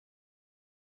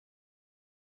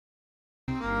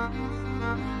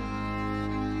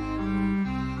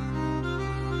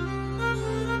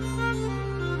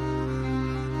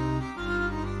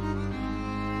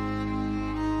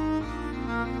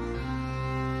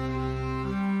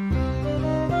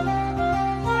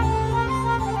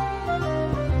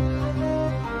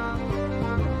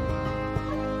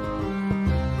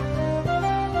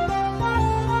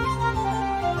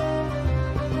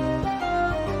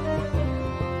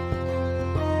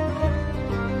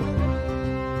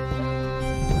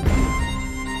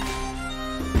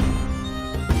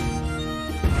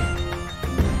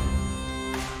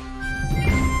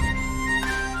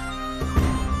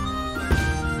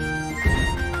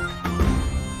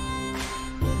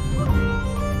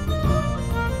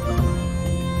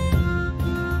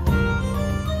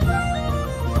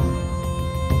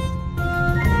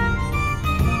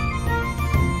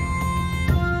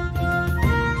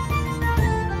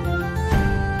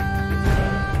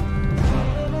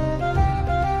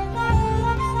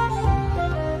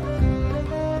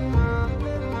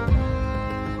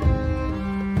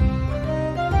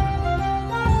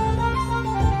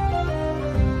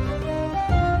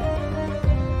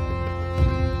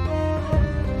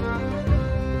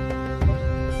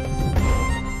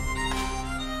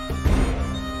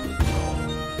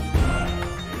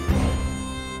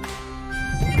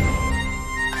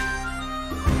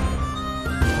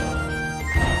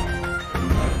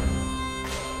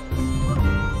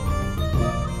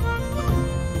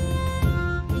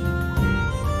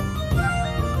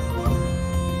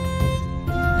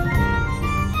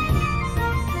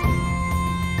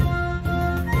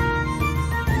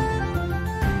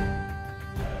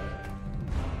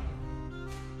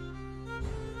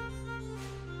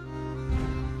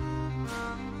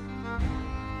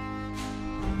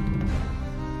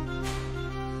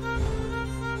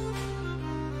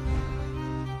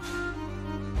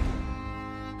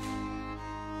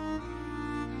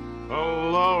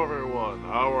Hello everyone,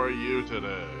 how are you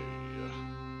today?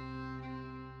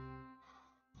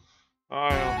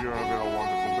 I hope you're having a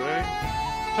wonderful day.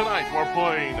 Tonight we're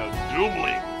playing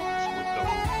Doomlings with the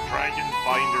Dragon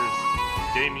Finders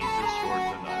Gaming Discord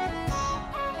tonight.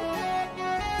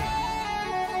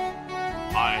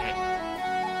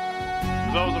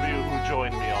 For those of you who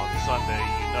joined me on Sunday,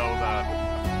 you know that...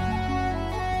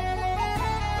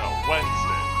 No,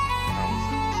 Wednesday. How was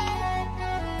it?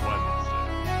 Wednesday.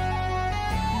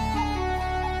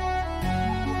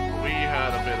 We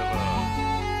had a bit of a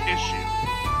issue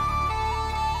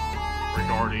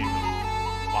regarding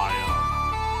my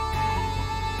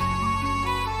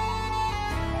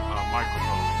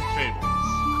microphone and cables.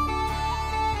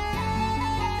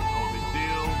 No big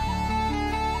deal.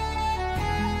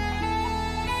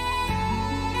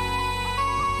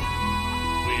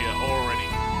 We already...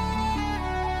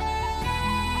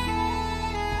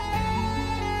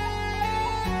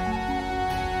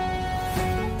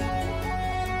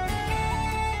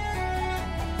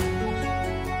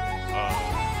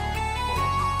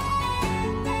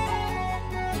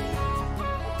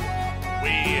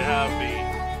 have the...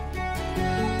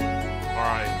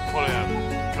 Alright, put in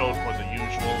a code for the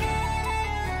usual.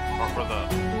 Or for the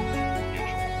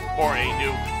usual. For a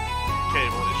new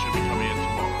cable, it should be coming in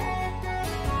tomorrow.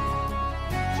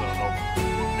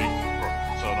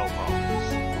 So no problems.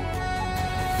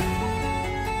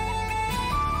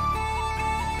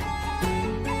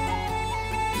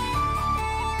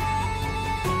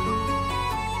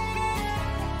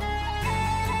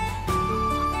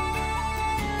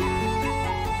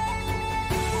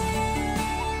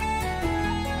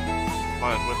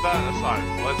 But with that aside,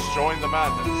 let's join the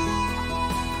madness.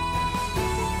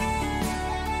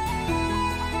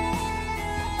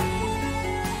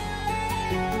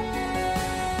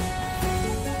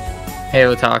 Hey,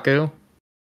 Otaku.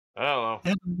 Hello.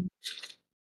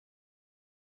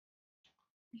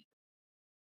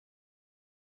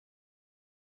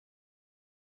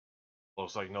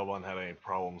 Looks like no one had any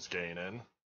problems getting in.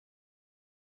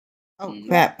 Oh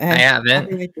crap! I haven't. I'll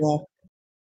be right there.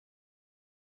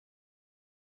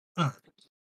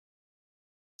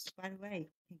 By the way,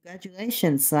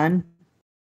 congratulations, son.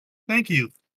 Thank you.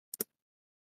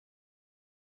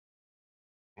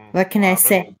 What can I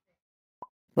say?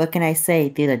 What can I say?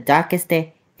 Through the darkest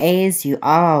days, you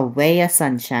are a ray of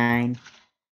sunshine.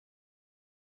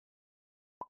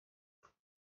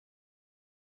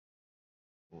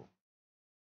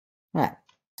 What?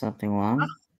 Something wrong?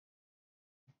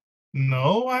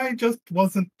 No, I just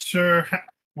wasn't sure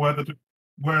whether to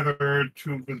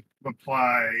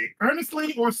reply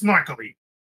earnestly or snarkily.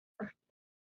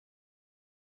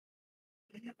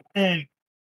 And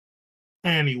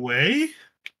anyway,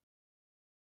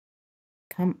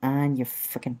 Come on, you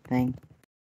freaking thing.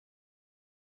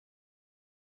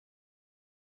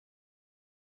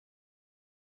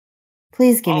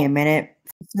 Please give me a minute.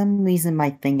 For some reason,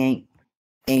 my thing ain't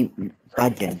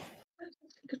budging.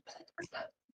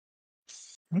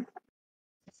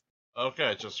 Okay,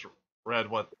 I just read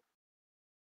what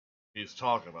he's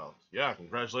talking about. Yeah,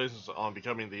 congratulations on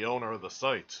becoming the owner of the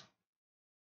site.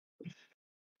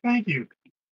 thank you.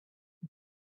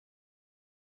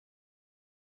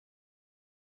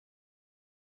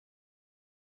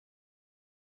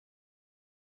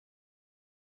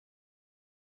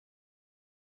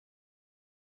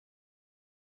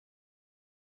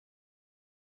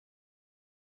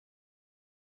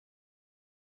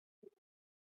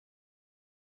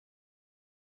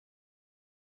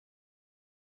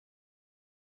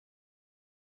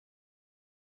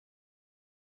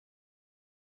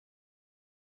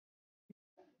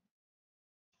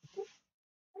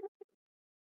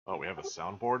 Oh, we have a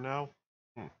soundboard now?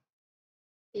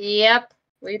 Yep,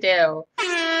 we do.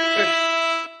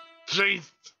 Jeez!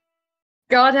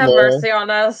 God have mercy on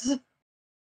us.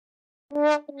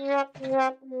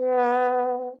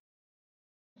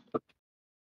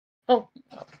 Oh.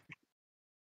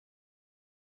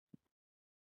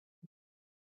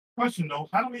 Question though,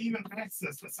 how do we even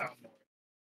access the soundboard?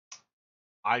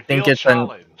 I think feel it's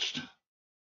challenged.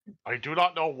 I do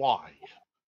not know why.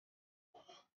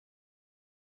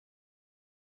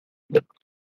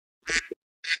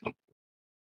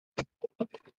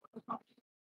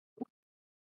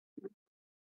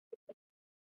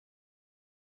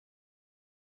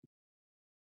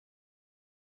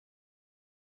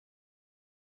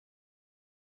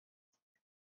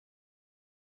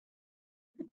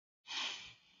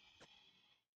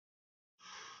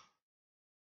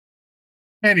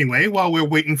 Anyway, while we're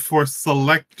waiting for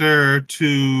Selector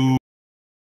to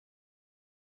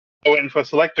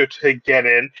get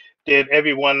in, did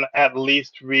everyone at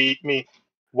least read me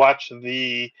watch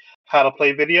the how to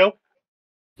play video?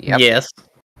 Yep. Yes.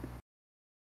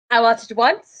 I watched it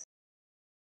once.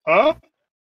 Huh?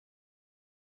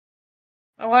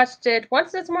 I watched it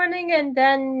once this morning, and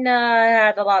then I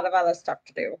had a lot of other stuff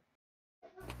to do.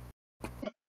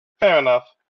 Fair enough.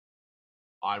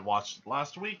 I watched it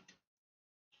last week.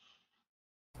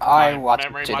 I My watched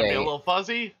memory it might be a today. little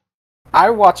fuzzy.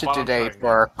 I watched it Well, I'm today trying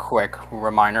for a quick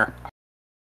reminder.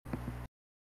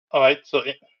 All right. So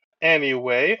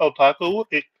anyway, Otaku.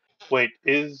 Wait.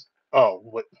 Oh,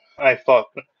 wait. I thought.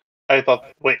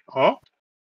 Wait. Huh?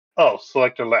 Oh,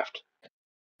 selector left.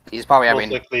 He's probably Most having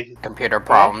likely. computer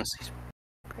problems.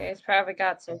 Yeah, he's probably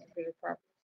got some computer problems.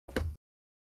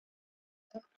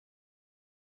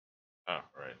 Oh,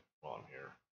 right. Well, I'm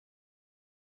here.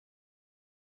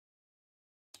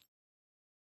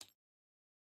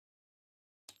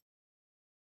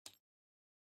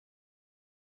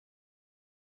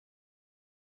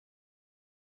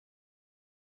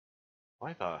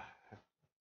 I thought.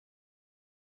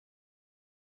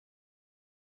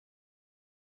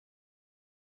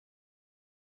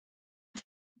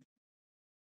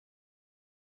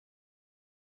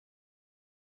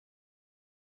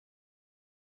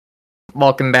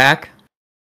 Welcome back.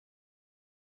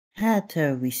 Had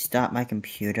to restart my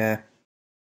computer.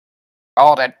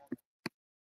 All that.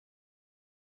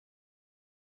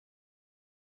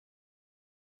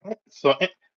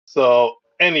 So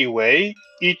anyway,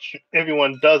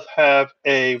 everyone does have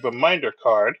a reminder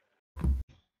card.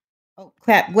 Oh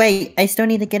crap! Wait, I still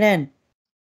need to get in.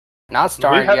 Not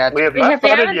started yet. We have We not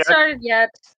started haven't yet. started yet.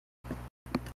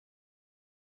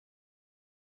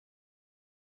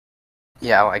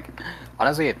 Yeah, like,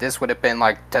 honestly, if this would have been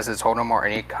like Texas Hold'em or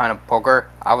any kind of poker,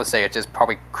 I would say it just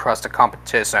probably crushed the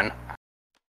competition.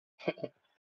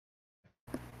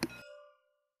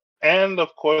 And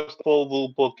of course, the full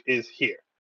rule book is here.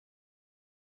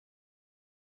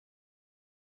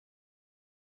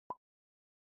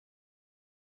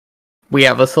 We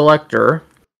have a selector.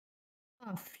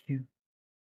 Oh, phew.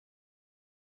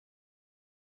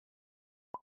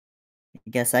 I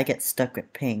guess I get stuck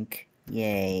with pink.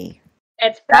 Yay.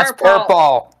 It's purple. That's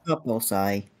purple. Purple,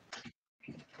 sorry.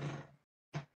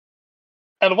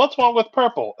 And what's wrong with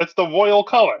purple? It's the royal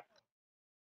color.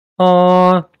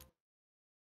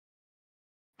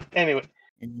 Anyway,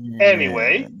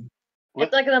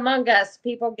 It's like in Among Us.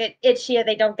 People get itchy and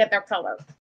they don't get their color.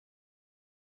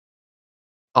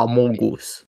 Among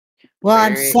Us. Well,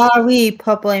 I'm Very- sorry,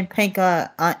 purple and pink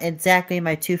are exactly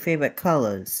my two favorite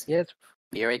colors. Yes.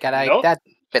 You already got Nope. that,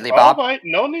 Billy all Bob. right,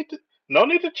 no need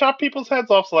to chop people's heads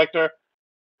off, selector.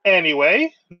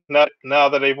 Anyway, now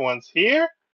that everyone's here,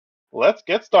 let's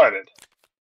get started.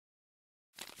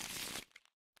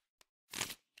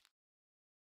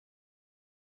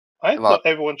 Alright, Well, so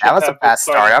everyone should that was a have bad this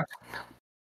started.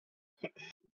 startup.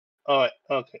 Alright,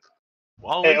 okay.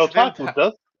 Well, Hey, at least it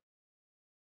didn't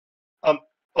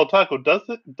Otaku,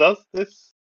 does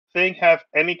this thing have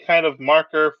any kind of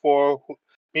marker for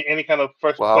any kind of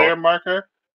first Well- player marker?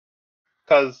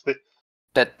 Because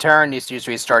The turn is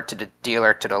usually start to the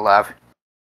dealer to the left.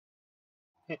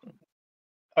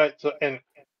 alright, so and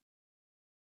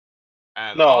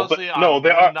And No, honestly, but- no,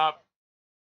 there are-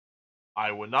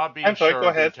 I would not be I'm sorry, sure go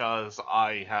ahead. because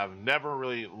I have never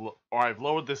really, or I've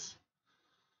loaded this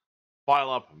file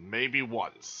up maybe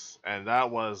once, and that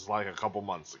was like a couple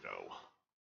months ago.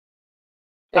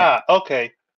 Yeah.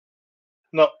 Okay.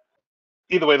 No,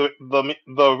 either way,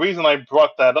 the reason I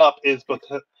brought that up is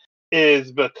because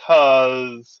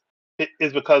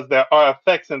there are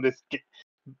effects in this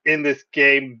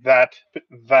game that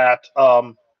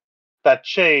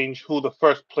change who the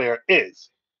first player is.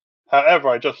 However,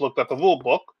 I just looked at the rule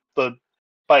book. The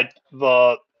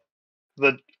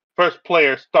first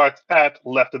player starts at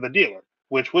left of the dealer,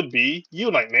 which would be you,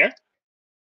 Nightmare.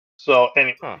 So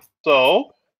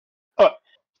Huh.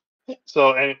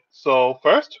 So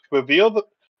first, reveal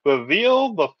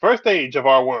the first age of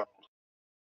our world.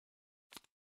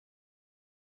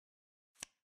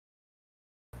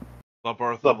 The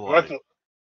birth The of life. birth.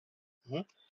 Mhm.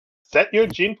 Set your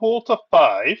gene pool to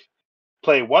 5.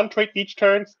 Play one trait each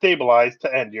turn. Stabilize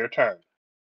to end your turn.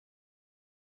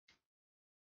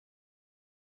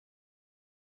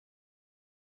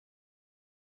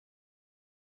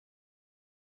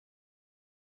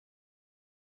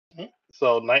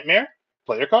 So Nightmare,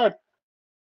 play your card.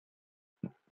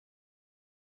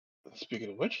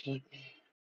 Speaking of which,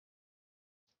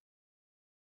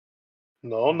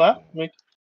 no, not me.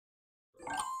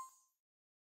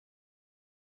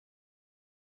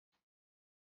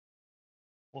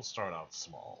 We'll start out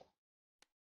small.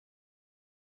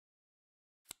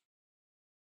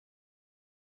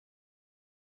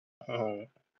 Hmm.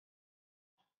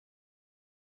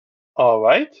 All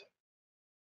right.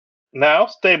 Now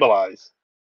stabilize,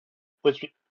 which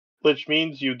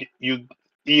means you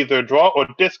either draw or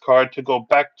discard to go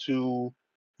back to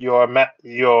your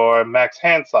max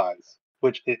hand size,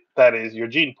 that is your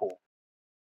gene pool,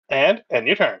 and end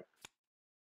your turn.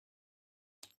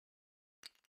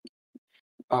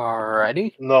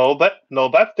 Alrighty. No,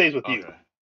 that stays with you Okay.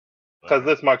 because Okay.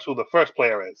 this marks who the first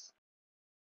player is.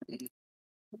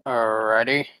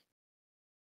 Alrighty.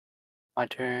 My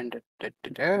turn.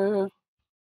 Da.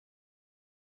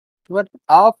 What?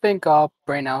 I'll think I'll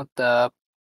bring out the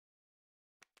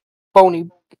pony.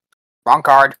 Wrong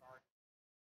card.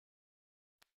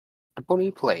 The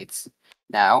pony plates.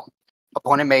 Now,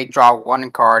 opponent may draw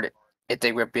one card if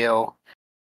they reveal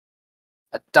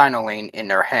a Dinoling in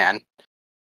their hand.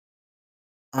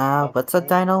 What's a Okay.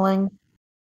 dinoling?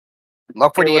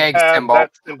 Look for It the would egg have symbol.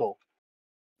 that symbol.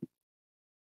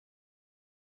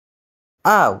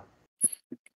 Oh.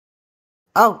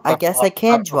 Oh, I guess I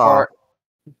can draw.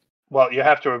 Well, you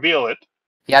have to reveal it.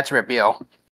 You have to reveal.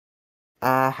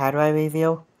 How do I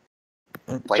reveal?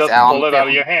 Place Just out on pull the it out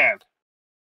of field. your hand.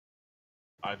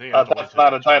 I think I have to wait That's till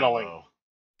not your a turn, Dinoling.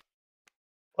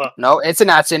 though. No, it's an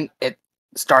action. It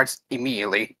starts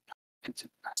immediately.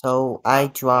 So I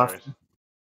draw. Alright.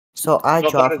 So I No,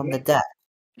 draw that is from the it. deck.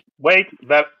 Wait,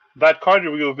 that card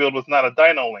you revealed was not a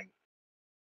Dinoling.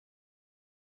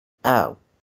 Oh.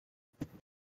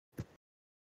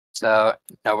 So,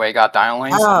 nobody got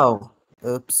Dinolings? Oh.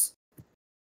 Oops.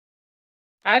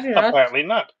 I do not. Apparently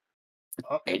not.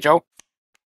 Angel?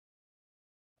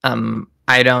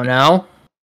 I don't know.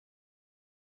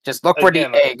 Just look for the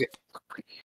Again, egg.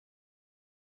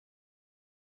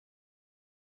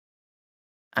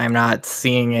 I'm not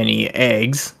seeing any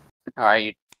eggs. Alright,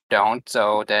 you don't.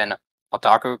 So then,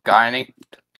 Otaku, got any?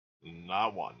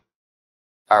 Not one.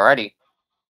 Alrighty.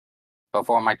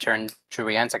 Before my turn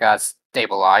truly ends, I gotta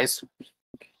stabilize.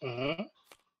 Mhm.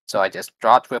 So I just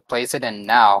draw to replace it, and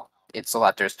now it's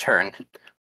Selector's turn.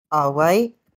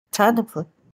 Alright. Time to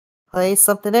play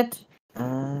something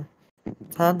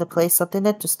time to play something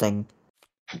interesting.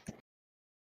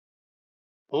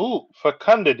 Ooh,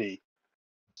 fecundity.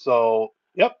 So,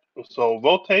 yep. So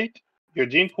rotate. Your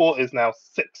gene pool is now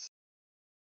 6.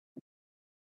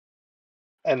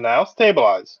 And now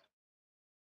stabilize.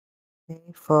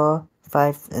 3, 4,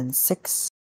 5, and 6.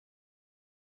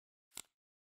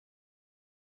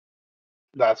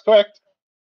 That's correct.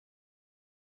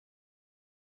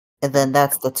 And then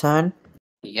that's the turn.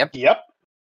 Yep. Yep.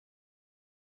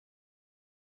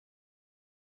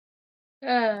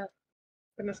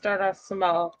 Gonna start off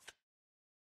small.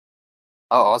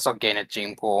 I'll also gain a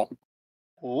gene pool.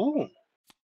 Ooh.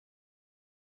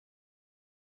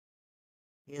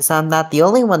 Because I'm not the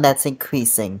only one that's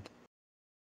increasing.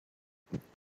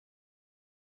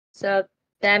 So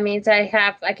that means I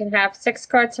can have 6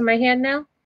 cards in my hand now.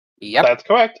 Yep. That's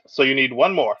correct. So you need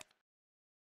one more.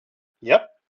 Yep.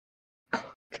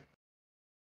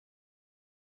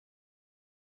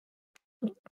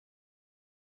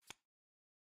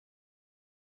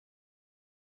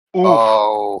 Oof.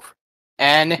 Oh.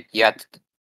 And yet.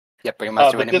 Yep, pretty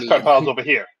much The doing it discard pile's over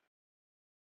here.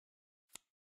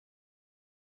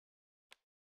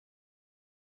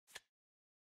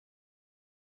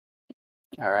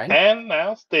 Alright. And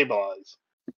now stabilize.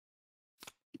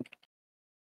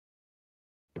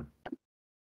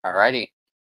 Alrighty.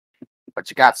 What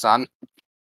you got, son?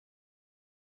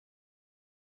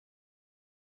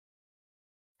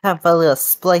 Have a little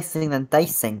splicing and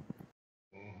dicing.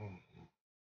 Mhm.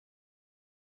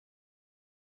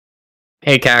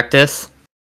 Hey, Cactus.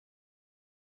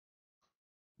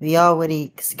 We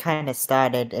already kind of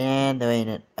started, and there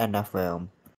ain't enough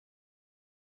room.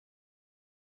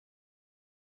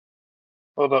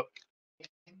 Hold up.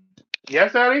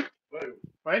 Yes, Daddy?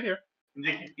 Right here.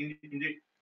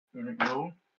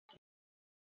 Go.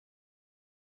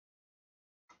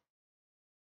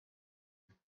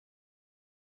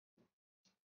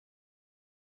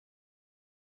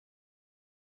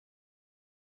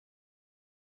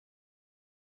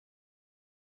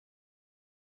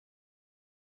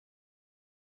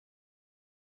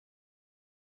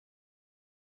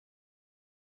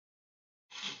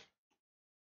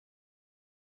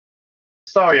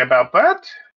 Sorry about that.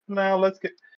 Now let's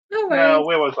get. No Now, worries.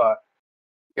 where was I?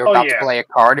 You're Oh, about yeah. to play a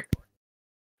card.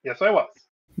 Yes, I was.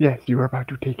 Yes, you are about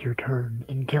to take your turn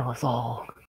and kill us all.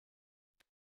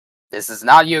 This is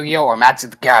not Yu-Gi-Oh! Or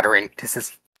Magic the Gathering. This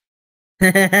is...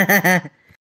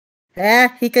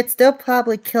 He could still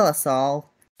probably kill us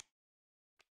all.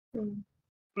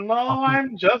 No,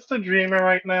 I'm just a dreamer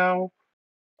right now.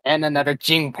 And another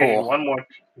gene Getting pool. one more.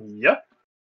 Yep.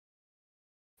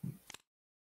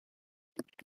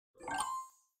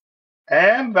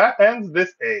 And that ends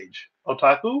this age.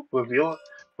 Otaku, reveal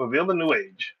the new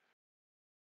age.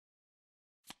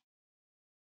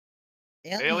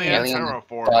 Alien Alien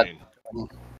terraforming.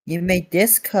 You may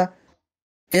discard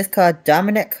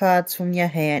dominant cards from your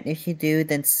hand. If you do,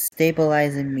 then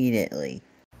stabilize immediately.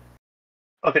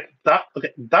 Okay,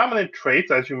 dominant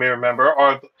traits, as you may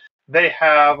remember, they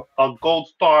have a gold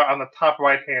star on the top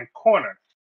right-hand corner,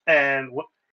 and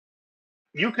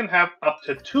you can have up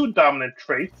to 2 dominant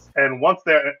traits, and once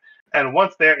they're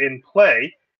in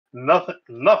play,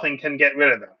 nothing can get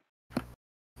rid of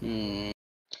them.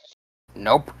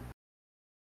 Nope.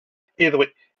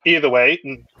 Either way,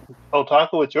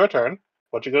 Otaku, it's your turn.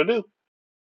 What you gonna do?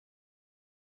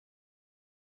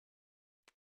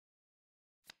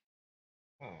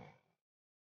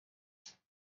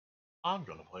 I'm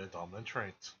gonna play a dominant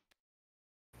trait.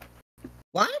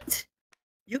 What?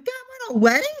 You got one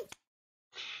already?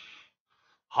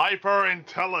 Hyper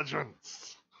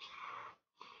intelligence.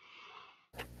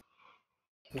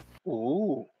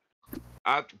 Ooh.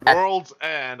 At World's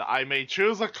End, I may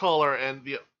choose a color and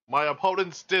my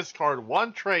opponents discard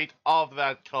one trait of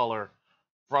that color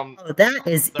from Oh, that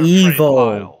is their evil.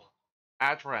 trait pile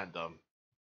at random.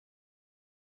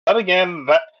 But again,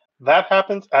 that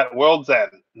happens at World's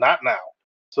End, not now.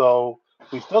 So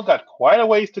we still got quite a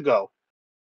ways to go.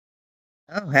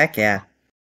 Oh, heck yeah.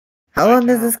 How long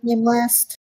does this game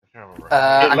last? I can't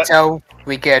remember. Until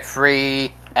we get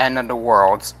 3 End of the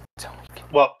Worlds.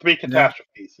 Well, 3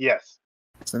 catastrophes, yes.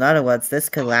 So in other words, this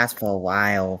could last for a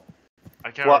while.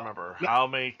 I can't remember. How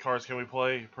many cards can we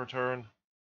play per turn?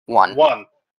 1. Unless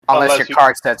Unless your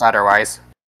card says otherwise.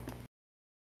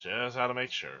 Just how to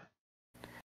make sure.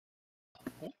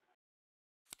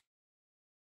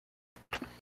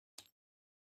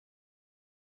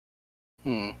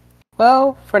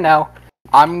 Well, for now,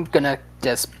 I'm gonna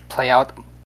just play out.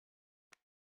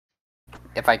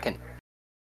 If I can.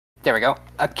 There we go.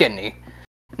 A kidney.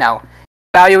 Now,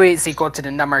 value is equal to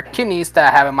the number of kidneys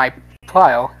that I have in my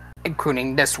pile,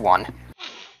 including this one.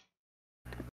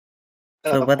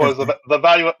 And of course,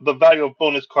 the value of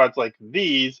bonus cards like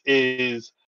these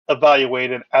is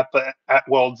evaluated at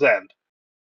World's End.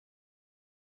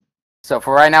 So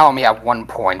for right now, I only have 1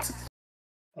 point.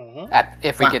 Mm-hmm.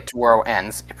 If we get to World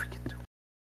Ends. If we get to...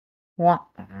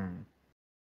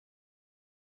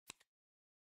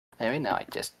 Maybe now I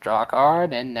just draw a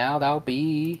card, and now that'll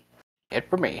be it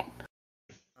for me.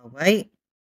 Alright.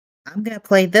 I'm gonna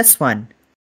play this one.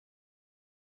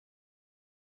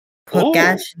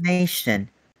 Procrastination.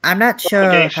 I'm not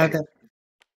sure how to...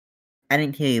 I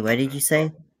didn't hear you. What did you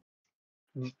say?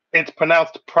 It's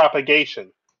pronounced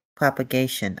propagation.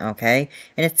 Propagation, okay.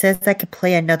 And it says I can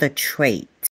play another trait.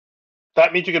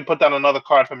 That means you can put down another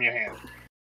card from your hand.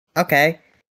 Okay.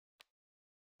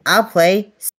 I'll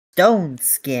play Stone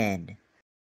Skin.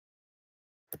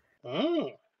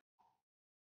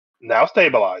 Now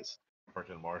stabilize.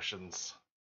 Freaking Martians.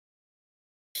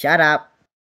 Shut up.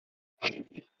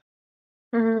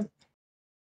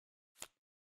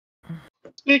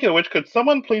 Speaking of which, could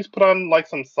someone please put on like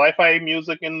some sci-fi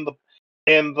music in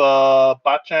the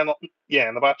bot channel? Yeah,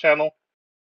 in the bot channel.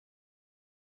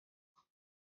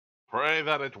 Pray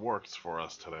that it works for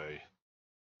us today.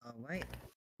 Alright.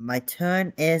 My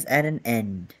turn is at an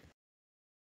end.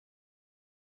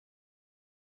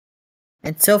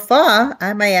 And so far,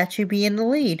 I might actually be in the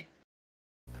lead.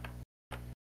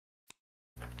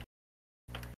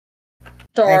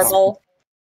 Adorable.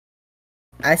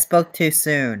 I spoke too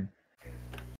soon.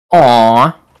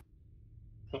 Aww.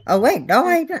 Oh wait, no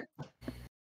I didn't.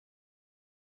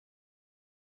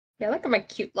 Yeah, look at my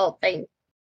cute little thing.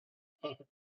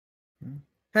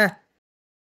 Huh.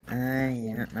 Yeah,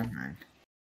 never mind.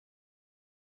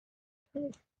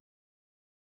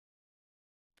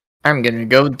 I'm gonna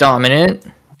go dominant.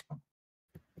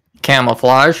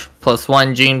 Camouflage,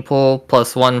 +1 gene pool,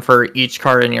 +1 for each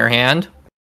card in your hand.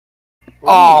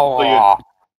 Oh!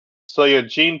 So your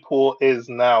gene pool is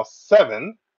now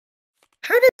 7.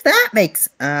 How does that make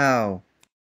Oh.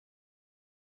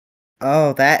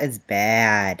 Oh, that is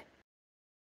bad.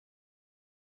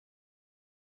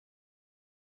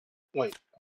 Wait.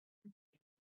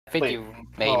 I think you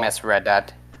may misread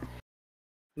that.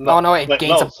 No, it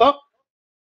gains a...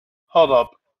 Hold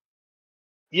up.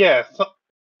 Yeah,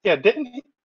 didn't he?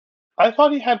 I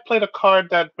thought he had played a card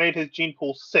that made his gene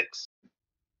pool 6.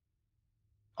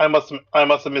 I must have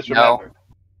misremembered. No,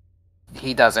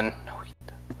 he doesn't.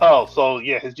 Oh, so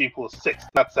yeah, his gene pool is 6,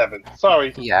 not 7.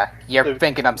 Sorry. Yeah, you're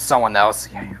thinking of someone else.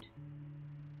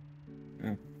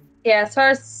 Yeah, as far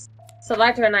as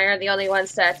Selector and I are the only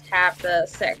ones that have the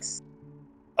 6.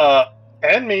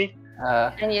 And me.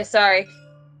 And you, sorry.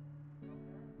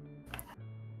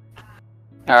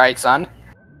 Alright, son.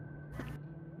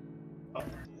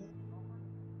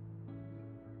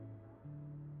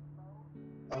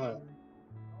 Uh,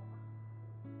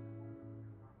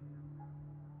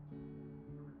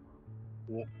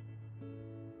 yeah.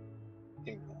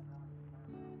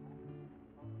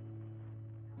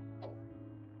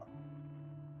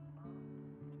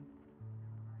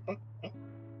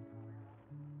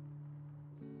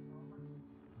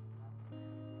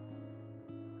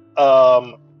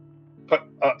 Um,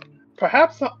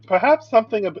 perhaps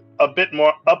something a bit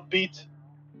more upbeat.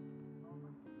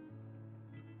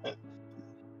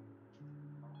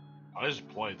 I just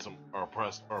played some or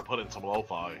pressed or put in some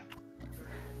lo-fi.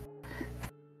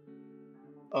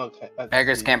 Okay.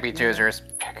 Beggars can't be choosers.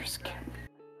 Beggars can't.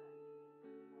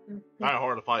 Kind of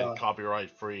hard to find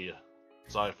copyright-free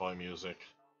sci-fi music.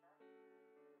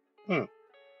 Give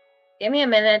me a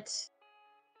minute.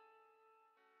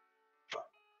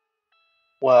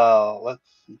 Well, let's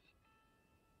see.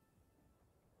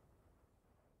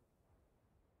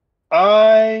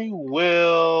 I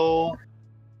will.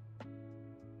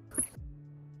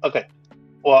 Okay.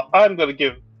 Well, I'm gonna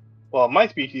give. Well, my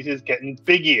species is getting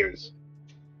big ears.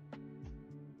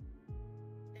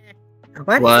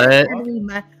 Why does What?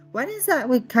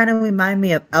 that kind of remind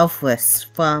me of Elfless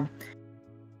from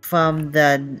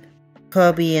the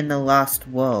Kirby in the Lost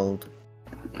World?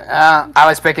 I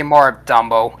was picking more of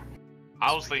Dumbo.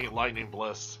 I was thinking Lightning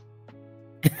Bliss.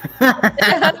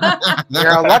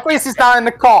 Luckily she's not in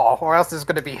the call, or else it's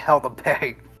gonna be hell to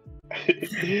pay.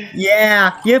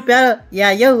 Yeah, you better. Yeah,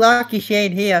 you're lucky she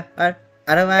ain't here.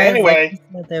 Otherwise, Anyway. like you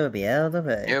said, there would be hell to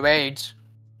pay. New age.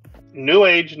 New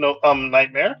Age,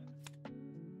 nightmare.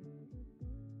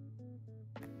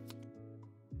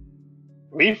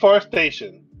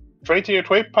 Reforestation. Traits in your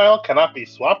trait pile cannot be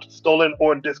swapped, stolen,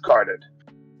 or discarded.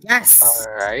 Yes.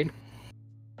 Alright.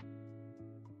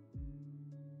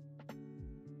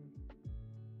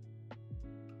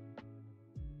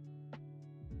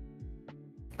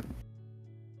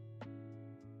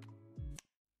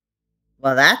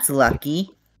 Well, that's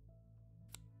lucky.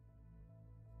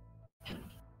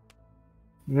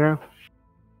 Yeah.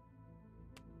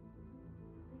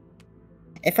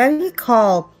 If I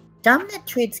recall, dominant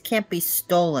traits can't be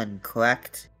stolen,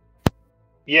 correct?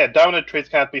 Yeah, dominant traits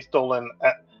can't be stolen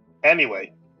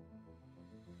anyway.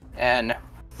 And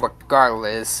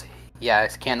regardless, yeah,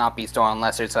 it cannot be stolen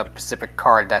unless there's a specific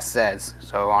card that says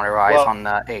so otherwise Well- on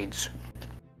the age.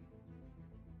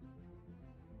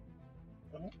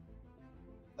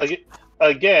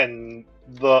 Again,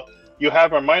 you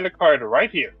have a minor card right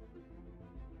here.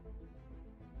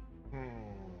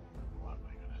 What am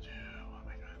I gonna do? What am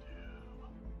I gonna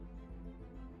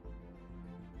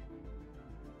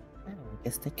do? Oh, I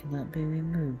guess they cannot be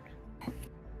removed.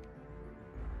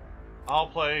 I'll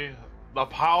play the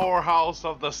powerhouse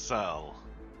of the cell.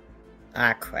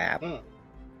 Ah, crap. The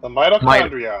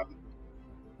mitochondrion.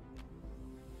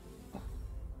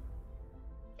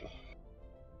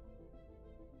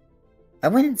 I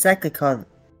wouldn't exactly call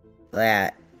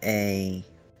that a...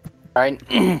 Alright,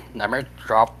 number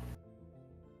drop.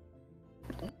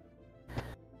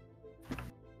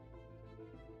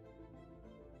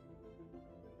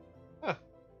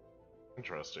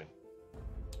 Interesting.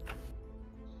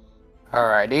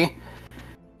 Alrighty.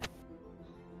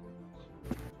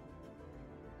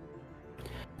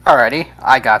 Alrighty,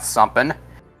 I got something.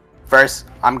 First,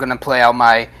 I'm gonna play out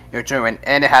my Druid,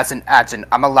 and it has an action.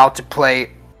 I'm allowed to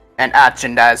play an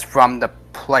action that is from the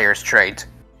player's trait.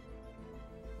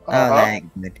 Oh, that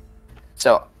ain't good.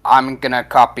 So, I'm gonna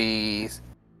copy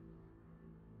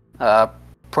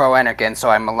Pro Anakin, so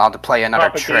I'm allowed to play another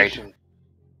trait. Propagation.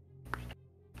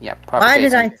 Yeah, Why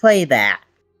did I propagation. play that?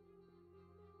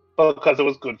 Because it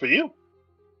was good for you.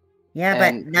 Yeah,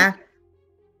 And- but now...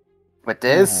 With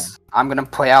this, I'm gonna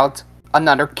play out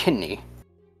another kidney.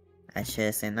 I should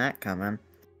have seen that coming.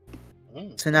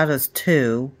 Mm. So now there's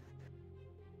 2.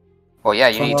 Well, yeah,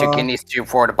 you need 2 Four. kidneys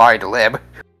for the body to live.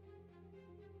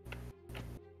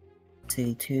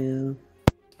 2,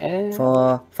 And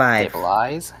 4, 5.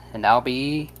 stabilize, and that'll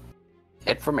be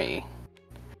it for me.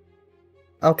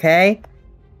 Okay.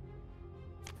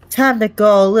 Time to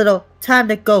go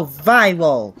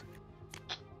viral.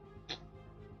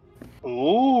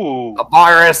 Ooh. A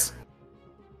virus!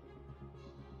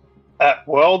 At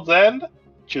World's End,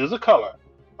 choose a color.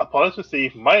 Opponents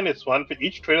receive -1 for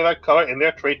each trait of that color in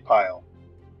their trait pile.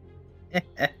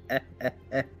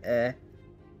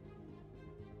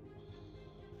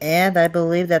 And I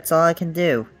believe that's all I can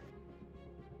do.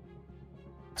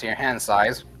 to your hand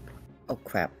size. Oh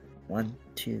crap. 1,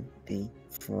 2, 3,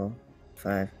 4,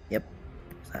 5. Yep.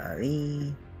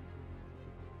 Sorry.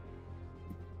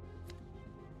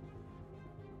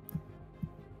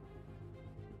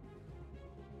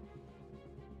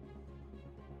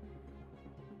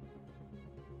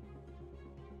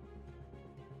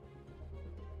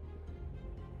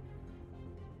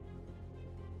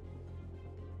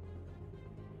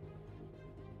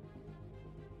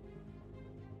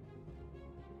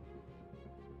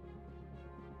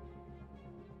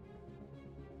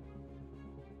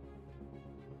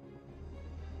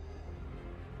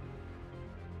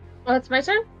 Oh, it's my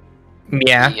turn?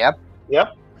 Yeah. Yep.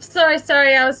 Yep.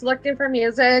 Sorry, I was looking for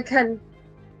music and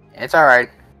It's alright.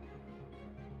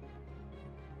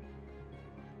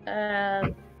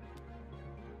 let's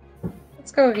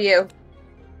go with you.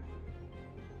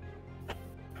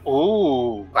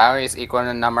 Ooh. Value is equal to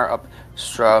the number of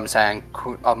strobes and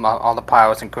all the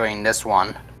piles, including this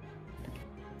one.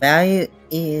 Value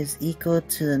is equal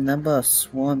to the number of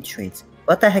swarm traits.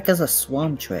 What the heck is a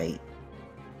swarm trait?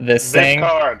 This This thing.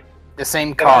 card. The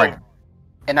same card.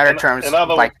 In other in- terms, in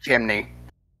other like chimney.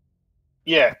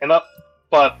 Yeah,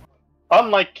 but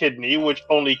unlike Kidney, which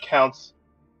only counts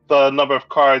the number of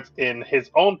cards in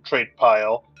his own trait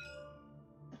pile,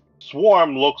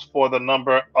 Swarm looks for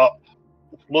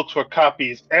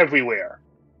copies everywhere.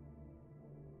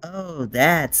 Oh,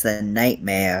 that's a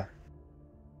nightmare.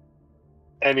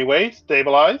 Anyway,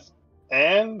 stabilize,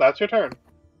 and that's your turn.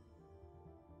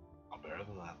 I'll bear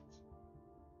than that.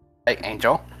 Hey,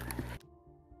 Angel.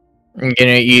 I'm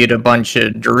gonna eat a bunch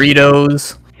of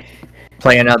Doritos.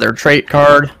 Play another trait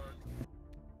card.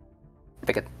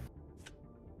 Pick it.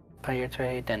 Play your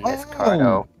trade, then this card. Oh.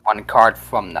 Oh, one card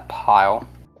from the pile.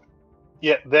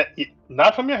 Yeah,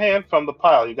 not from your hand, from the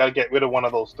pile. You gotta get rid of one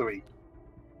of those three.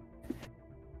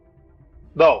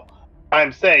 No,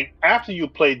 I'm saying after you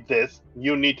played this,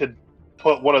 you need to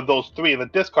put one of those three in the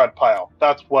discard pile.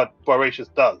 That's what Voracious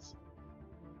does.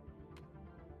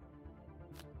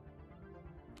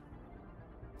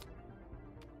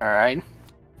 Alright.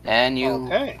 And you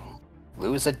Okay.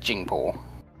 lose a gene pool.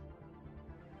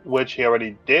 Which he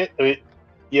already did. Which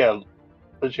he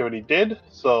already did.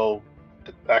 So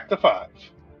back to 5.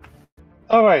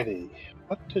 Alrighty,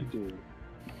 what to do?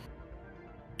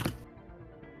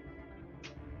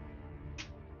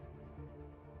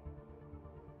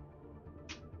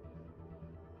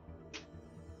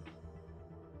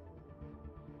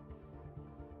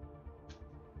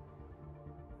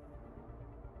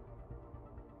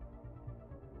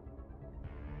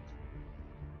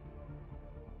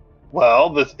 Well,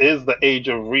 this is the age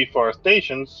of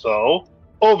reforestation, so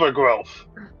overgrowth.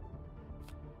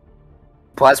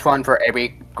 +1 for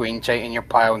every green trait in your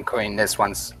pile, including this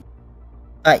one's.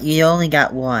 But you only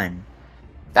got one.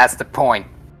 That's the point.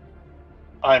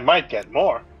 I might get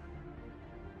more.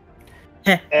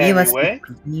 You must be Anyway.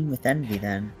 green with envy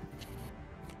then.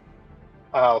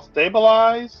 I'll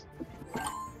stabilize.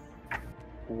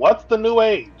 What's the new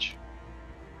age?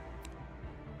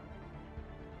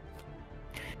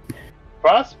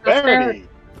 Prosperity.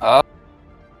 Oh.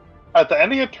 At the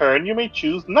end of your turn, you may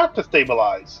choose not to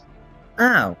stabilize.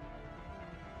 Oh.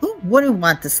 Who wouldn't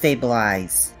want to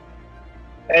stabilize?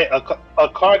 Hey, a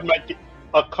card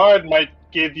might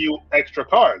give you extra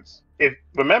cards.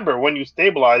 Remember, when you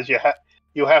stabilize,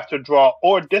 you have to draw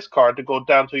or discard to go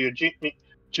down to your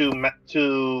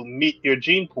to meet your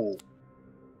gene pool.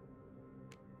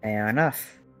 Fair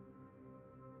enough.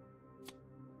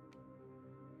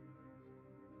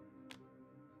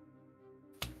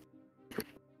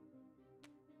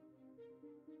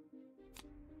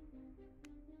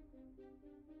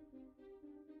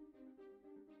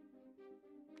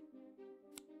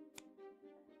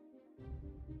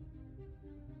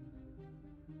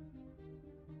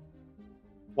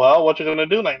 Well, what you gonna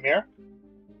do, Nightmare?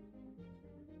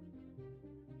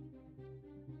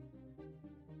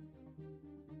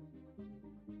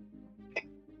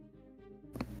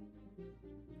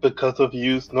 Because of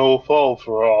you, snowfall,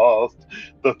 frost.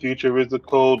 The future is a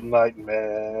cold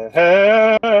nightmare.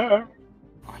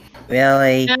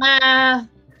 Really?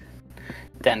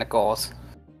 Tentacles.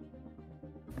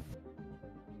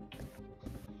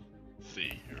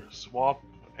 See here. Swap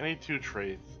any 2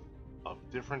 traits of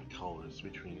different colors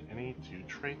between any 2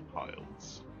 trait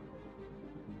piles.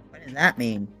 What does that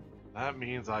mean? That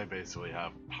means I basically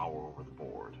have power over the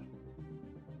board.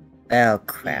 Oh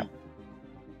crap.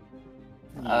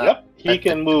 Yep, he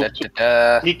can move.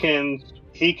 He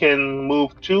can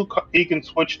move two. He can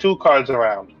switch 2 cards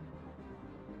around.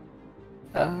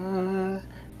 I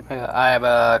have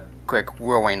a quick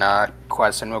ruling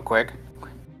question, real quick.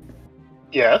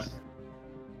 Yes.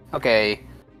 Okay.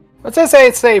 Let's just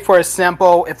say for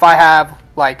example, if I have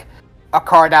like a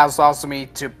card that allows me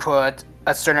to put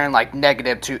a certain like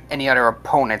negative to any other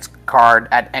opponent's card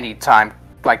at any time,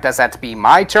 like does that have to be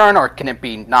my turn or can it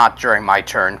be not during my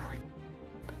turn?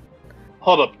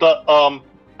 Hold up. The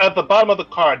at the bottom of the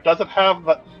card, does it have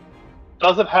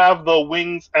the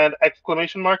wings and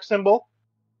exclamation mark symbol?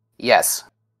 Yes.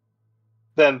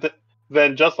 Then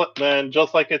just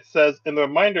like it says in the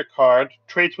reminder card,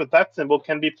 traits with that symbol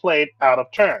can be played out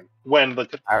of turn when the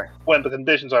Alright. when the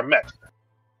conditions are met.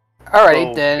 Alrighty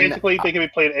So then. basically, they can be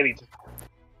played anytime.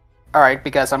 Alright,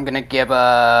 because I'm gonna give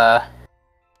a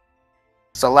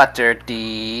selector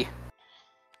the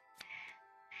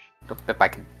if I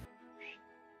can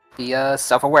the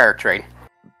self-aware trait.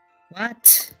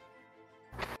 What?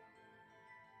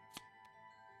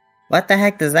 What the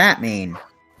heck does that mean?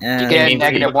 You get a means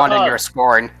negative you- 1 in your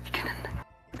scoring.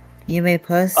 You may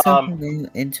put something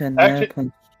into another actually-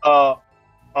 point.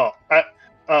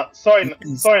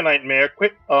 Sorry, Nightmare.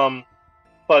 Quick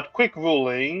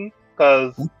ruling,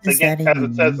 because What does again, that as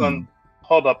even it says mean?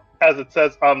 as it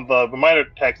says on the reminder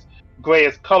text, gray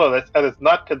is colorless and is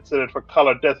not considered for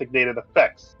color designated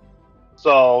effects.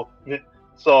 So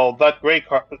that gray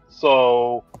card,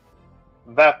 so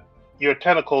that your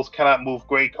tentacles cannot move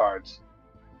gray cards.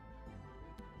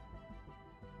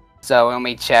 So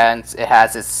only chance it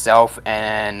has itself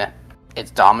and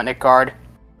its dominant card.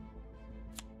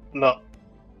 No,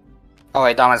 Oh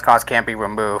wait, dominant cards can't be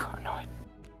removed. No.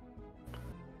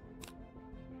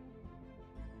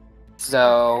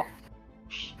 So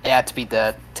it had to be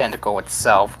the tentacle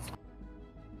itself.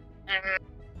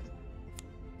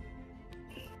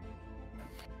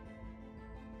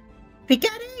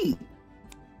 Spaghetti!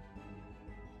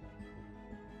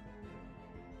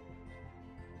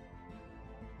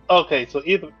 okay. So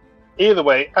either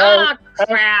way, Oh,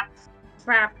 crap.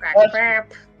 Crap, crap, That's-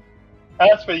 crap.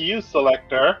 as for you,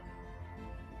 Selector,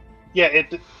 yeah,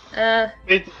 it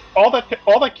all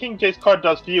that King J's card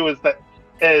does for you is that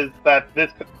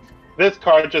this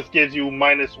card just gives you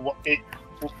 -1. It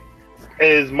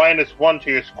is -1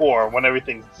 to your score when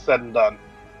everything's said and done.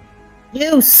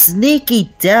 You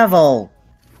sneaky devil!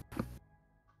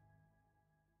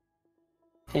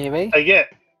 Anyway, Again.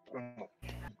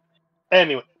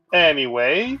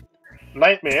 Anyway,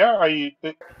 Nightmare, are you?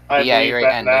 I Yeah, believe you're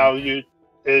that ending.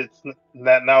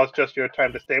 now it's just your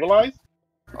time to stabilize.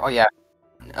 oh yeah.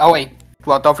 Oh wait,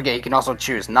 well don't forget you can also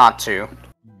choose not to.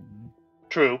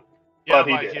 True. Yeah, But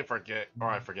he but I did. can't forget, or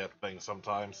I forget things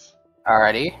sometimes.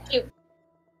 Alrighty. Cute.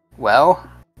 Well,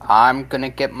 I'm gonna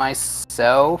get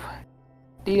myself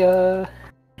the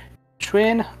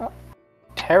twin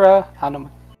Terra.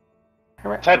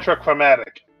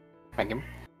 Tetrachromatic. Thank you.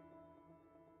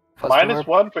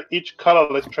 -1 for each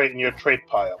colorless trait in your trait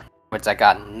pile. Which I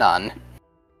got none.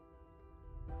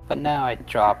 But now I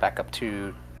draw back up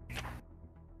to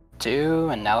 2,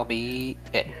 and that'll be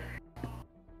it.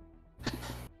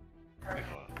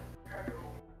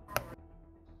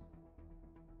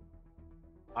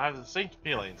 I have the same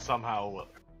feeling somehow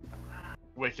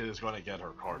Wicked is going to get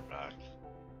her card back.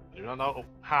 I do not know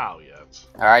how yet.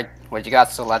 Alright, what you got,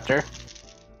 Selector?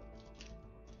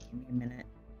 Give me a minute.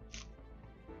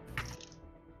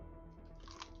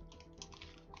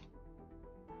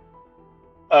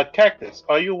 Cactus,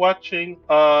 are you watching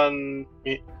on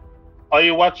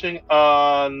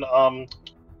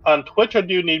Twitch, or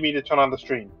do you need me to turn on the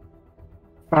stream?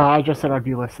 I just said I'd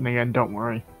be listening in, don't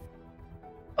worry.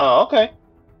 Oh, okay.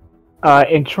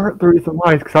 In short, the reason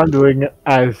why is because I'm doing,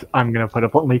 as I'm gonna put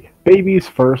it bluntly, baby's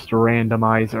first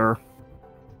randomizer.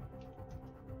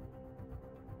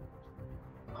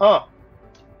 Huh.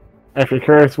 If you're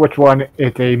curious which one,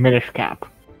 it's a Minish Cap.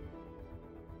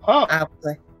 Huh. I'll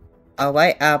play.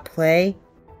 Alright, I'll play.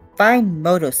 Fine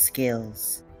motor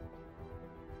skills.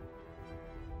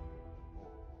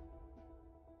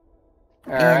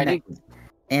 Alrighty.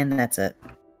 And that's it.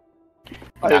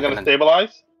 Are Not you gonna gonna-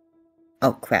 stabilize?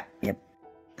 Oh crap, yep.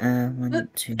 1,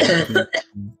 2, 3, 4,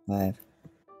 5.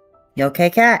 You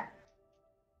okay, Cat?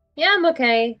 Yeah, I'm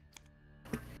okay.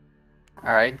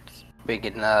 Alright,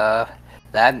 speaking of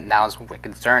that, now it's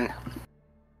Wicked's turn.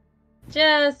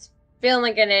 Just feeling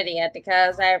like an idiot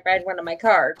because I read one of my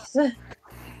cards.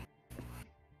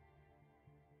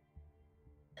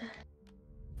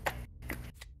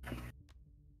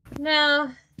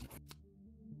 Now,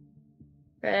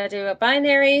 gonna do a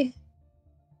binary.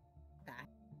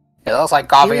 It looks like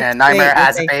Coffee You and a Nightmare wait,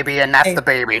 has a wait, baby, and that's wait. the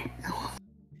baby.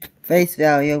 Face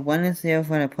value 1 and 0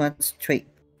 for an opponent's trait.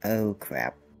 Oh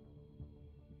crap.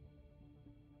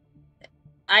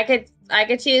 I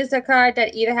could choose a card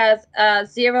that either has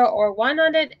 0 or 1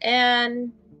 on it,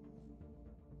 and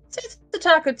Since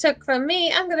Otaku took from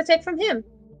me, I'm gonna take from him.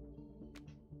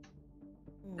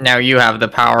 Now you have the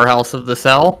powerhouse of the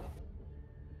cell.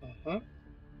 Hmm.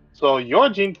 So your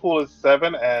gene pool is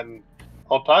 7, and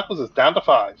Otaku's is down to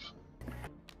 5.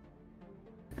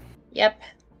 Yep.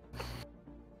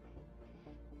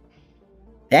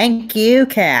 Thank you,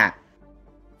 Cat.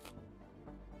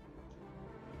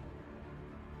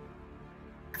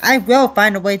 I will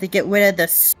find a way to get rid of the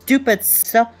stupid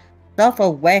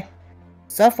self-awareness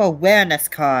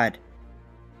card.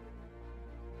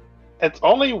 It's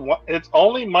only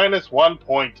 -1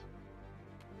 point.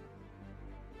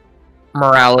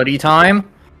 Morality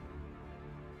time.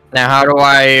 Now, how do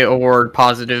I award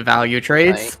positive value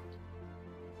traits?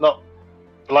 No,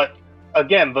 like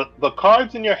again, the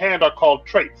cards in your hand are called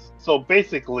traits. So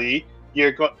basically,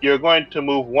 you're going to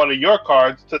move one of your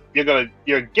cards to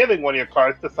you're giving one of your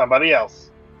cards to somebody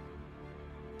else.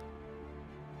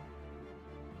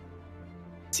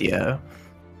 Yeah.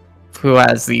 Who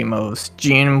has the most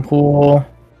gene pool?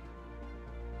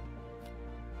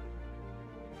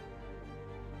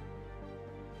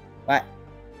 What?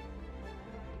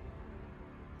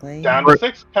 Please? Down to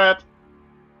 6, Cat.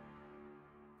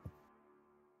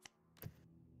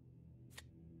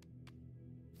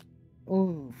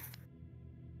 Ooh.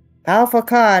 Powerful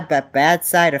card, but bad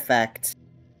side effect.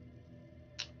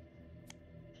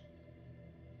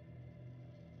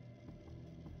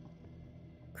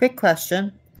 Quick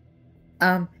question.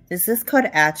 Does this card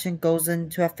action goes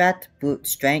into effect brute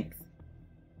strength?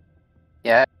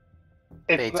 Yeah,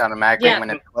 It's it's not, automatically Yeah. when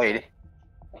it's played.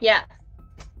 Yeah.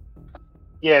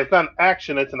 yeah, it's not an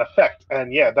action; it's an effect,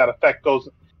 and yeah, that effect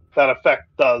does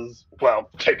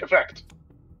take effect.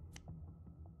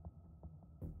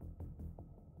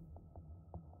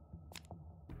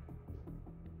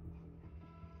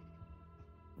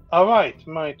 All right,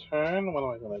 my turn. What am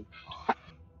I gonna?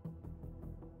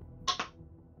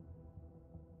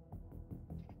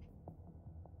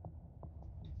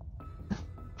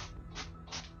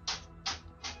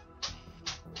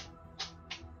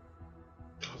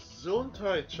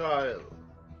 Gesundheit, child.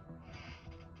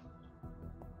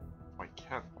 My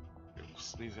cat is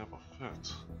sneezing up a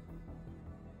fit.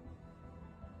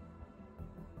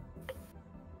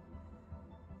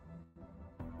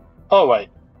 All right,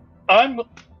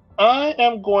 I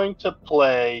am going to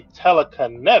play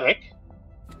telekinetic.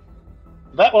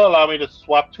 That will allow me to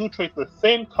swap 2 traits of the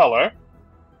same color.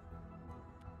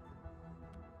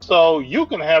 So you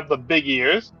can have the big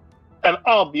ears, and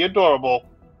I'll be adorable.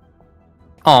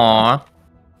 Aww.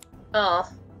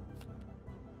 Oh.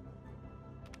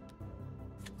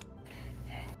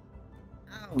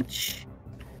 Ouch.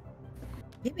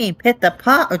 You mean pit the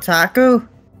pot, Otaku?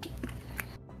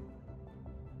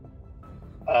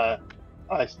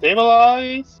 I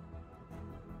stabilize.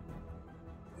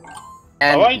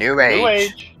 And All right, new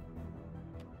age.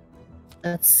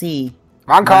 Let's see.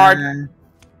 Wrong card.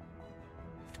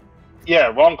 Yeah,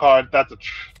 wrong card. That's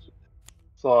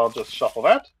so I'll just shuffle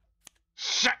that.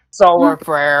 Shit! Solar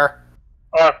flare.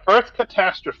 Our first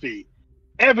catastrophe.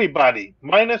 Everybody,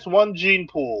 -1 gene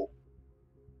pool.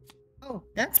 Oh,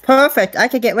 that's perfect. I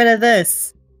could get rid of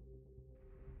this.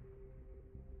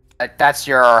 That's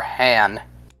your hand.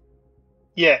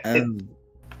 Yeah,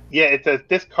 it says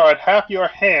discard half your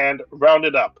hand,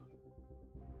 rounded up.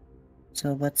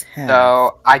 So what's half?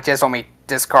 So I just only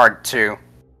discard 2.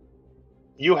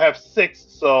 You have 6,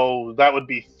 so that would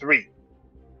be 3.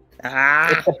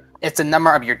 Ah! It's the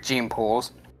number of your gene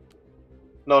pools.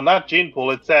 No, not gene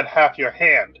pool. It said half your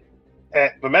hand.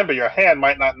 And remember, your hand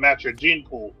might not match your gene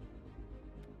pool.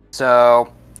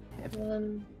 So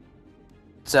Um,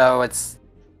 it's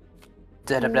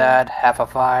half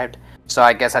of 5. So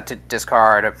I guess I have to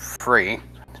discard a 3.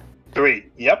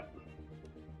 3. Yep.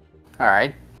 All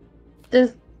right.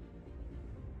 this.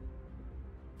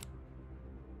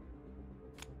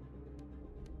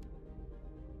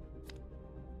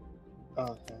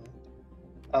 Okay.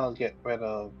 I'll get rid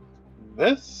of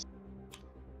this.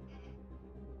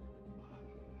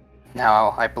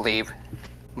 Now I believe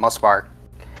most of our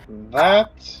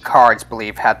That. cards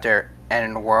have their end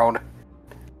in the world.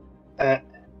 And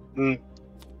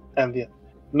the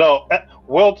no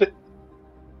worlds.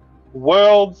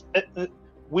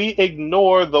 We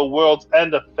ignore the world's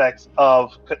end effects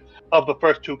of the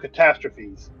first 2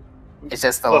 catastrophes. It's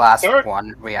just the The last third-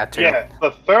 one we had to. Yeah,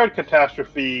 the 3rd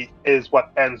catastrophe is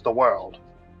what ends the world.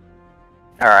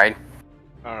 All right.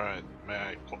 Alright, may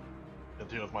I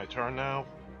continue with my turn now?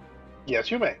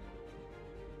 Yes, you may.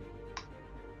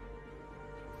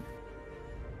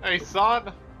 Hey,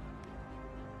 son!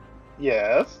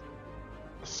 Yes.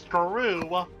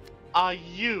 Screw are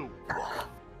you?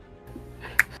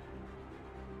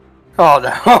 Oh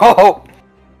no!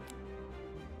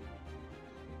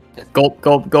 Gulp,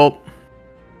 gulp, gulp.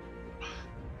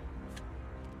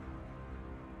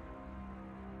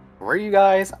 Where are you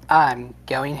guys? I'm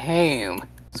going home.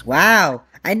 Wow,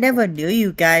 I never knew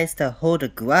you guys to hold a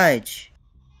grudge.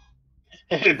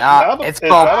 It's Nah, not. it's It's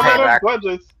called not a matter payback. of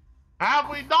grudges.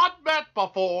 Have we not met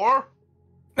before?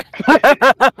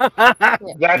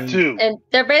 That too. And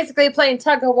they're basically playing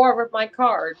tug of war with my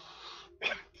card.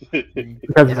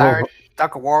 Because Is our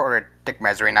Duck of War or a dick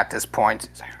measuring at this point?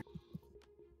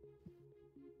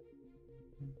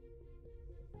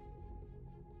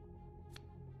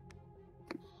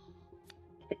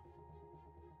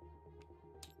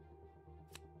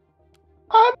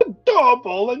 I'm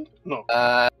adorable and no.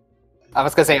 I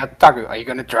was gonna say, Taku, are you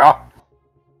gonna draw?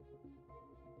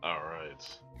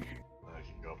 Alright. I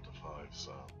can go up to 5,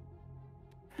 so.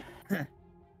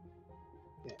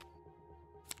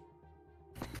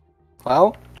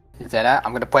 Well, is that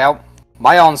I'm gonna play out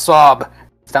my own sub.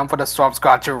 It's time for the Swab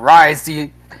Squad to rise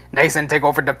the nation, take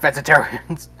over the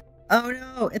vegetarians. Oh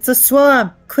no, it's a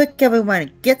swarm! Quick,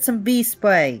 everyone, get some bee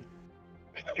spray.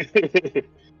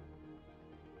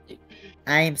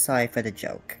 I am sorry for the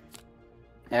joke.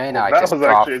 And Well, I that just was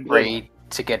draw actually a good 3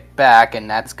 to get back, and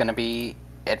that's gonna be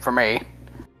it for me.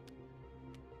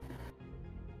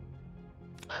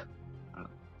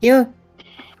 You.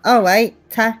 Alright,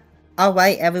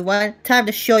 alright, everyone. Time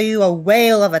to show you a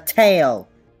whale of a tail.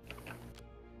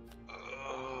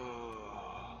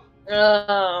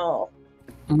 Oh,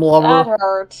 that Blubber.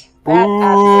 hurt. That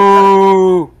absolutely hurt.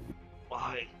 Ooh!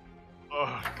 Why?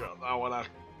 Oh god, I wanna.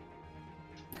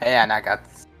 And I got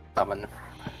someone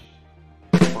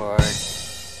for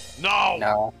No!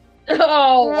 no.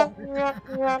 Oh,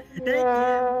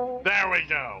 There we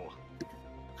go!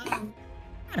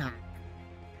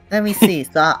 Let me see.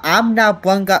 So I'm now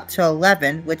brung up to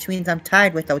 11, which means I'm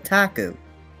tied with Otaku.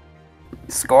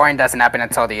 Scoring doesn't happen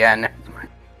until the end.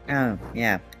 Oh,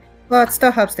 yeah. Well, it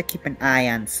still helps to keep an eye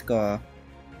on score.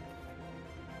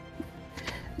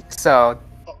 So,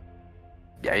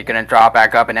 yeah, you're gonna draw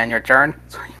back up and end your turn?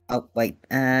 Oh, wait.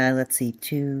 Let's see.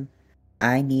 2.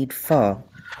 I need 4.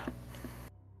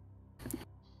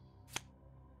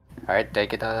 Alright,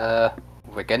 take it,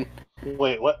 Wicked.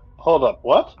 Wait, what? Hold up,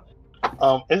 what?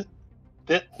 Is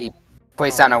that?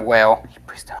 Place down a whale.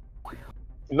 Place down.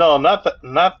 No, not that.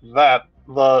 Not that.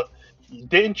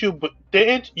 Didn't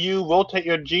you rotate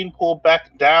your gene pool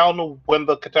back down when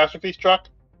the catastrophe struck?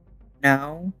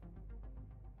 No.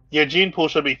 Your gene pool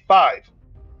should be 5.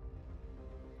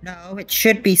 No, it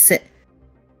should be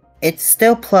It's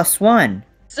still +1.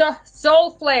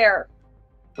 soul flare.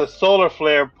 The solar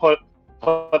flare put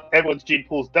everyone's gene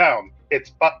pools down.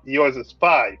 Yours is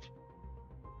 5.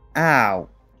 Ow.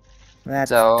 That's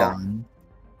So- dumb.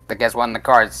 But guess one of the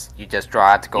cards you just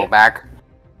draw to go Yeah. back.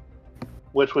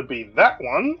 Which would be that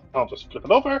one. I'll just flip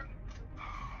it over.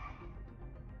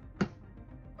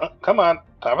 Come on,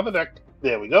 top of the deck.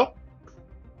 There we go.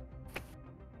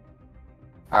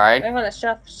 Alright. I want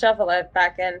to shuffle it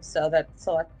back in so that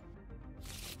select.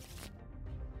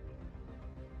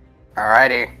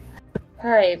 Alrighty.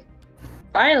 Alright.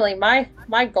 Finally, my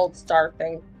gold star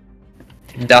thing.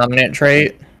 Dominant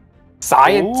trait.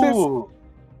 Scientist? Ooh.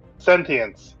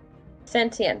 Sentience.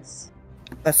 Sentience.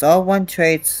 Plus all 1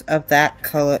 traits of that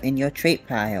color in your trait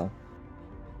pile.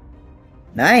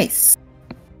 Nice.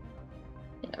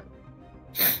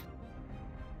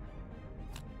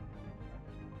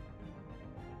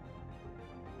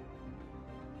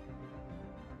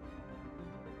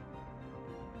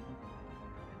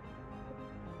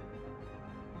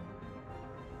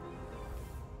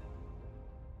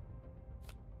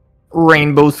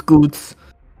 Rainbow scoots.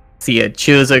 See it.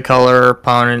 Choose a color.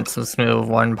 Opponents must move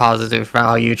 1 positive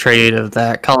value trait of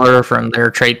that color from their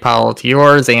trait pile to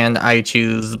yours, and I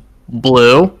choose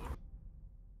blue.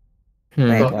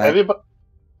 Wait, So what?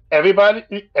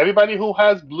 everybody who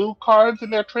has blue cards in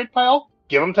their trade pile,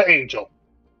 give them to Angel.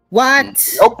 What?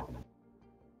 Nope.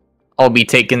 I'll be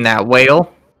taking that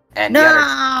whale. And the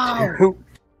other No!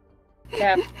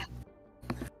 Yeah.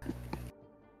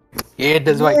 Yeah,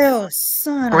 this way. You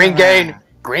son Green of gain. a...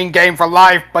 Green game for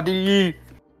life, buddy.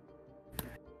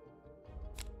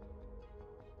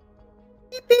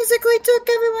 He basically took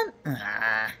everyone...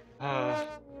 Ah. Uh,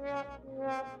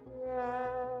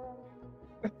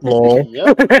 Lol.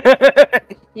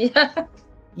 Yep. Yeah.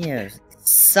 You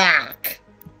suck.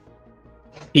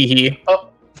 Hee hee.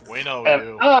 we know And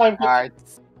you. Alright.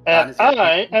 and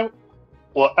I am.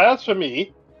 Well, as for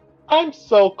me, I'm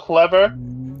so clever.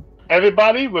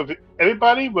 Everybody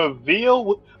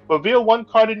reveal 1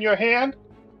 card in your hand,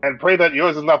 and pray that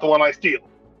yours is not the one I steal.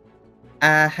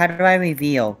 How do I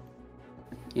reveal?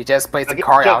 You just place the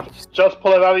card out. Just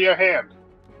pull it out of your hand.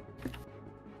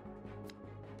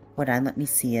 Hold on, let me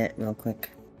see it real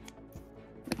quick.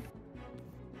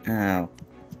 Oh.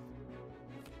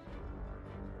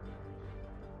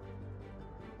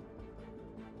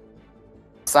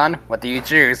 Son, what do you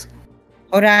choose?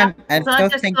 Hold on, I'm So I still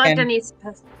just select thinking. any.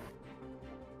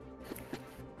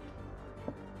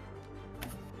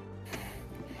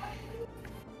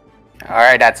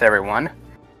 Alright, that's everyone.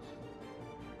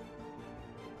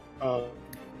 Okay.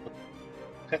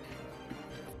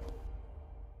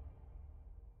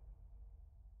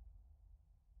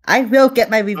 I will get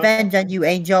my revenge on you,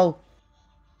 Angel.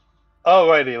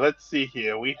 Alrighty, let's see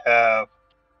here. We have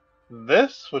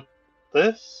this with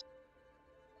this,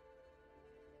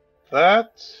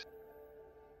 that,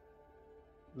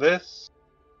 this,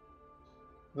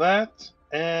 that,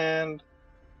 and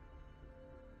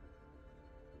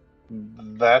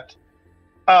that.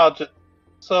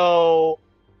 So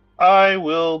I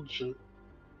will.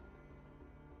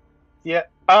 Yeah,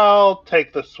 I'll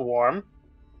take the swarm.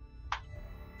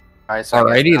 Alright, so I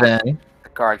guess Alrighty now then. the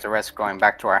cards, the rest going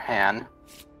back to our hand.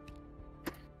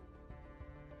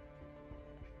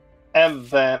 And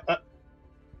then,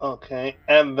 okay,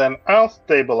 and then I'll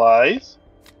stabilize.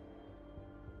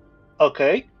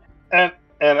 Okay, and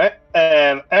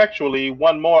actually,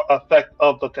 one more effect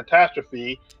of the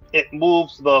catastrophe: it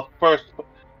moves the first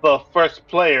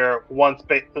player one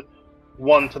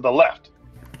to the left,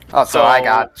 Oh, so I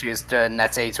got to choose the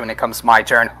next age when it comes to my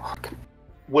turn.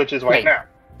 which is right Wait. now.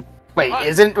 Wait,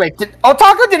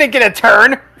 Otaku didn't get a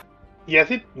turn? Yes,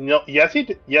 he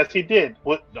did.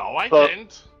 No, I The-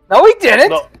 didn't. No, he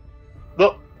didn't!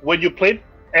 No, when you played,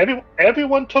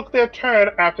 everyone took their turn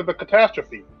after the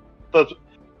catastrophe.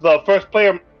 The first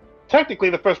player, technically,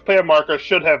 the first player marker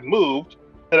should have moved.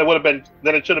 Then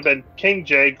it should have been King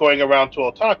J going around to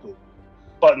Otaku,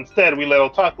 but instead we let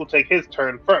Otaku take his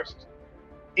turn first.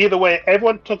 Either way,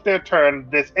 everyone took their turn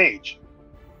this age.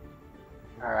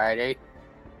 Alrighty.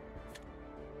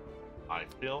 I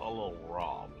feel a little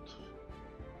robbed.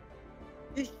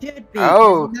 You should be.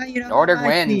 Oh, now you know Northern how I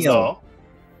wins. feel. No.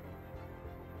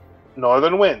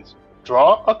 Northern wins.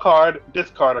 Draw a card,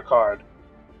 discard a card.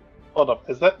 Hold up,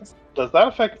 does that affect Does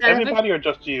that anybody or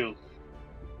just you?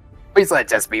 Please let it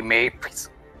just be me. Please.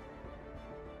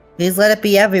 Please let it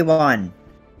be everyone.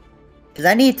 Because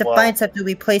I need to Well- find something to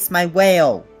replace my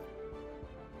whale.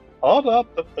 Hold up.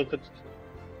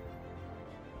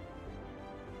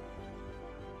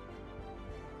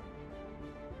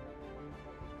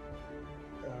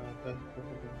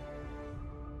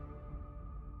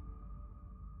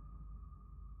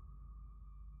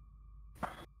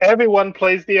 Everyone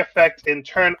plays the effect in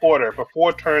turn order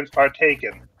before turns are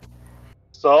taken.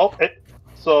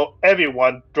 So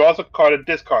everyone draws a card and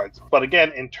discards, but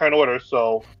again in turn order.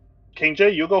 So, King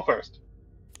J, you go first.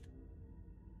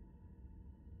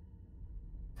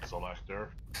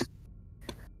 Selector.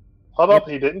 Hold up,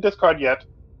 he didn't discard yet.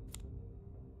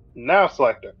 Now,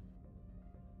 Selector.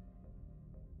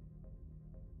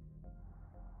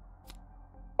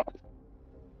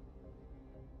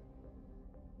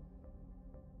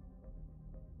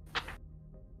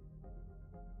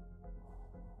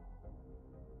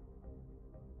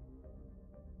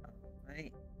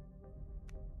 Right.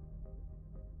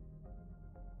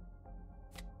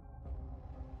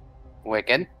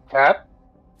 Wicked. Cat.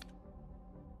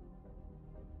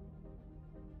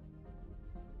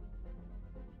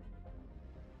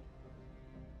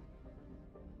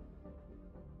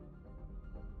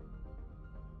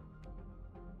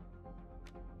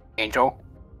 Angel.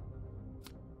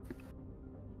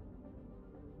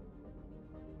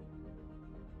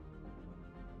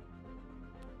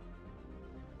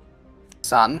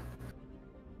 Sun.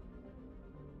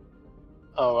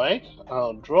 Alright,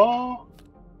 I'll draw.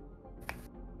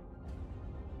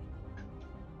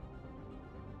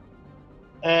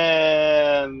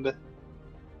 And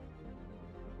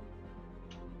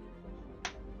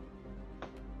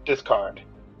discard.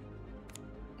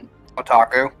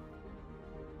 Otaku.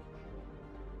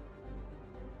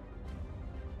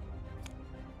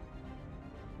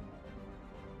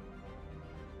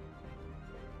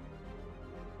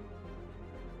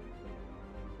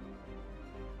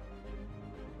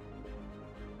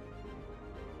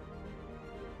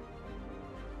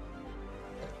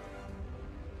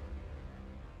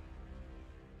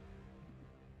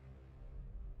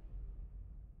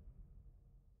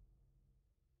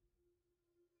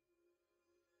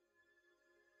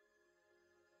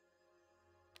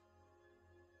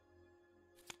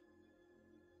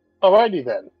 Alrighty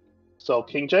then. So,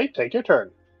 King J, take your turn.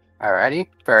 Alrighty.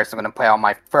 First, I'm gonna play out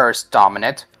my first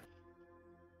dominant.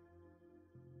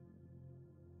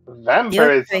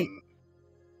 Vampirism.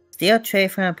 Steal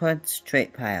trait from opponent's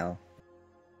trait pile.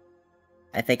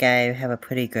 I think I have a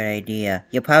pretty good idea.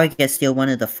 You'll probably get steal one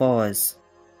of the 4s.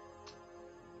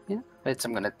 Yeah. Wait, so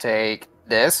I'm gonna take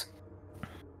this.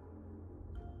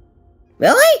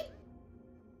 Really?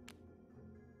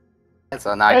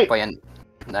 So now I Hey. can play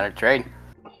another trade.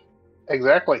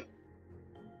 Exactly.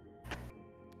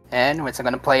 And wait, so I'm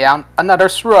gonna play out another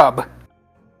shrub.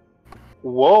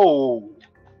 Whoa.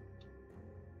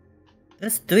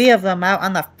 There's 3 of them out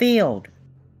on the field.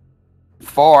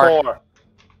 4. 4.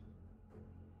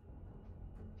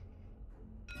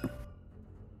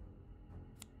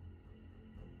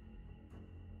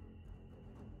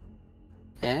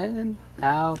 And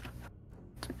now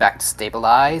back to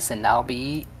stabilize, and that'll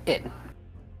be it.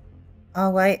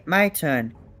 Alright, my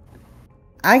turn.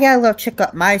 I got a little trick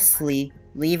up my sleeve,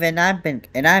 and I'm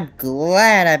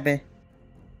glad I've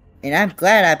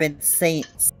been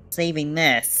saving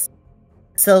this.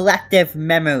 Selective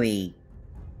memory.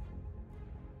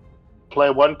 Play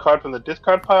one card from the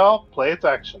discard pile. Play its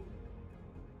action.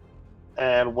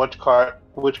 And which card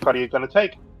are you going to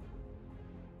take?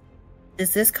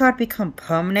 Does this card become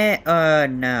permanent or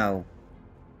no?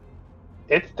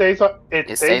 It stays on.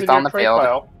 It stays in on your the trade field.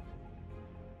 pile.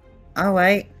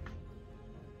 Alright.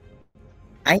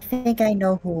 I think I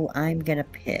know who I'm gonna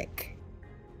pick.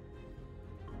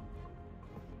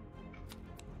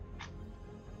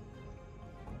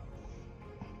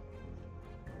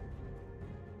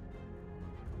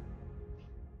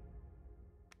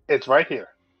 It's right here.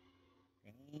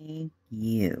 Thank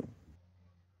you.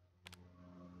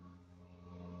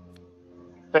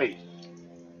 Faith.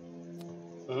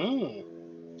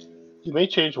 You may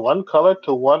change one color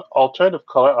to one alternative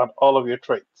color on all of your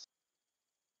traits.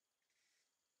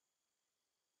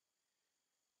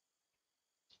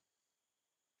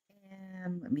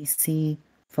 And let me see.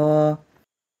 4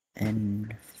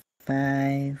 and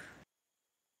 5.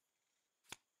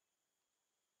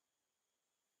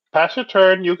 Pass your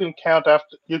turn. You can count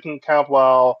after. You can count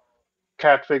while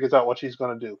Cat figures out what she's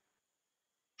going to do.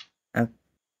 Okay.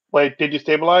 Wait, did you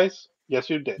stabilize? Yes,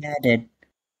 you did. Yeah, I did.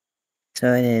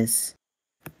 So it is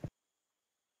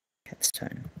Cat's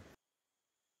turn.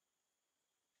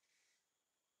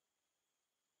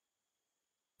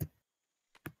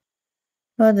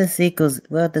 Well, this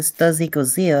does equal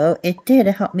 0. It did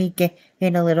help me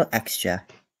gain a little extra.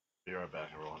 Be right back,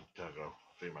 everyone. Gotta go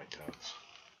feed my cats.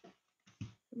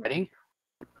 Ready?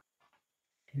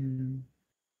 2,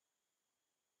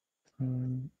 4,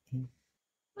 8.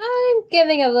 I'm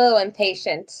getting a little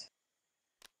impatient.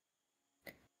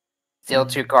 Steal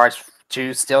 2 cards.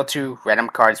 Steal 2 random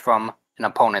cards from an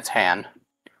opponent's hand.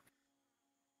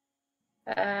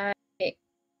 I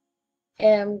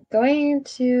am going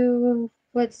to.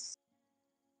 Let's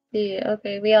see.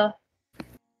 Okay, we all.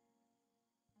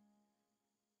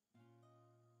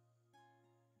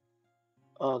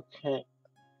 Okay.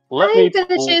 I'm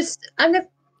gonna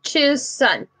choose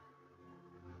Sun.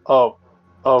 Oh,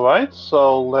 all right.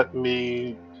 So let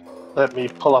me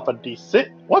pull up a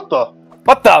D6. What the?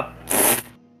 What the?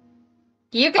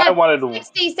 You I got wanted to.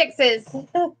 66s.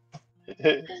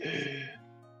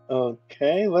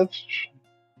 Okay, let's.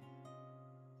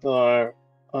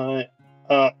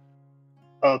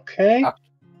 Okay.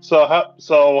 So how?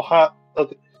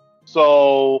 Okay.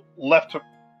 So left to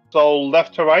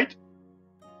right.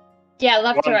 Yeah,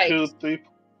 left to 1, right. 2, 3.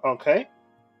 Okay.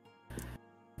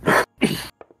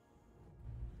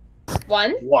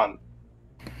 1. 1.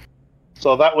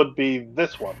 So that would be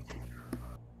this one.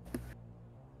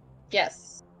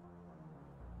 Yes.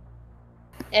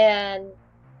 And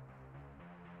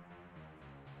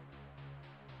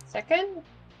second?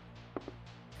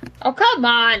 Oh, come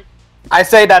on. I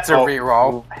say that's a Oh.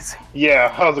 reroll.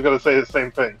 Yeah, I was gonna say the same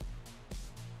thing.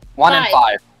 1 and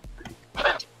 5.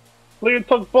 Leon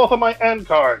took both of my end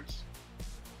cards.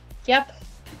 Yep.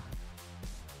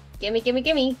 Gimme. Gimme,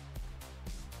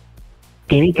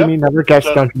 never guess,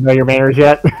 Just- don't you know your manners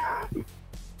yet?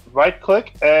 Right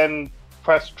click and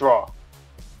press draw.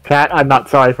 Cat, I'm not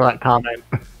sorry for that comment.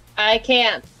 I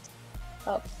can't.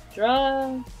 Oh,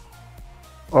 draw.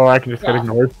 Or I can just get Yeah.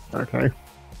 ignored. Okay.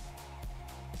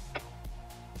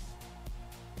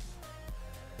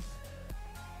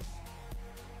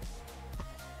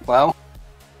 Well,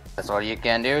 that's all you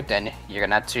can do. Then you're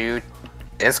gonna have to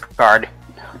discard.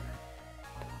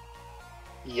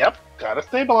 Yep, gotta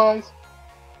stabilize.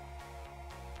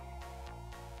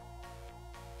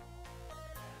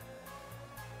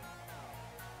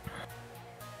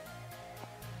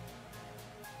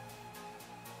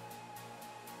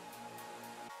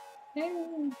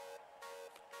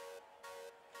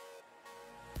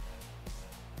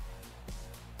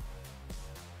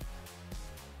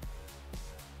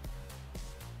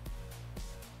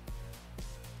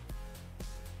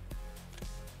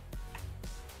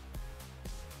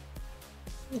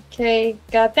 Okay,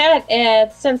 got that.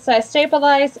 And since I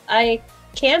stabilize, I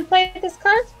can play this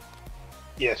card?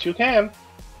 Yes, you can.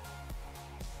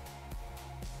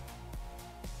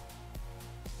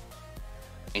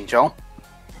 Angel.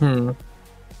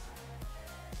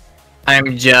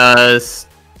 I'm just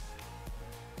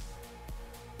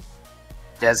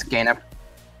Gain a.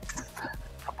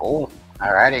 Oh,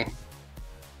 alrighty.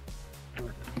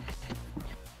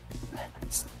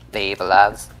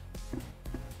 Stabilize.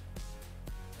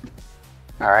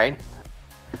 Alright.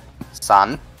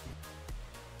 Sun.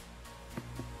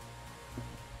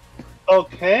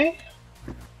 Okay.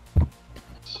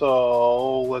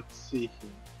 So let's see here.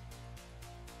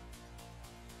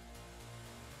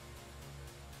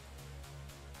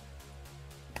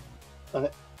 Okay.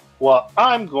 Well,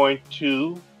 I'm going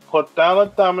to put down a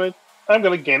dominant. I'm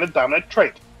going to gain a dominant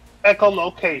trait.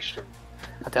 Echolocation.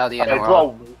 Until the I end of the draw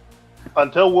world.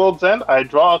 until world's end. I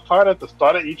draw a card at the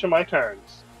start of each of my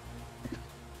turns.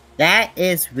 That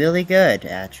is really good,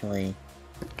 actually.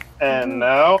 And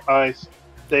now I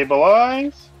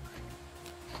stabilize.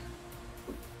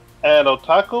 And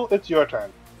Otaku, it's your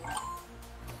turn.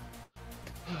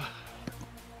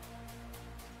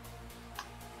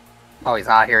 Oh, he's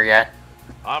not here yet.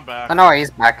 I'm back. Oh no,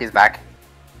 he's back. He's back.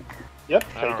 Yep,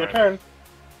 take your Alright. turn.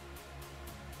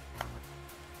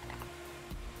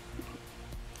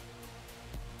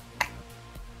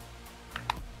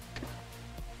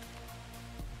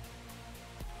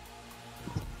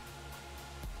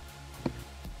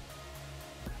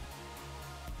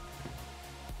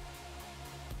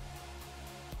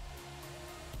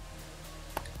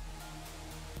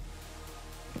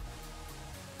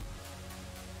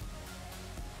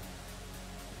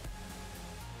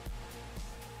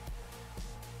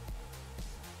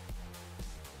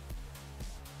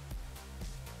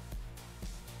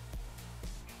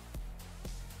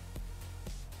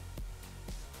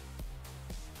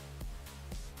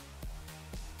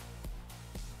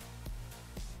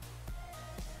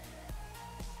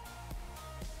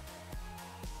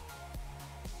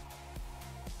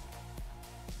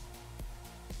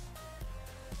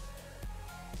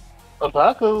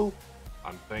 Otaku.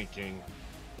 I'm thinking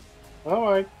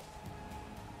Alright.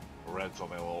 I read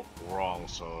something a little wrong,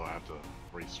 so I have to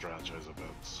re-strategize a bit.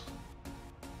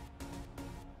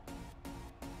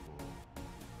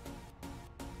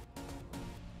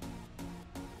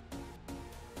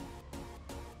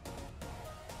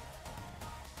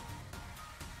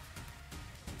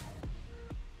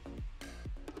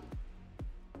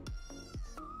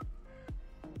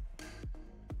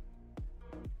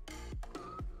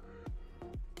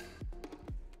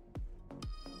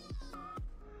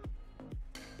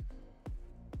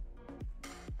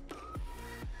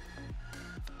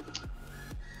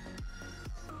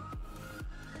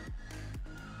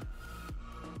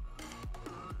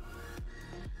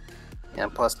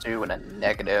 And +2 with a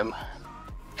negative.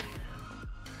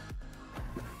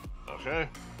 Okay.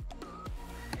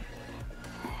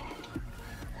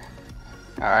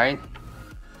 Alright.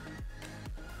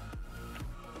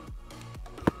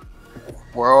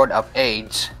 World of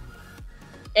Age.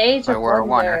 Age By of World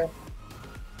Wonder. Wonder.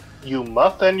 You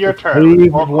must end your turn.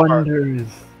 Cave Or of card. Wonders.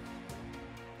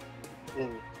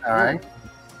 Alright.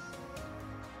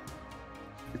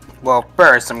 Well,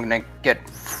 first I'm gonna get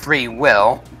free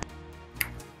will.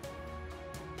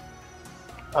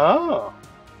 Oh.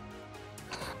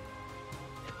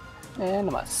 And I'm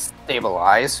gonna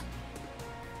stabilize.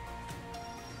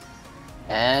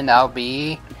 And that'll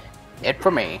be it for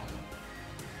me.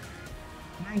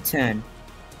 My turn.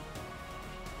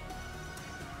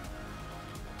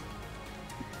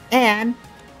 And...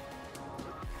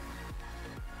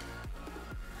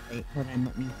 Wait, hold on,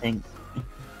 let me think.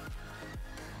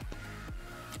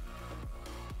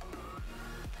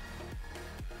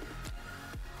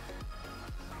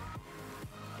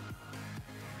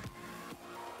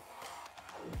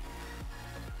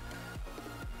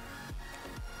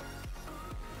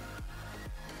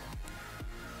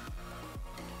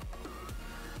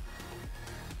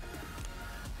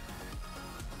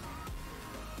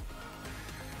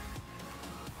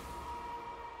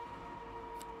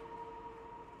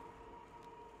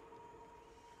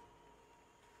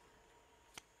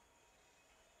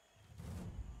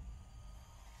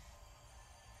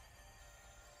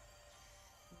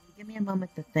 Give me a moment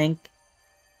to think.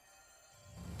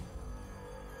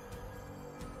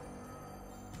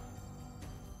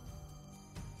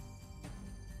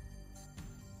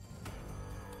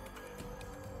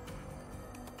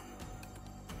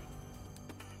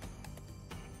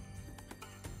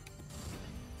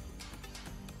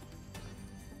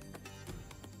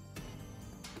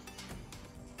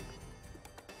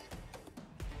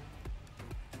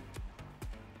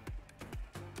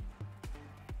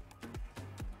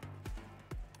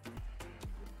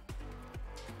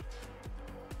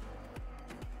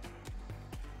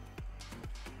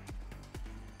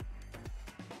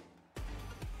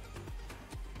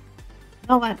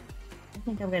 know what? I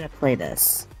think I'm gonna play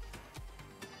this.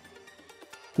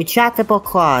 Retractable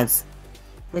claws.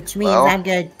 Which means Well. I'm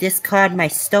gonna discard my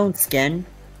stone skin.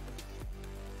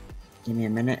 Give me a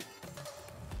minute.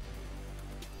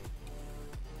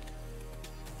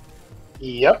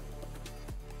 Yep.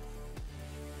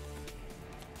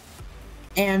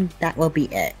 And that will be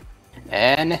it.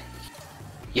 And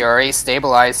you're already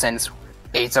stabilized since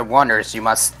Eights of Wonders. You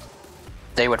must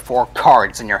stay with 4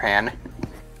 cards in your hand.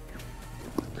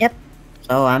 Yep.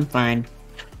 So I'm fine.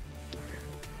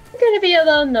 I'm gonna be a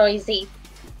little noisy.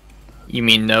 You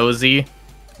mean nosy?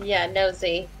 Yeah,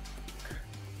 nosy.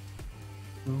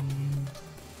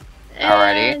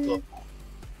 Alrighty. And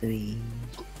 3,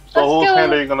 So Let's whose go.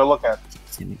 hand are you going to look at?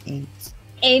 7, 8.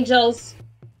 angels.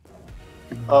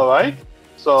 All right.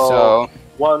 So, So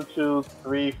 1, 2,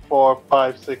 3, 4,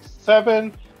 5, 6,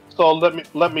 7. So let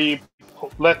me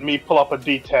pull up a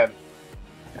D10.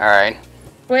 alright.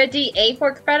 Would a D8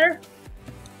 work better?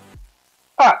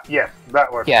 Ah, yes,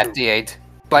 that works. Yeah, too. D8.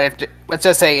 But if let's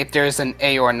just say if there's an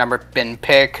A or a number bin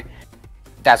pick,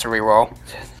 that's a reroll.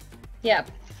 Yep.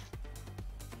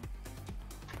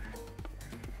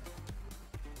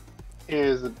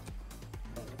 Is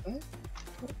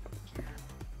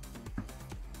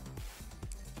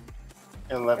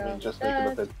and let me just make it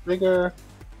a bit bigger.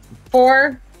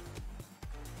 4.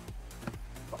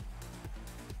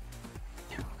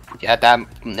 Yeah,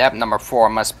 that number 4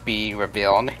 must be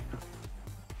revealed.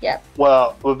 Yep.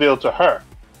 Well, revealed to her.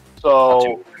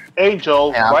 So,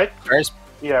 Angel, Yeah. right? First,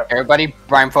 Yeah. everybody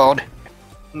blindfold.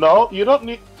 No, you don't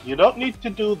need to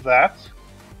do that.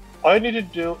 All you need to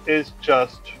do is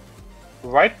just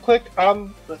right-click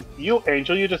on you,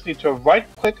 Angel. You just need to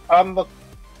right-click on the.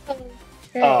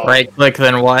 Oh. Right click,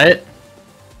 then what?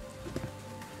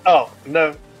 Oh,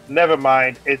 no, never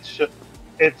mind. It's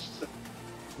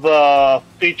the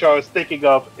feature I was thinking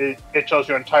of. It shows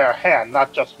your entire hand,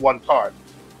 not just one card.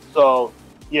 So,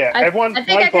 yeah, everyone I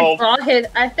think I could blindfold. draw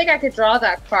I think I could draw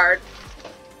that card.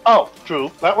 Oh,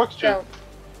 true. That works too. So,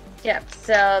 yep.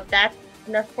 So that's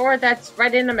the 4. That's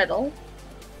right in the middle.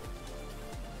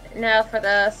 Now for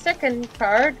the second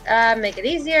card, make it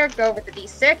easier. Go with the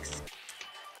D6.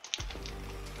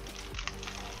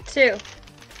 2.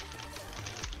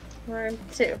 1,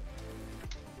 2.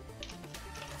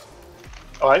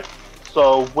 All right.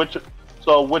 So which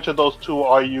of those two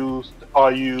are you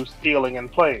stealing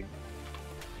and playing?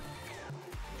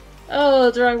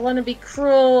 Oh, do I want to be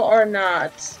cruel or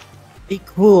not? Be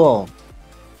cool.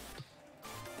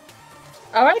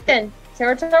 All right then,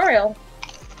 territorial.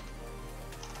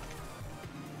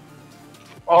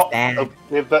 Oh, Bad.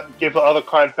 give the other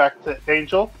card back to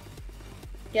Angel.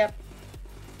 Yep.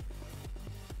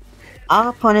 All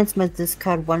opponents must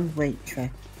discard 1 weight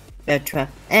track. That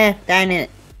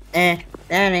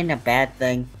ain't a bad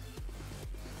thing.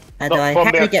 Although I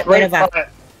have to get rid of a.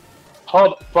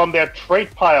 From their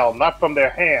trait pile, not from their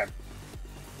hand.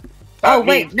 Oh That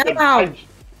wait, means no!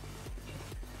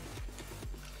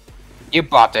 You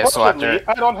bought this, Fortunately,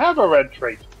 Selector. I don't have a red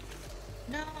trait.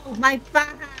 No, my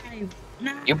 5!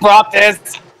 No! You brought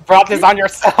this! Brought this on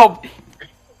yourself!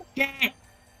 Shit.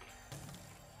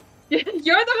 You're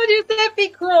the one who said be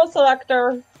cruel,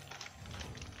 Selector.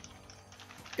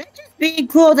 They're just being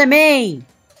cool to me!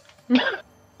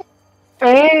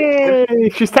 Hey,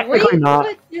 she's technically not.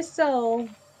 Read your soul.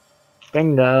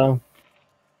 Bingo.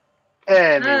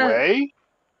 Anyway,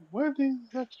 where do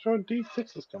these extra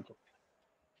D6s come from?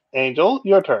 Angel,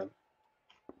 your turn.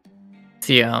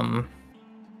 See, I'm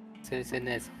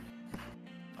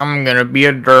gonna be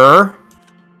a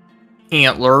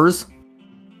antlers.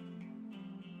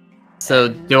 So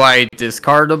do I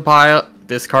discard a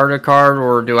card,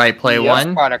 or do I play Yep.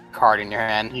 one? Got a card in your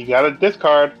hand. You got to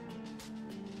discard.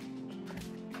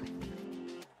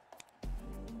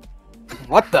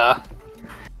 What the?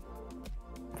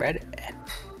 Red.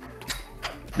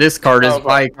 This card is Oh,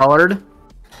 right. bicolored.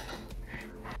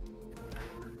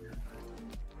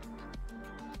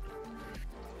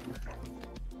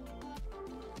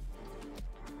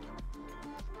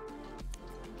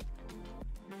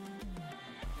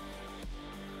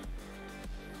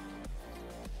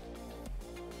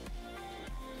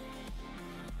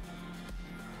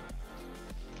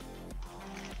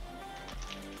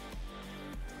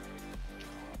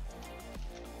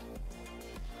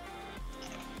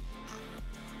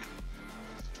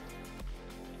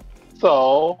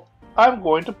 So I'm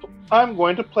going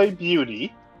to play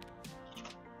Beauty.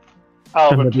 I'll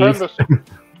And the return beast.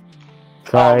 I'll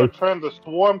Sorry. return the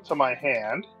swarm to my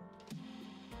hand,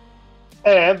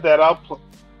 and then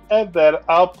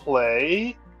I'll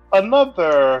play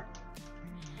another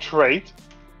trait.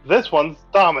 This one's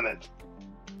dominant.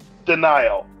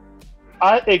 denial.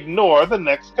 I ignore the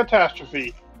next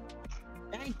catastrophe.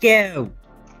 Thank you.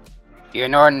 You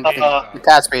ignore I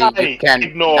catastrophe. You can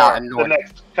ignore not the ignore.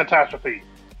 next catastrophe.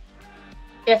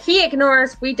 If he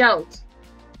ignores, we don't.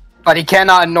 But he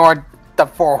cannot ignore the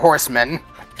Four Horsemen.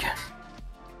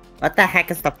 What the heck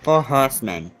is the Four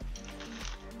Horsemen?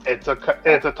 It's a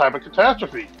type of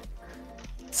catastrophe.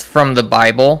 It's from the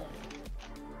Bible.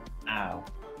 Oh.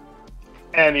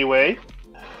 Anyway,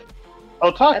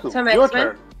 That's Otaku, some your X-Men.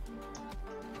 turn.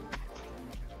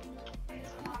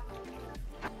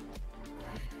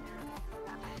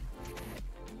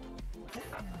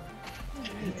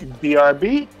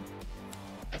 BRB.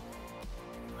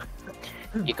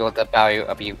 Equal the value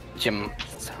of you, Jim.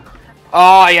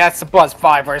 Oh, yes, the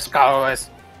 +5 versus colorless.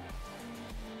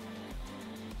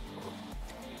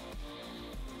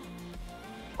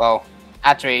 Well,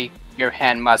 actually, your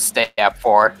hand must stay at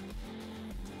 4.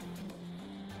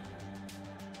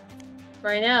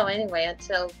 Right now, anyway,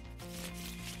 until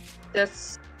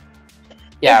this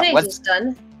Yeah, age is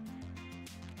done.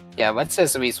 let's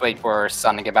just at least wait for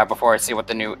Sun to get back before I see what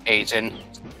the new agent.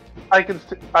 I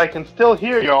can still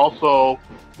hear you. Also,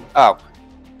 Oh.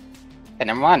 Okay,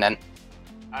 never mind then.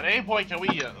 At any point, can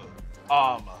we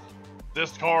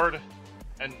discard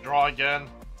and draw again?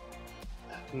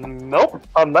 nope.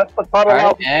 Unless the card Alright,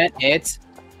 allows. and it's...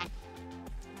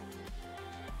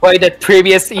 Play the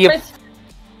previous Eve.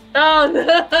 Oh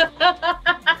no!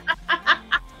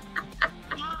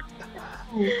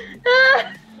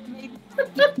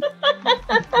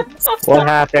 What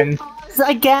happened?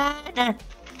 Again!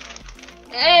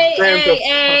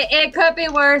 Hey, it could be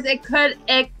worse. It could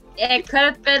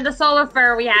have been the solar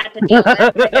flare we had to deal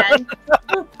with again.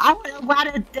 I would have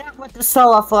rather dealt with the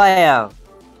solar flare!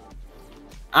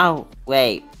 Oh,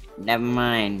 wait. Never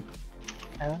mind.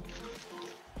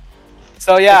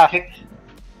 So yeah,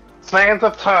 Sands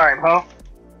of time, huh?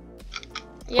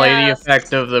 Play the Yes.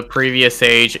 effect of the previous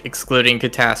age, excluding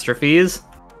catastrophes.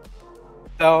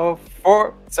 so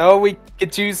we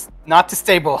could choose not to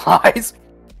stabilize.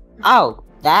 Oh,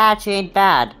 that actually ain't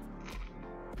bad.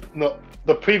 No,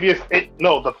 the previous.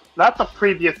 Not the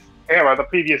previous era. The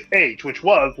previous age, which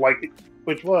was like,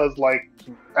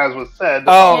 as was said.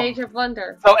 Oh. Age of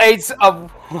Wonder. So Age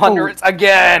of Wonders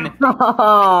again.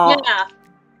 Yeah.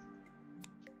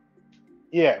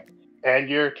 Yeah, and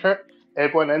your turn.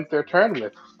 Everyone ends their turn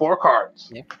with 4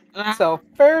 cards. So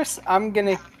first, I'm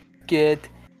gonna get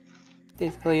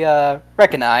basically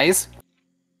recognize.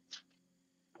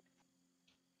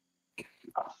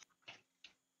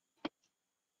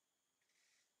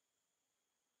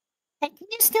 Hey, can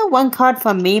you steal one card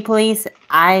from me, please?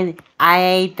 I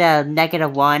ate the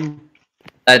 -1.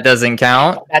 That doesn't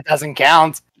count. That doesn't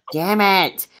count. Damn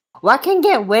it! What can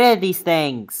get rid of these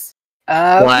things?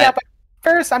 What? Yeah, but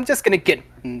first, I'm just gonna get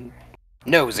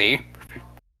nosy.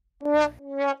 That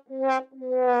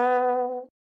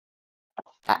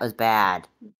was bad.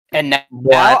 And now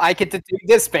What? I get to do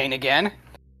this pain again.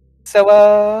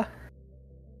 So,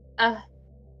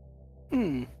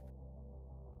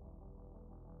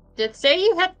 Did say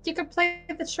you could play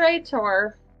the trade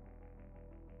tour.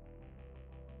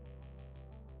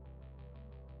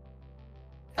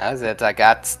 That's it. I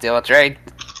got still a trade.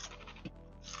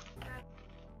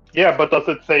 Yeah, but does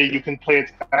it say you can play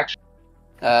its action?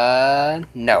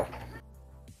 No.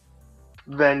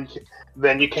 Then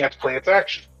you can't play its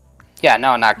action. Yeah,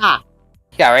 no, not. Ah.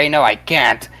 Yeah, I already know I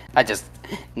can't. I just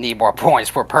need more points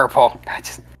for purple.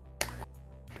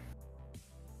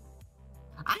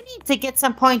 I need to get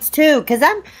some points too, because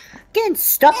I'm getting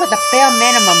stuck with the bare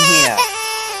minimum here.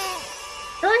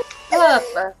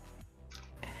 Up.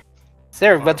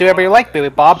 Sir, but do whatever you like, Billy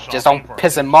Bob. Just don't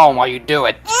piss and moan while you do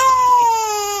it.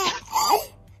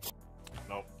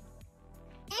 Nope.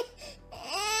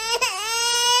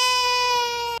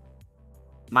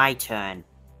 My turn.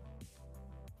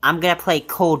 I'm gonna play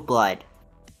Cold Blood.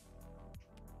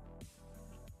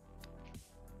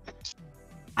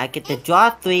 I get to draw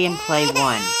 3 and play 1.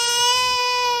 Okay,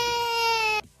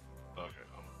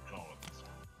 I'm going with this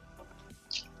one.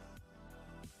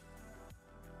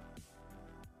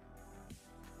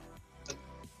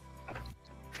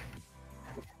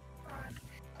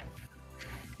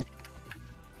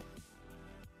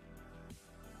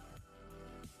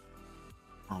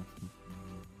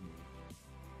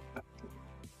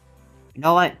 You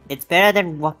know what? It's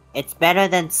better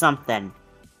than something.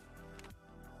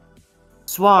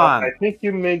 Swarm. I think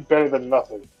you made better than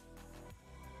nothing.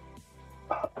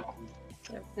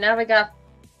 Now we got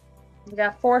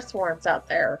 4 swarms out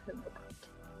there.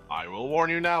 I will warn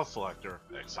you now, Selector.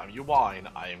 Next time you whine,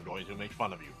 I am going to make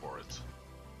fun of you for it.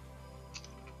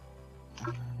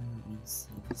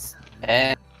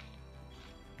 And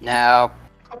now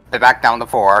they're back down to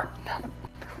 4.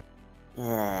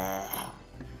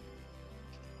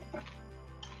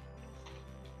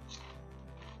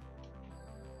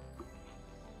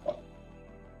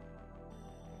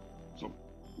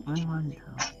 I wonder.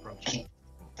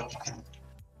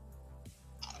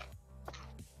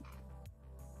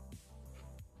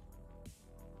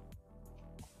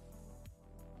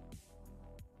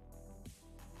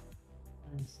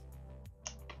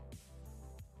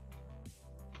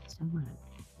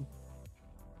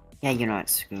 Yeah, you know what?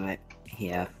 Screw it.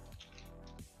 Here.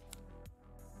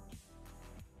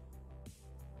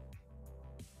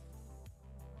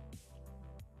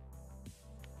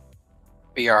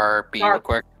 BRB real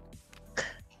quick.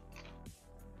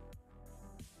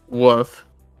 Woof.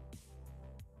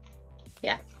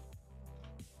 Yeah.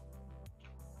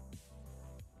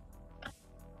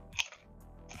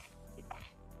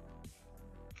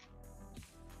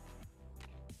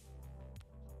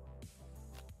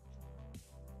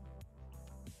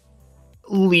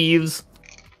 Leaves.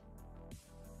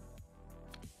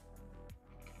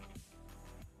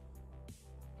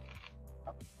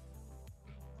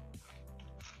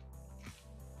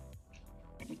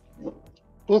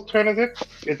 Whose turn is it?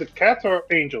 Is it cats or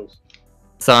angels?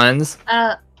 Suns.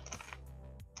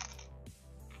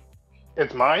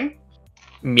 It's mine?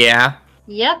 Yeah.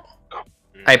 Yep.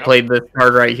 I played this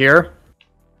card right here.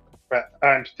 Right,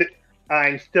 I'm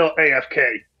still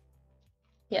AFK.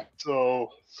 Yeah. So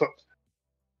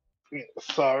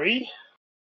sorry.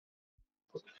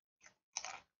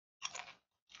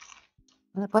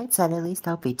 On the bright side, at least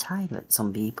I'll be tied with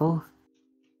some people.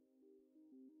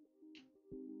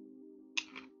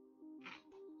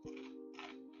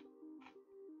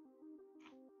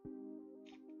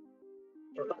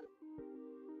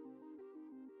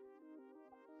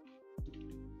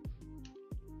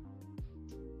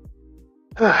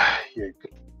 Yeah,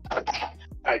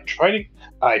 I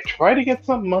try to get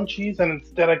some munchies, and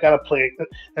instead I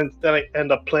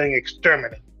end up playing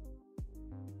Exterminate.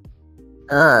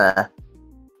 But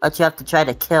you have to try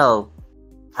to kill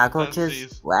cockroaches,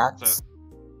 Sensies- rats.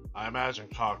 I imagine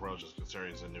cockroaches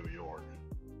considering it's in New York.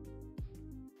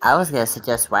 I was gonna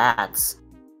suggest rats.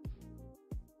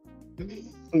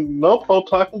 Nope,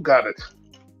 Otaku got it.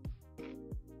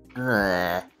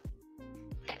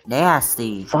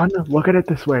 Nasty. Son, look at it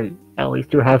this way. At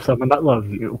least you have someone that loves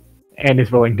you and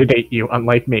is willing to date you,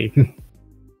 unlike me. And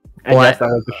What? yes, that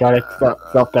was a shot at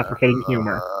self-deprecating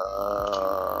humor.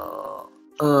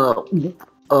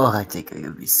 I think I'm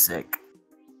gonna be sick.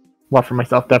 What, for my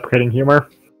self-deprecating humor?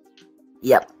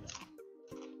 Yep.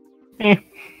 Eh.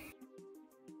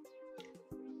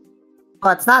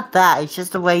 Well, it's not that, it's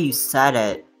just the way you said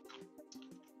it.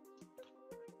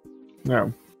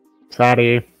 No.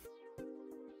 Sorry.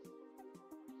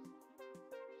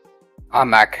 I'm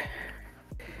back.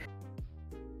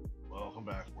 Welcome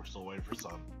back. We're still waiting for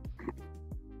Sun.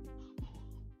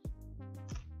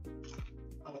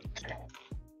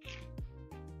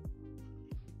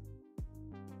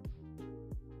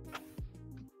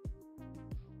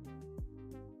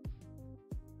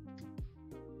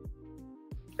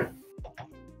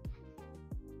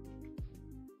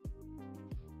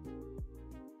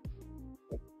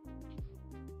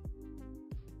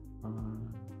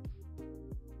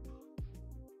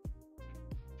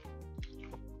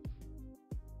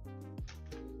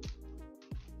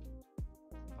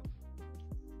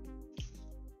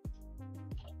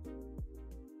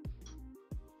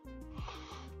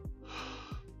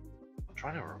 I'm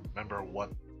trying to remember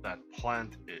what that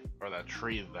plant or that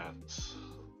tree that's.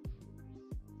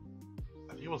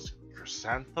 I think it was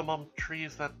chrysanthemum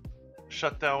trees that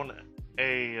shut down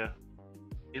a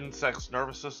insect's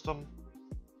nervous system.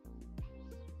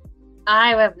 I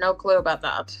have no clue about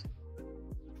that.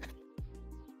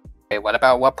 Hey, what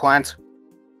about what plant?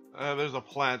 There's a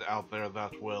plant out there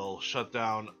that will shut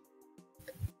down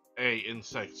a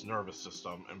insect's nervous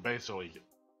system and basically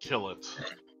kill it.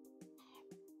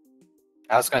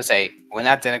 I was gonna say, wouldn't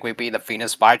that technically be the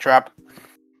Venus flytrap?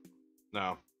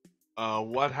 No.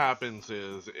 What happens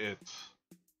is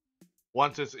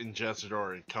once it's ingested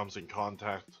or it comes in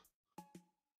contact,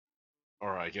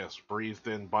 or I guess breathed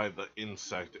in by the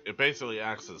insect, it basically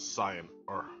acts as cyanide,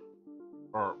 or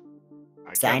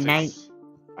Cyanide?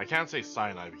 I can't say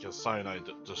cyanide because cyanide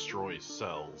destroys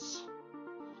cells.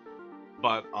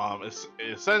 But it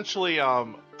essentially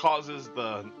causes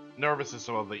the nervous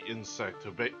system of the insect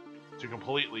to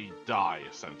completely die,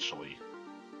 essentially.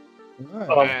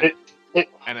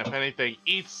 And if anything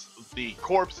eats the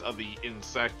corpse of the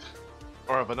insect,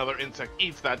 or if another insect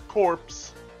eats that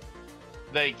corpse,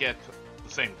 they get the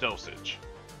same dosage.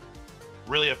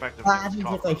 really effective What against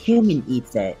happens if a cockroaches. human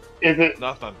eats it? Is it?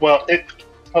 Nothing. Well,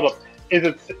 hold up. Is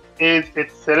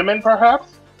it cinnamon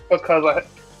perhaps? Because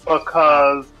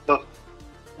the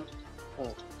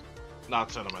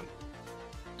Not cinnamon.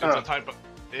 It's Huh. a type of.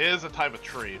 It is a type of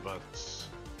tree, but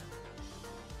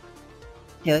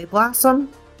Cherry blossom?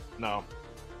 no,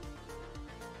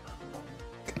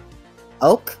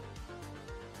 Oak?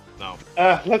 no.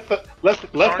 let's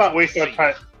not waste our Seed.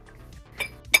 time.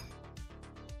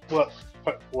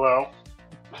 Well,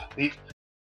 the,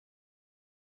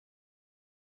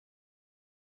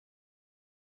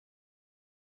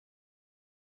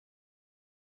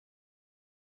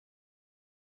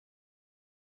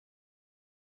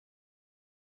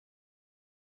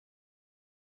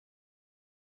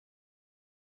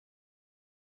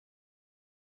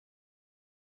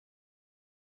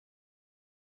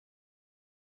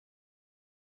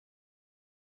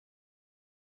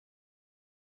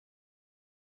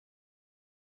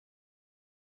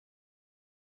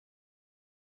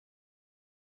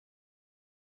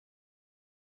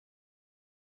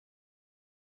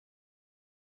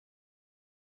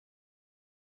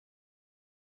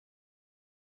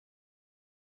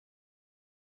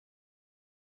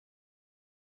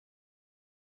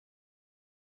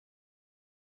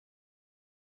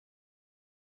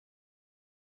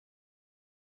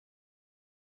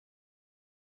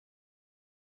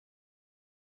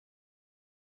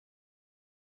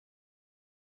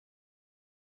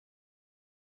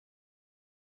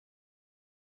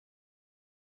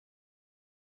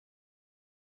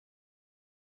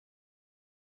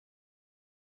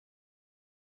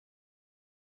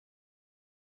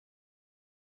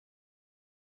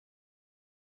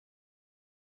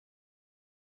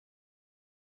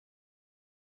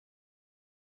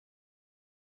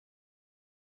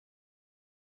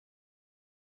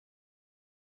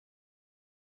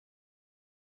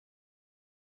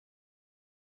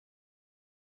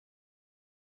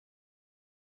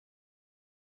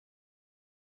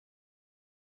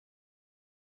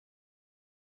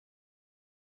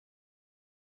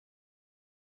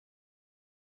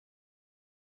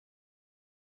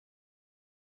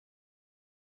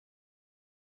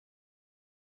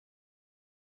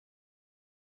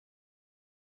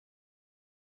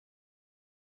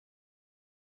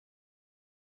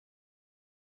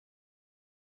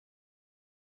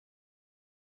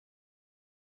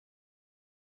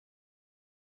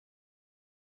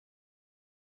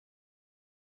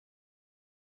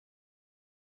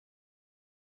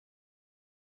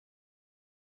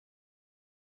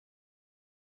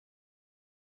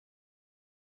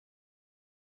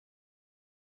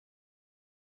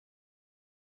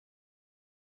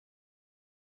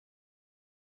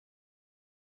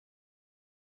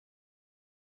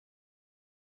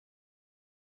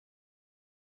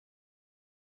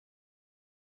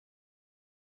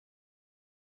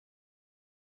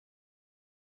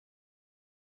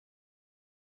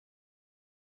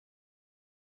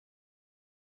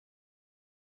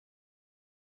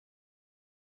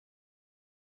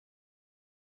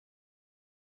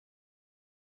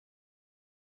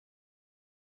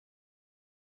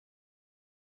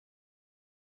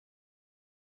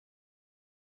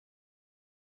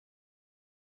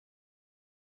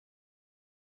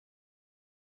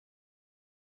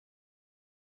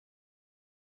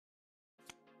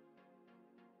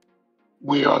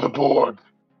 we are the board,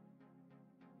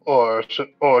 or should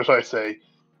I say,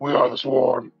 we are the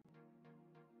swarm.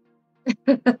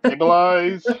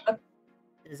 Stabilize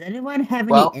Does anyone have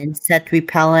Well- any insect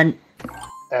repellent?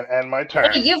 and end my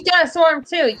turn. Hey, you've got a swarm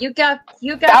too. You got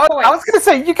I points. was gonna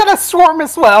say, you got a swarm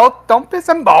as well. Don't piss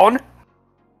and bone.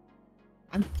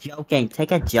 I'm joking.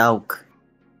 Take a joke.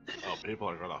 Oh, people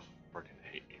are gonna freaking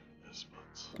hate me for this,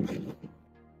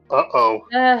 but Uh-oh.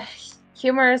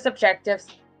 Humor is subjective.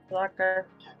 Blocker.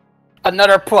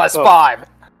 Another plus Oh. 5.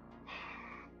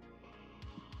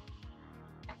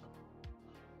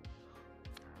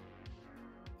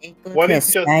 What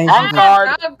is just- Wrong card.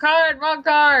 Wrong card. Wrong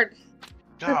card.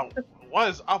 God, what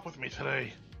is up with me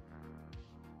today?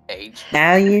 Age.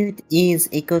 Valued is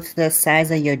equal to the size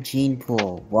of your gene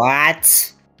pool.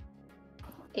 What?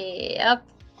 Yep.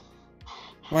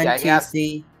 One, Yeah, two, yeah.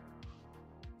 three.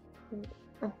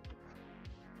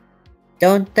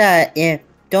 Don't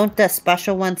the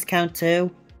special ones count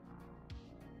too?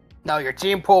 No, your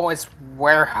gene pool is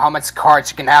how much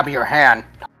cards you can have in your hand.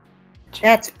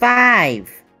 That's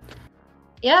 5.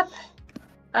 Yep.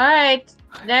 All right.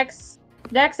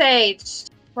 Next age.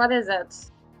 What is it?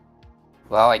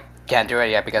 Well, I can't do it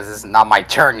yet because it's not my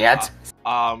turn yet.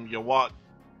 You want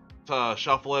to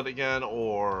shuffle it again,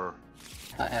 or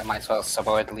I might as well sub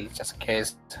at least just in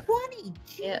case. 20.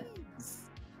 Yeah.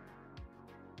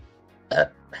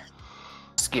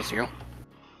 Excuse you.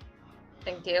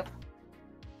 Thank you.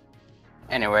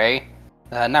 Anyway,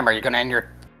 Number, you gonna end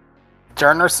your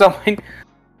turn or something?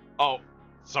 Oh,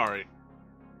 sorry.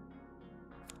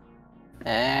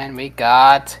 And we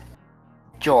got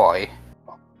Joy.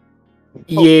 Oh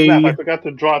Yay. snap! I forgot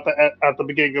to draw at the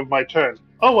beginning of my turn.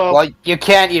 Oh well. Well, you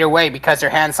can't either way because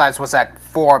your hand size was at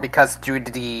 4 because due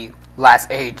to the last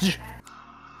age.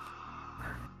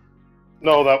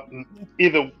 No,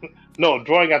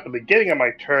 drawing at the beginning of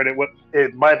my turn,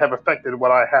 it might have affected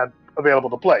what I had available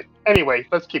to play. Anyway,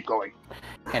 let's keep going.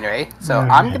 Anyway, so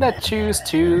I'm gonna choose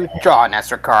to draw an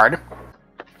extra card.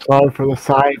 Sorry for the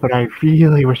side, but I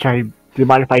really wish I... Do you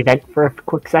mind if I vent for a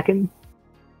quick second?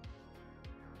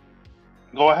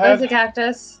 Go Where's ahead. the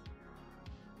cactus?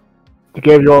 To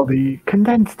give you all the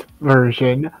condensed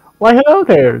version. Why, hello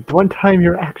there! The one time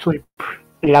you're actually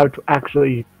allowed to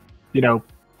actually,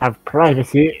 have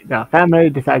privacy, the family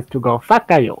decides to go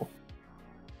fakayo.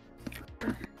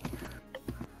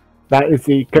 That is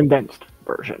the condensed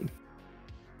version.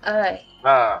 Alright.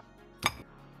 Ah,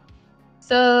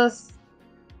 So,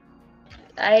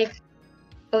 I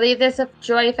believe this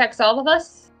joy affects all of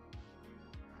us?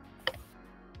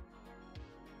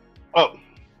 oh,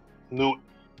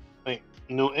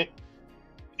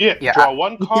 Yeah, draw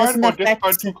one card doesn't or affect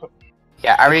discard 2 cards.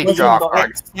 Yeah, I already draw a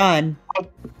card. Done.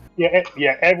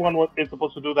 Yeah, everyone is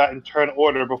supposed to do that in turn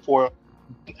order before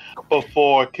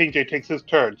King J takes his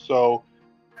turn. So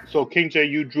King J,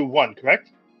 you drew 1,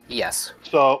 correct? Yes.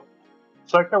 So,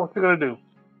 Selector, what you gonna do?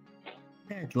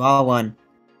 Draw one.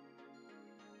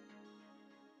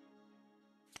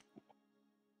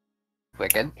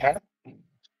 Wicked. Cat?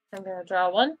 I'm gonna draw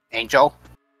one. Angel.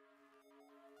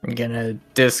 I'm gonna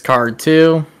discard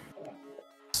 2.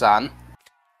 Sun.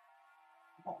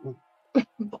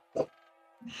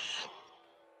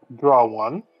 Draw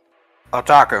 1.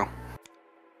 Otaku.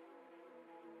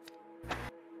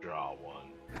 Draw 1.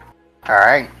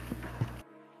 Alright.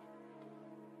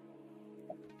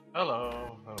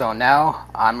 Hello. So now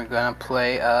I'm gonna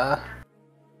play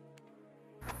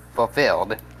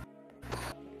Fulfilled.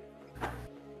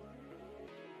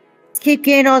 Let's keep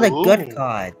getting all the Ooh. good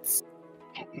cards.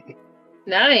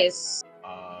 Nice. Go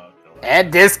ahead.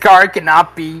 And this card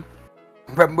cannot be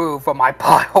removed from my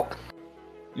pile.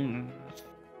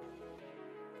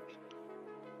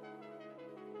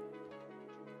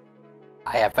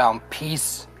 I have found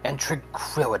peace and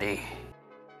tranquility.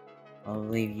 I'll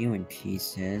leave you in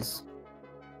pieces.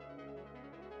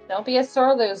 Don't be a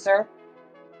sore loser.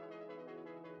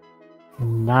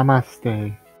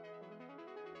 Namaste.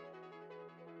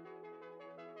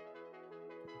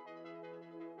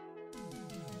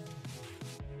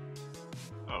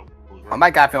 Oh, who's I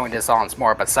might got feeling this song's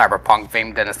more of a cyberpunk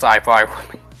theme than a sci-fi.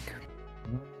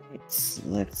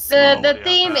 Let's The yeah,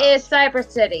 theme that. is Cyber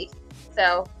City,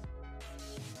 so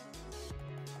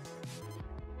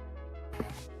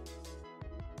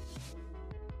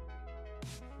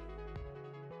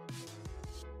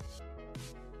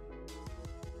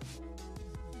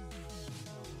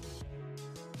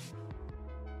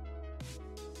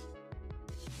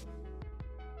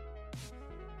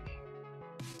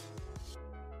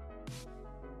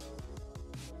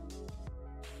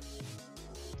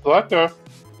Selector.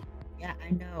 Yeah,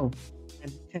 I know.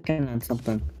 I'm checking on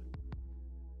something.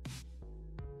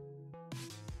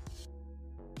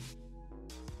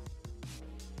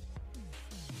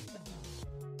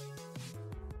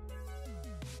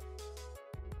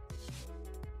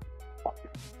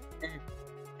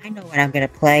 I know what I'm gonna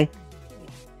play.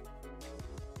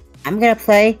 I'm gonna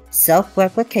play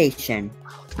self-replication.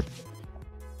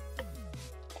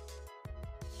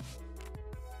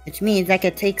 Which means I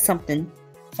could take something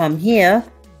from here.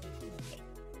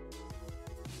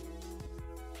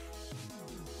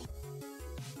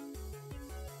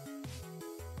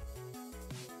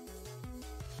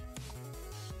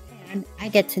 And I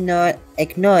get to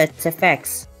ignore its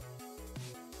effects.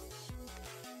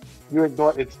 You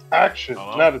ignore its actions,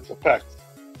 Hello? not its effects.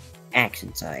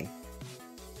 Action, sorry.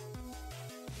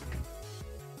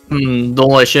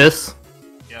 Delicious.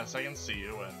 Yes, I can see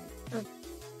you, and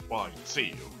well, I can see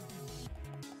you.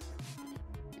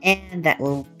 And that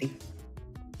will be...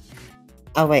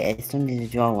 Oh wait, I still need to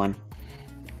draw one.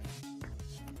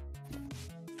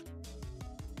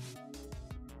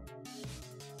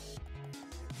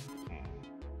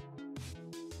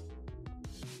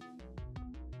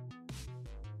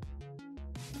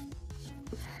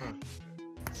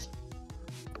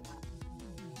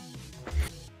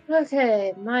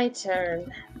 okay, my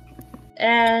turn.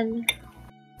 And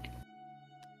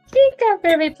I think I'm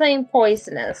going to be playing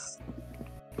Poisonous.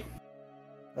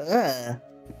 Ugh.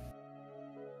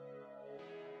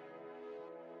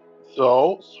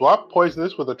 So, swap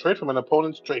Poisonous with a trait from an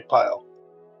opponent's trait pile.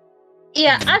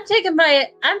 Yeah, I'm taking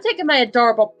my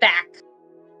adorable back.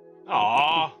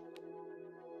 Aww.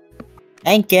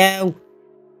 Thank you.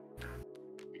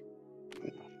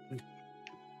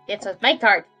 It's with my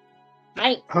card.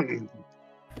 Mine.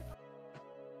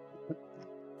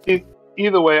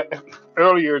 Either way,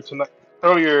 earlier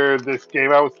this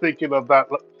game, I was thinking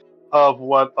of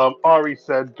what Ari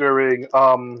said during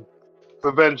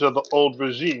Revenge of the Old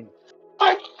Regime.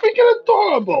 I'm freaking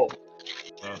adorable.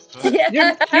 Yeah.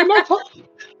 You're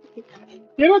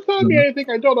not telling me anything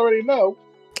I don't already know.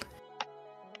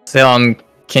 So,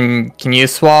 can you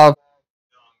swap?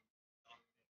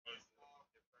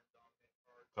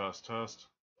 Test.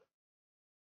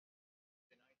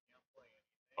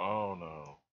 Oh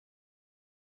no.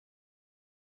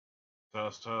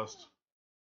 Test. Okay.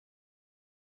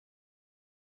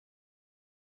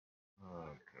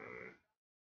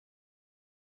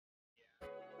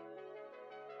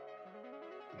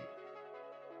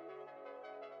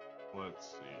 Let's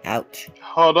see. Ouch.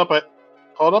 Hold up,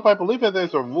 I believe that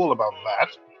there's a rule about that.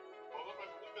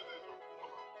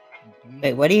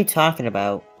 Wait, what are you talking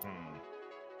about?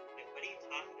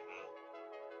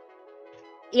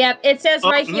 Yep, it says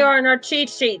right here on our cheat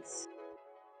sheets.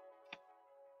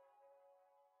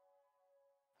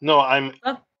 No,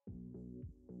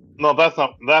 No, that's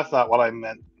not what I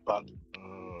meant. But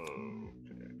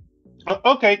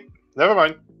okay, never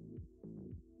mind.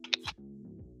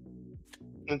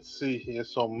 Let's see here.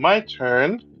 So my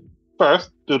turn.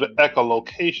 First, do the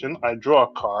echolocation. I draw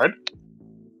a card.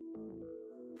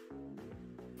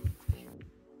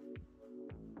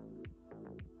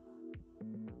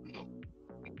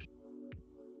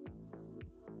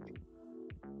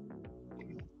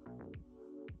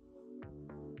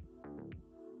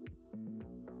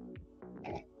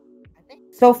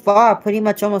 So far, pretty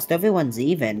much almost everyone's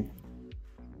even.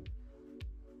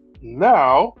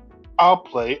 Now, I'll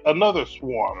play another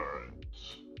swarm.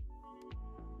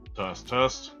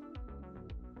 Test.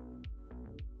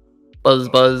 Buzz.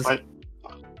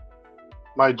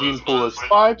 My gene pool is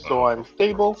 5, so I'm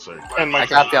stable. And I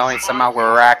got feeling somehow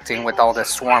we're reacting with all this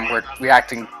swarm. We're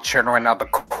reacting children of the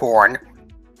corn.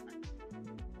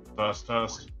 Test.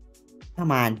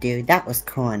 Come on, dude, that was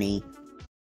corny.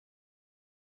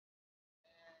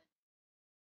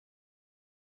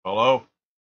 Hello?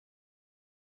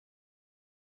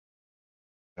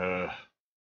 I'll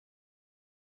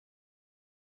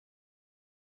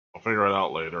figure it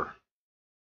out later.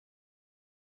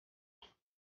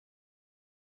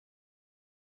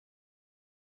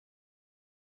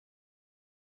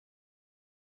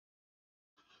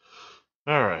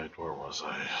 Alright, where was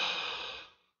I?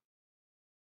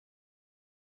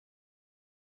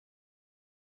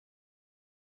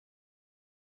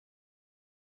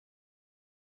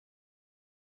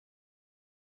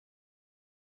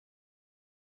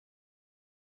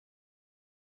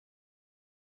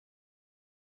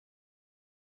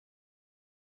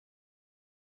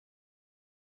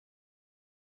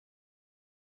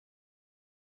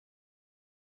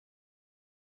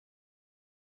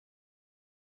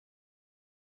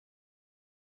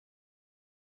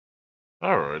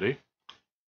 Alrighty.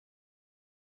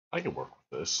 I can work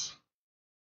with this.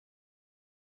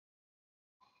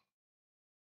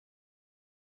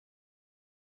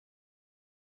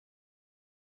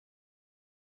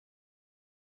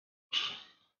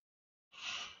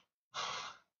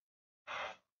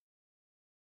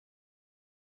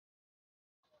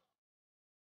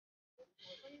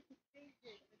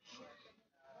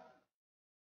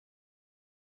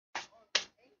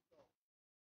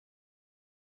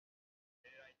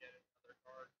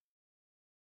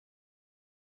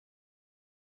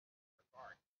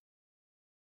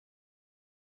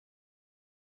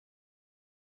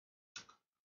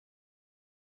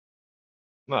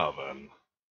 Now then.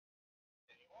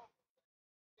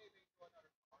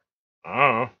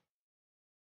 Oh.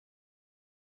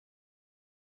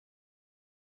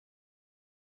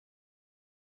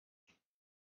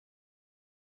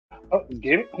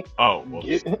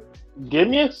 Give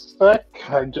me a sec.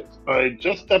 I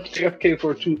just stepped AFK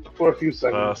for a few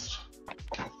seconds.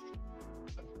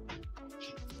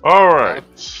 Alright.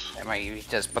 I might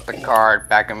just put the card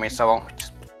back in me, so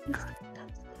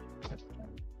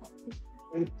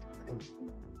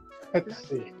Let's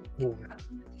see.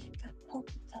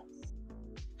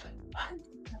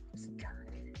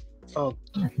 Oh.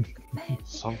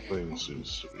 Something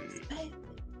seems to be.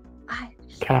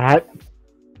 Cat.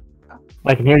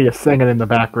 I can hear you singing in the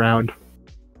background.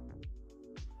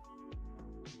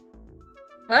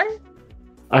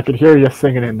 I can hear you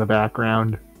singing in the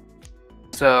background.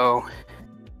 So,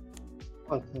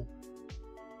 Okay.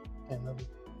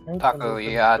 Taco,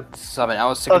 you got something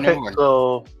else to Okay, do?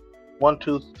 so 1,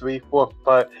 2, 3, 4,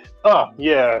 5. Ah,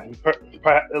 yeah.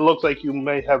 It looks like you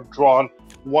may have drawn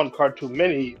one card too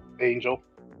many, Angel.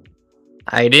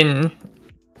 I didn't.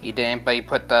 You didn't, but you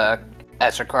put the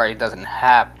extra card he doesn't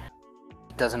have.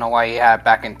 Doesn't know why he had it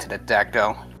back into the deck,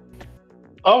 though.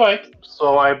 All right.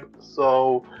 So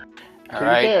All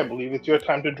right. I believe it's your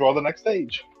time to draw the next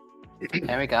stage.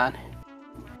 There we go.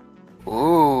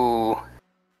 Ooh.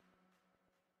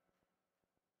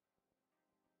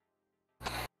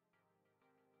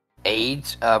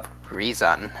 Age of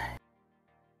Reason.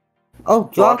 Oh,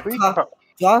 Draw draw three card. cards.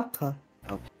 Draw card.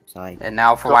 Oh, sorry. And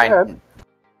now for Go my ahead.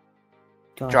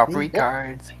 draw 3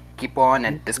 cards. Keep one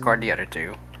and discard the other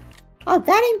 2. Oh,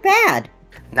 that ain't bad.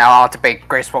 Now I'll debate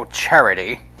Graceful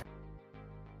Charity.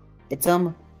 It's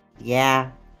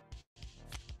yeah.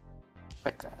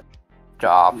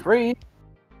 Draw 3.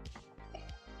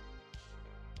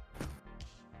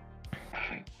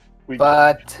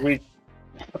 But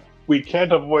We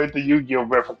can't avoid the Yu-Gi-Oh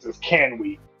references, can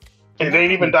we? It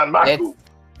ain't even Danmaku.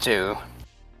 it's 2.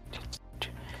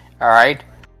 Alright.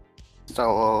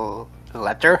 So,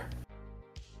 letter.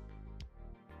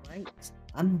 Right.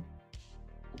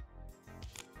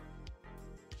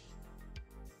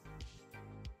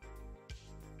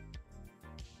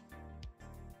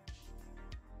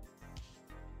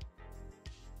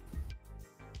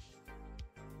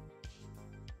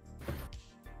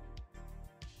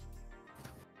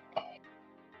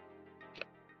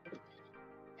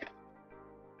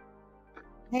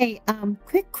 Hey,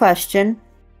 quick question.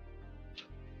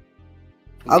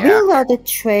 Are we allowed to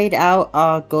trade out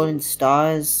our golden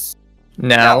stars?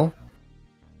 No.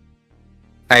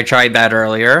 I tried that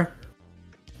earlier.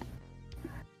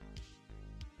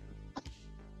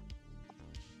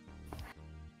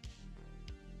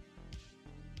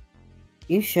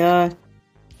 You sure?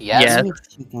 Yes. Yes. Let me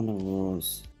check on the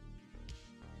rules.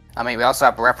 I mean, we also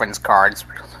have reference cards.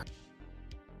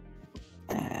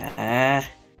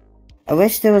 I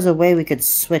wish there was a way we could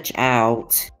switch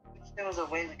out.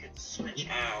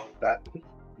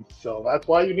 So that's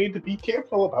why you need to be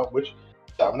careful about which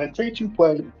dominant trait you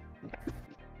play.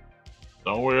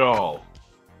 Don't we all?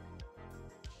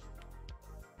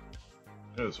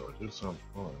 Yes, or do something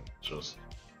fun. Just.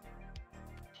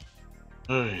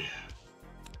 Hey.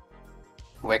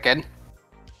 Wicked.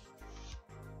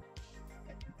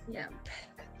 Yeah.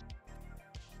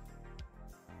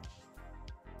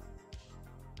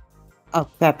 Oh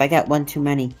crap, I got one too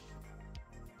many.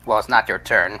 Well, it's not your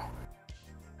turn.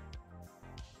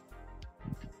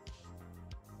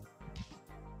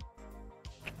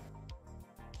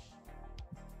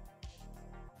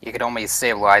 You can only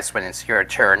stabilize when it's your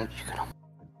turn.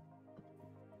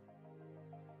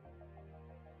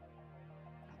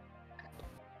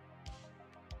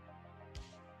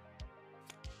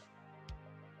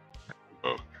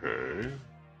 Okay.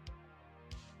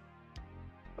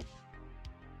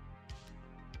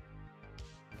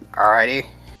 Alrighty.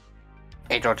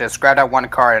 Angel, just grab that one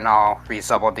card and I'll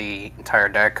reshuffle the entire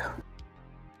deck.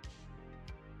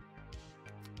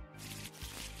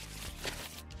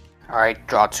 Alright,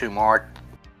 draw 2 more.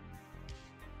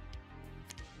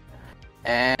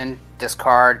 And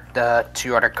discard the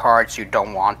 2 other cards you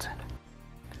don't want.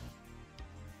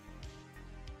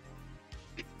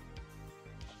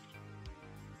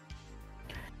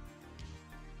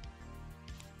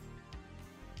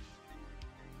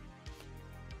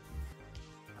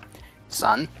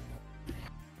 Son.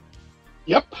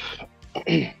 Yep.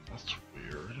 That's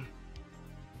weird.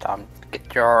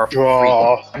 Get your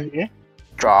Draw.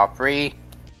 draw 3,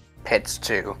 pits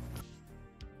 2.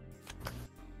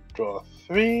 Draw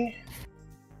 3.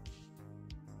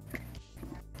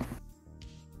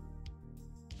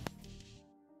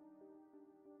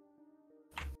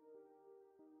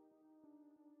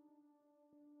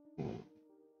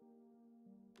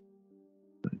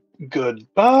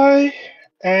 Goodbye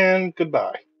and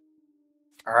goodbye.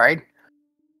 Alright.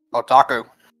 Otaku.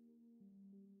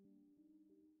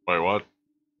 Wait, what?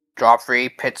 Draw 3,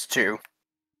 pits 2.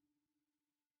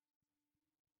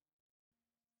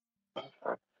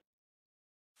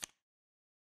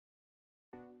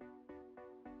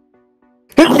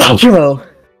 Bless you.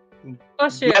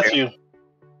 Bless you.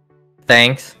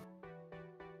 Thanks.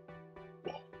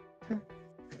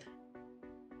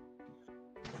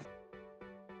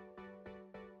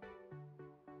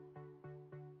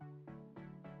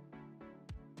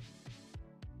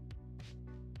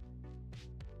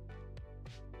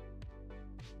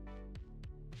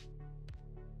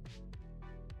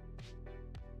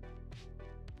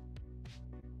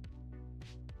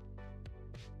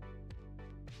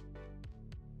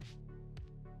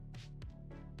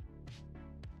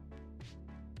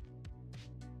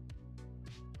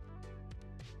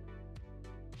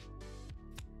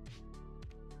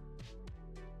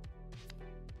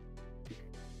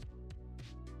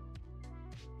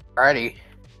 Alrighty.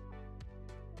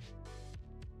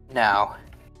 Now,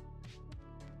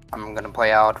 I'm gonna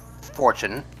play out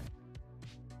Fortune.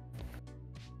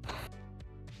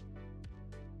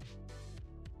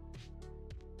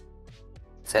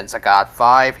 Since I got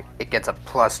 5, it gets a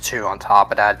 +2 on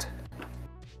top of that.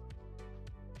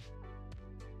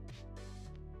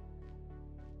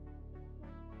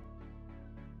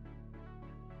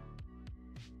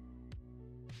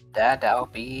 That'll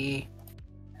be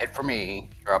it for me.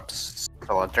 You're up,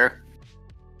 Selector.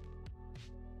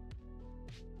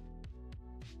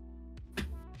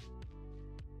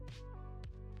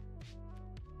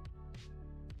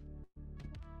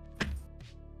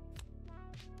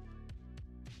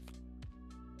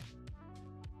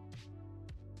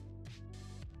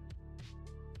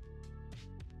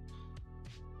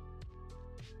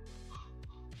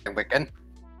 Wicked.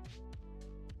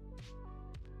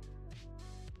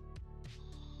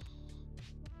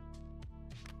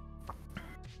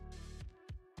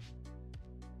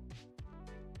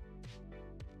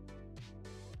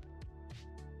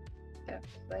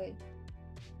 Play.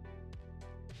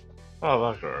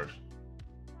 Oh, that card.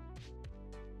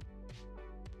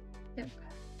 Yep.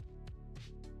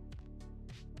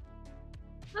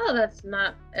 Oh, that's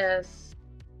not as.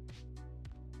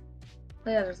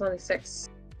 Oh, yeah, there's only 6.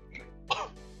 Huh.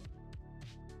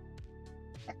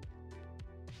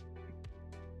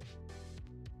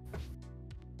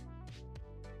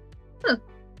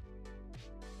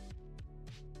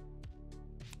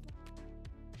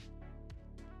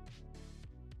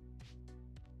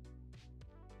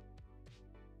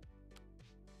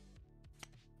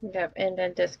 Yep, and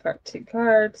then discard 2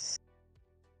 cards.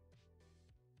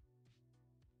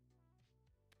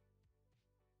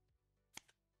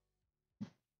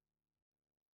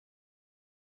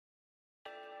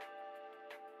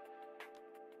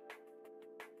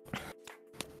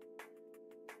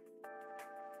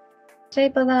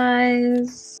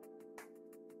 Stabilize.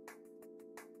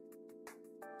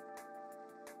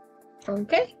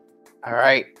 Okay.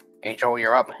 Alright, Angel,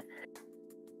 you're up.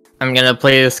 I'm gonna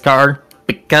play this card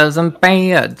because I'm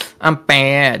bad. I'm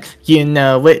bad. You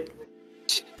know it.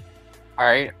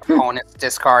 Alright, opponents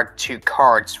discard 2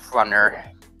 cards from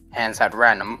their hands at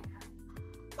random.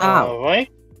 Oh, Alright.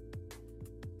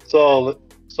 So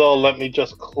let me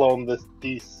just clone this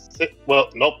D6. Well,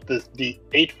 nope, this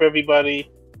D8 for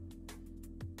everybody.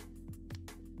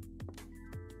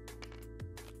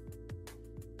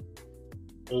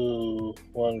 Ooh,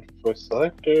 1 for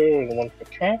Selector and 1 for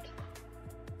Cat.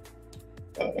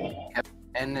 Yep,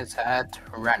 and it's at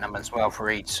random as well for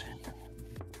each.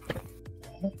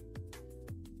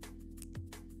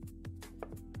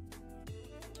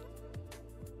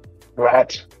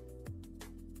 Rat.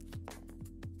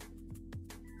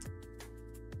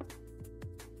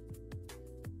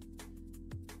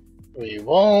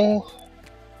 Reroll.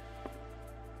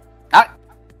 Ah!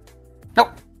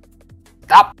 Nope!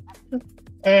 Stop!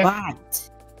 what?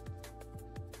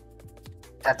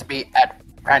 That to be at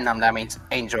random, that means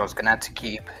Angel's gonna have to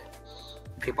keep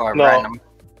people at No. random.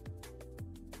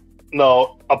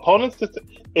 No, opponents.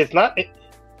 It's not.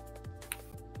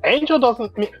 Angel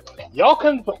doesn't. Y'all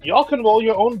can roll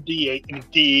your own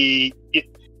D8,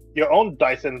 your own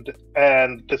dice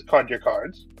and discard your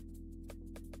cards.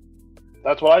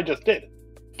 That's what I just did.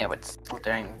 Yeah, but still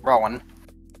doing rolling.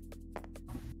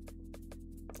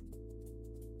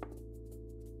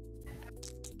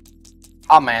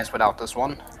 I'll manage without this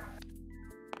one.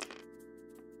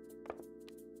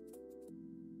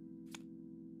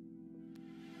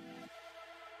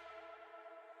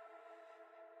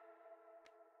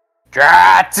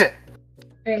 Drat!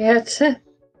 Forget.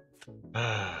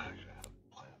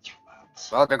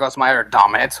 Well, there goes my other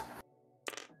dominant.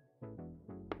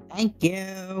 Thank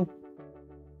you.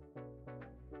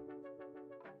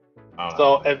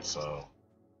 So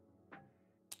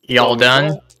Y'all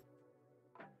done?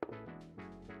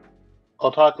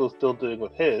 Otaku's still doing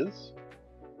with his.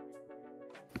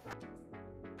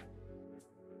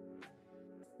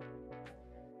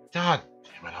 God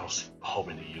damn it! I was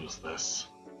hoping to use this.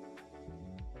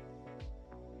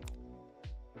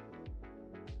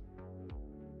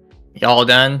 Y'all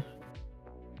done?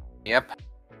 Yep.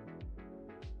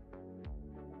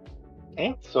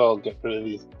 Okay, so I'll get rid of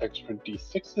these extra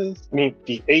D6s. I mean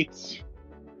D8s.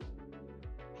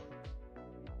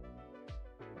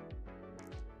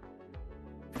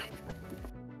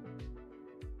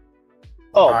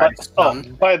 Oh, Alright,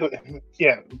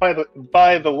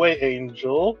 by the way,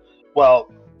 Angel. Well,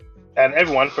 and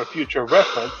everyone, for future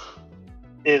reference,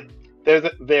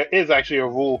 there is actually a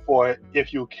rule for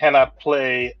if you cannot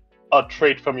play a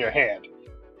trait from your hand.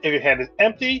 If your hand is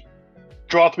empty,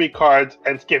 draw 3 cards,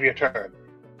 and skip your turn.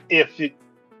 If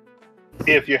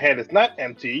your hand is not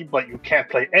empty, but you can't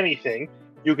play anything,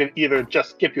 you can either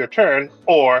just skip your turn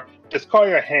or discard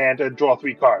your hand and draw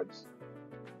 3 cards,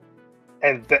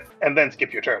 and then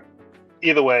skip your turn.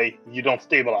 Either way, you don't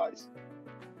stabilize.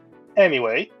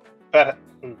 Anyway, that's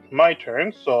my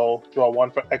turn. So draw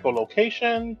 1 for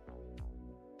echolocation.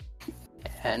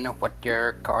 And what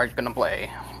your card's gonna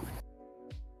play?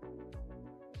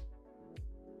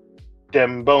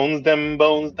 Them bones, them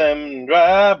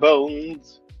dry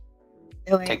bones.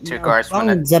 Take 2 cards from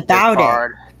the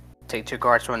discard. Take 2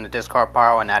 cards from the discard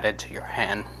pile and add it to your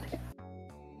hand.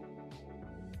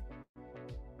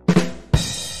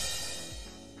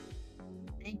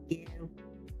 Thank you.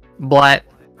 Black.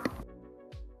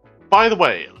 By the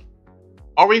way,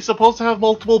 are we supposed to have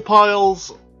multiple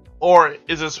piles, or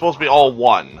is it supposed to be all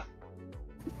one?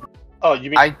 Oh,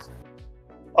 you mean?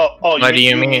 What do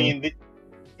you mean?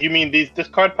 You mean these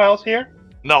discard piles here?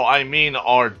 No, I mean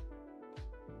our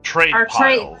trade Our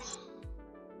piles.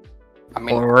 I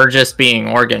mean, Or we're just being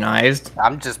organized.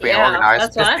 I'm just being Yeah,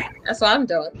 organized. that's what I'm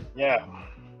doing. Yeah.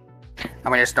 I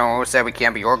mean, there's no rule said we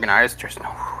can't be organized. There's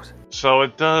no rules. So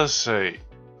it does say.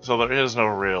 So there is no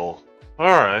real.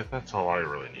 Alright, that's all I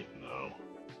really need to know.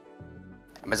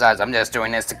 Besides, I'm just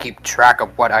doing this to keep track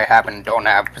of what I have and don't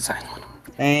have.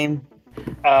 Same.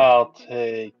 I'll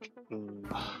take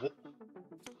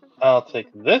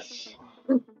this.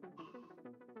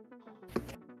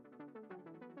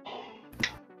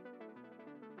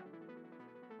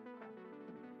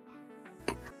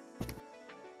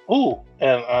 Ooh,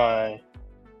 and I.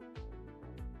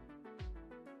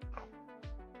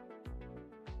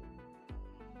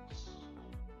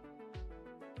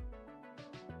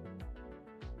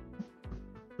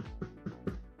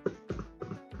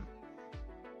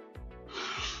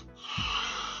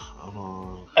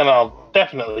 And I'll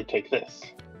definitely take this.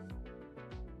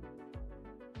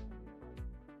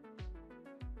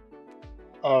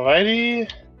 Alrighty,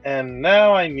 and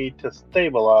now I need to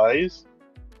stabilize.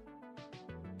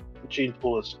 Gene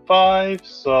pool is 5,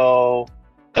 so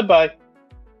goodbye.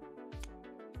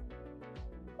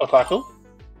 Otaku?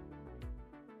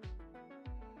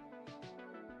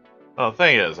 Well, the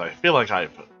thing is, I feel like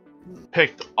I've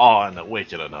picked on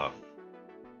Wicked enough.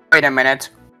 Wait a minute.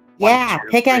 Yeah, 1,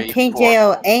 2, pick on 3, King 4.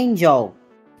 J.O. Angel.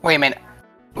 Wait a minute.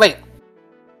 Wait.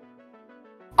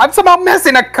 I'm somehow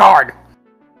missing a card.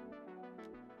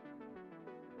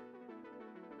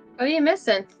 What are you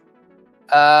missing?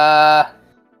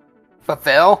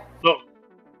 Fulfill?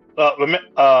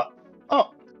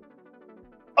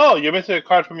 Oh, you're missing a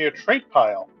card from your trait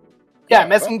pile. Yeah, I'm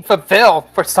missing fulfill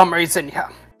for some reason. Yeah.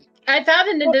 I found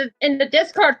it in the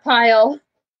discard pile.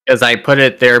 Because I put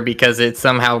it there because it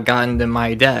somehow got into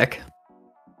my deck.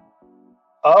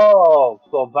 Oh,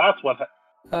 so that's what.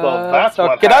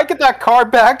 So can I get that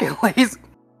card back, please?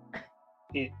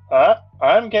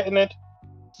 I'm getting it.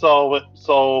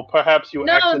 So perhaps you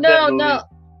No. accidentally.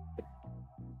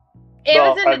 It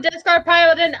was in the discard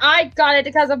pile, and I got it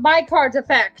because of my card's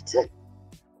effect.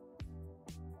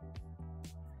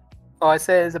 Oh, I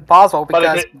say it's impossible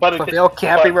because fulfill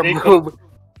can't be removed.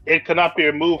 It cannot be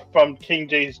removed from King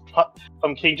J's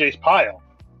pile.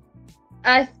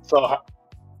 So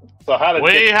how did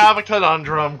We have a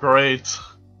conundrum, great.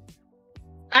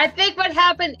 I think what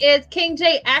happened is King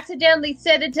J accidentally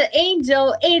sent it to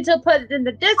Angel. Angel put it in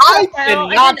the I discard pile,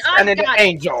 did not and send then it to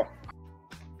Angel.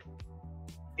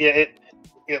 Yeah,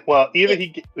 well, either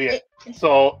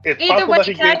so it's Either possible way, that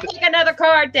he can I gave it. take another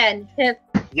card then?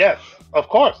 Yes, of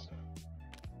course.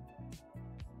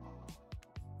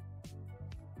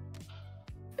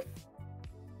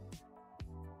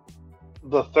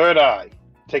 The third eye.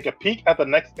 Take a peek at the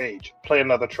next page. Play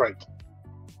another trait.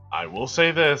 I will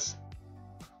say this.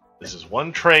 This is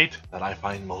one trait that I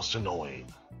find most annoying.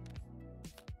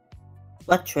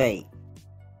 What trait?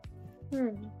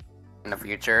 In the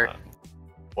future.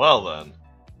 Well then.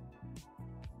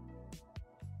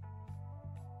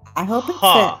 I hope it's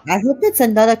Huh. I hope it's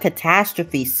another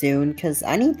catastrophe soon, cause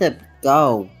I need to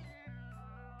go.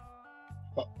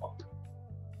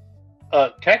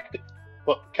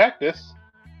 Cactus.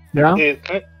 Yeah?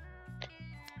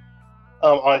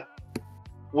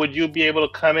 Would you be able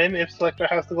to come in if Selector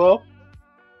has to go?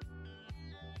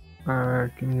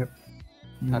 Can you...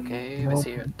 Okay, let's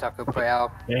see. Taco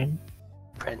Playout, Okay.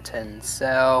 print and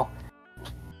sell.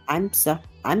 I'm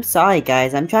sorry,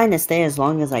 guys. I'm trying to stay as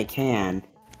long as I can.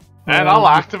 And I'll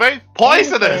activate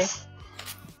Poisonous!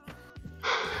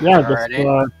 Yeah, just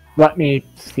Alrighty. let me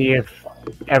see if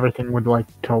everything would like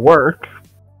to work.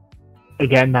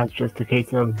 Again, that's just a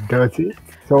case of does it?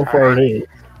 So far it is.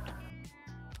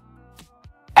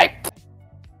 Hey,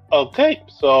 Okay,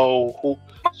 so who?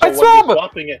 So It's when you're Rob!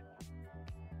 swapping it,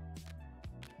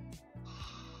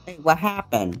 Hey, what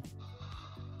happened?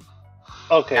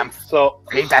 okay, I'm- so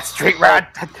Read that street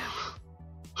rat.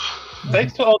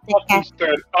 thanks to Otaku's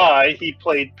third eye, he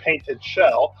played Painted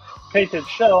Shell. Painted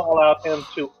Shell allowed him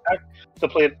to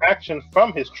play an action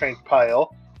from his trained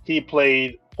pile. He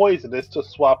played Poisonous to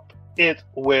swap it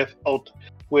with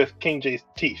King J's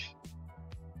teeth.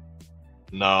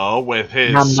 No, with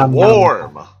his Nom, nom, nom.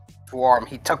 swarm. Swarm.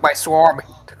 He took my swarm.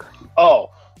 Oh,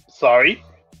 sorry.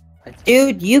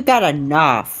 Dude, you got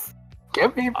enough.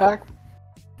 Give me back.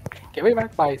 Give me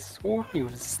back my swarm, you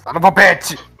son of a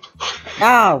bitch!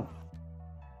 No.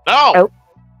 No!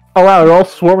 Oh wow, they're all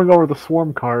swarming over the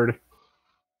swarm card.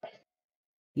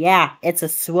 Yeah, it's a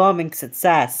swarming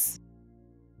success.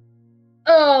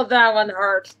 Oh, that one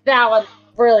hurt. That one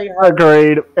really hurt.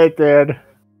 Agreed, it did.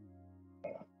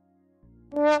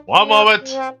 One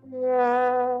moment.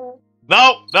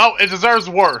 No, it deserves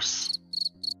worse.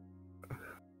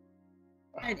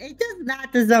 It does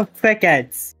not deserve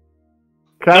crickets.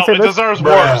 Can I No, say it this? deserves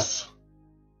worse.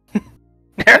 There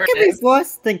It can it be is.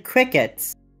 worse than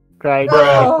crickets. Okay.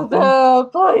 Oh, no,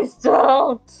 please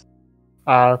don't.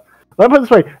 Let me put it this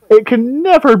way: it can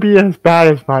never be as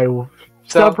bad as my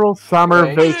several summer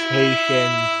right.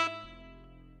 vacations.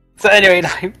 So anyway,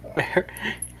 Nightmare.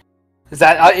 Is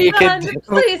that you Run, could?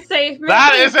 please save me.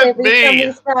 That Please isn't save from me.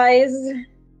 these guys.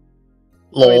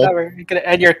 Lol. You could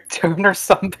end your turn or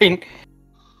something.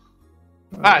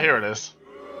 Ah, here it is.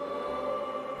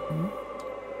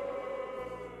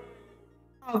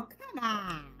 Oh, come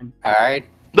on. All right.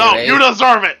 No, Ready? you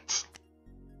deserve it.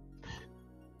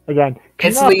 Again,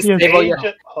 Instantly cannot be as- stable your.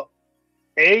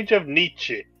 Age of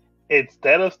Nietzsche.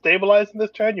 Instead of stabilizing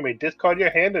this turn, you may discard your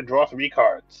hand and draw 3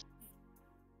 cards.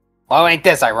 Well, ain't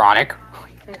this ironic?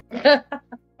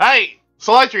 Hey,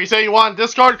 Selector, you say you want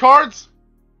discard cards?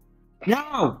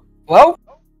 No. Well,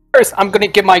 first I'm gonna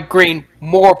give my green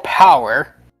more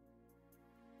power.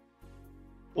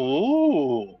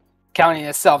 Ooh. Counting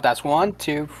itself, that's 1,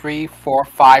 2, 3, 4,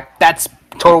 5. That's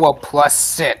total of plus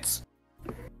 6.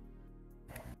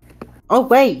 Oh,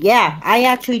 wait, yeah, I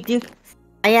actually do.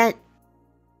 And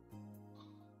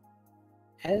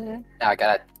now I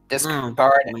gotta discard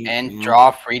wait, and yeah.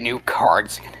 draw 3 new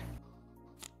cards.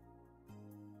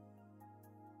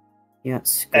 Yeah,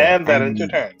 screw it, And that I ends your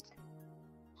need- turn.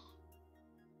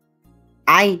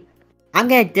 I'm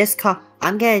gonna discard.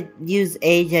 I'm gonna use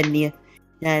Age and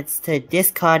that's to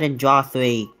discard and draw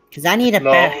 3. Because I need a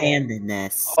No. better hand than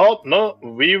this. Oh, no.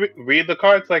 Read the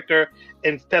card selector.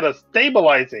 Instead of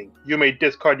stabilizing, you may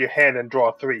discard your hand and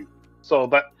draw 3. So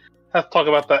let's talk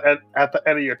about that at the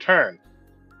end of your turn.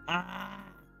 Ah.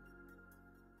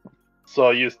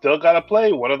 So you still gotta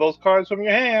play one of those cards from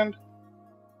your hand.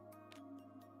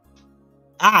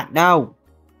 No.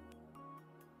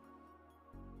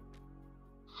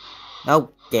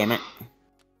 No, damn it.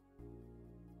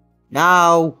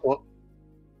 No. Well,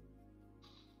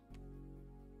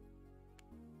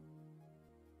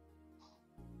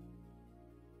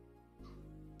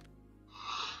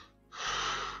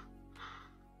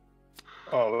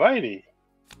 alrighty.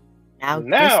 Now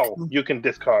discard. you can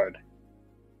discard.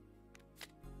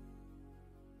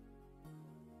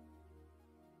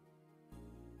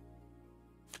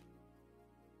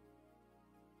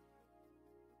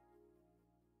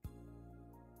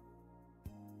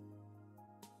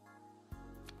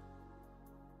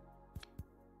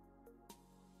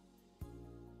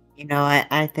 You know what?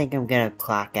 I think I'm gonna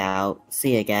clock out.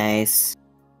 See you guys.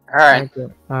 Alright.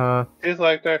 He's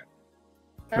like there.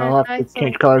 I'll have to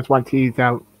change colors once he's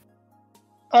out.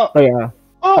 Oh. But yeah.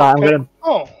 Oh, I'm okay. gonna.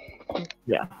 Oh.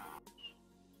 Yeah.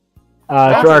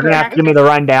 That's So are gonna have correct. to give me the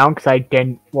rundown because I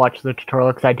didn't watch the tutorial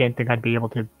because I didn't think I'd be able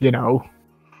to,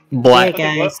 Black.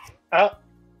 Hey, guys.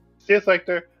 See it's like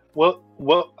there.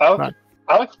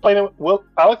 I'll explain it.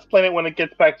 I'll explain it when it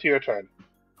gets back to your turn.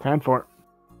 Time for it.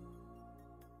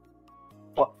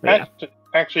 Well, Yeah.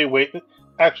 actually, wait.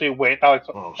 I'll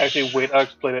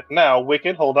explain it now.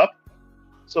 Wicked, hold up.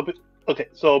 So, okay.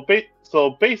 So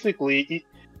basically,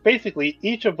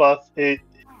 each of us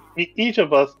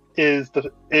is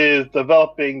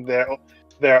developing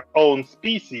their own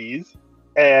species,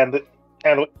 and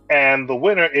the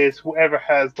winner is whoever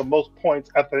has the most points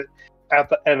at the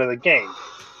end of the game.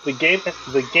 The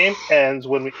game ends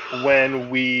when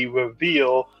we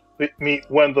reveal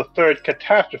when the third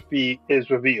catastrophe is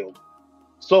revealed.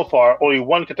 So far, only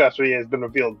one catastrophe has been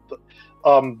revealed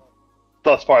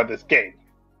thus far this game.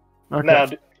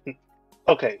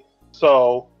 Okay.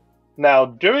 So now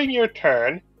during your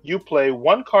turn, you play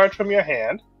one card from your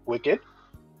hand, Wicked.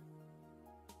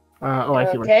 I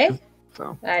see what Okay.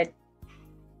 So I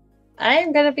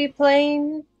am gonna be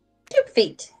playing 2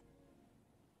 feet.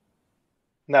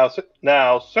 Now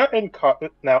certain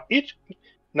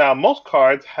most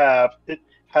cards have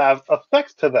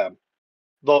effects to them.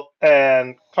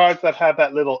 And cards that have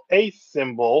that little ace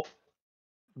symbol,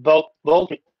 those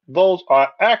those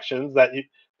are actions that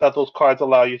those cards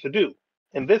allow you to do.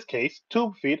 In this case,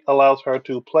 2 feet allows her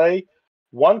to play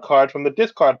one card from the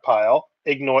discard pile,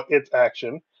 ignore its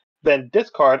action, then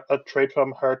discard a trait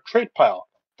from her trait pile.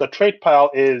 The trait pile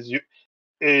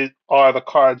are the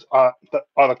cards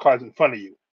in front of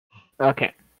you.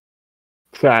 okay.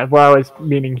 So what I was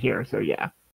meaning here. So yeah.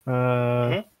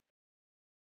 Mhm.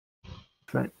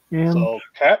 So, and So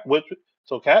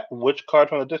Kat, which card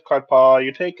from the discard pile are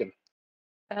you taking?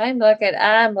 I'm looking.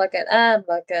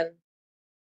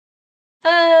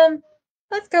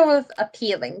 Let's go with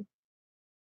appealing.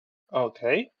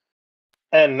 Okay.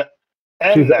 And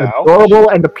she's now adorable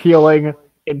and appealing,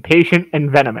 impatient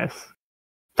and venomous.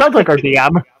 Sounds like our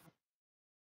DM.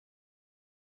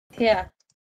 Yeah.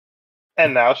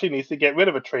 and now she needs to get rid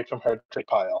of a trait from her trait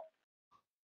pile.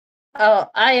 Oh,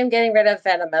 I am getting rid of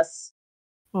venomous.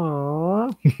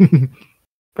 Aww.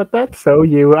 But that's so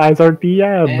you as our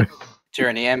DM. And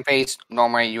during the end phase,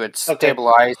 normally you would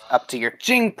stabilize up to your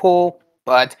gene pool,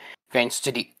 but thanks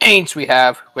to the aints we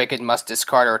have, Wicked must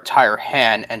discard her entire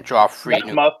hand and draw 3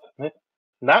 new.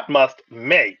 Not must,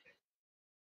 may.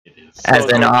 It is. As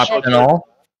an optional.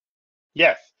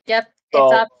 Yes. Yep, So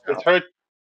it's optional. it's her.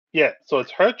 Yeah. So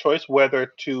it's her choice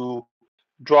whether to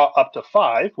draw up to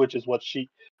 5, which is what she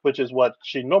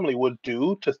normally would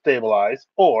do to stabilize,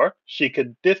 or she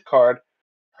could discard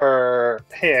her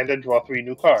hand and draw 3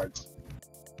 new cards.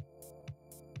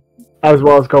 As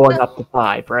well as going up to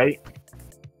 5, right?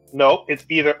 No, it's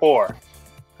either or.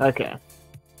 Okay.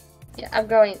 Yeah, I'm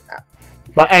going up.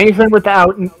 But anything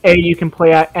without an A you can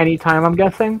play at any time, I'm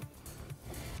guessing?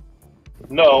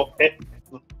 No,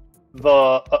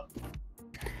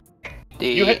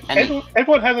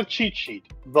 everyone has a cheat sheet,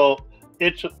 though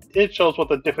it shows what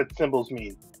the different symbols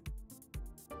mean.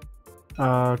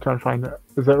 Trying to find it.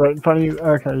 Is it right in front of you?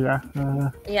 Okay,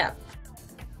 yeah. Yeah.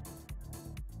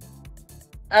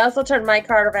 I also turned my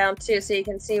card around too, so you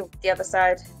can see the other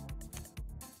side.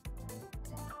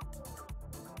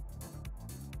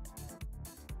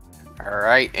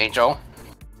 Alright, Angel.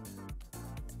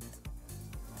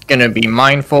 Gonna be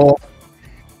mindful.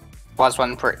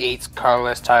 +1 for each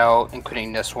colorless tile,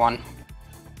 including this one.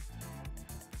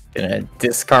 Gonna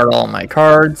discard all my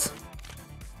cards.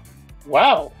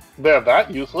 Wow, they're that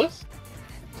useless.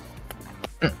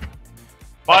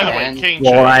 By the way, And- King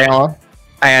Well,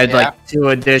 I had Yeah. like 2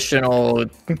 additional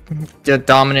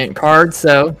dominant cards,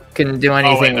 so couldn't do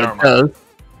anything never with mind. those.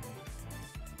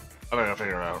 I think I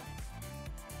figured it out.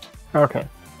 Okay.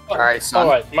 Alright, son.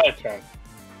 Alright, my turn.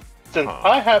 Since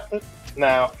I have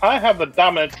the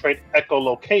dominant trait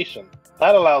echolocation.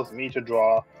 That allows me to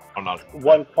draw I'm not.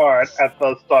 1 card at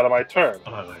the start of my turn.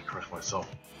 I'm not gonna correct myself.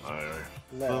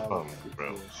 Now,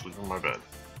 Sleep in my bed.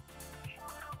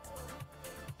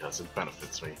 Yes, it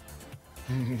benefits me.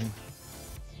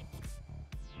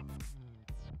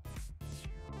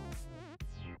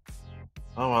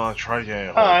 Oh well, I tried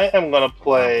getting I am gonna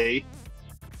play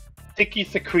Sticky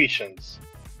Secretions.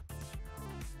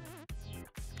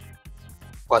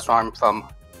 +1 from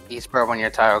each bird on your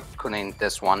tile, including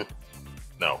this one.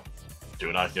 No.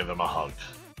 Do not give them a hug.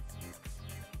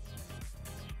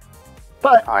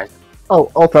 But, Alright.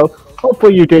 also,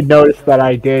 hopefully you did notice that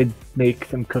I did make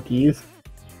some cookies.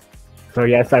 So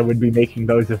yes, I would be making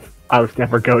those if I was to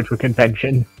ever go to a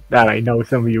convention that I know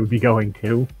some of you would be going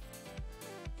to.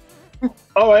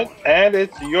 Alright, and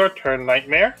it's your turn,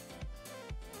 Nightmare.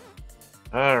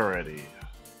 Alrighty.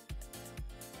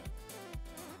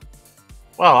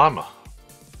 Well, I'm gonna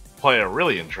play a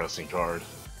really interesting card.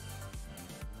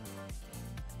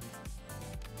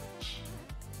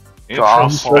 Draw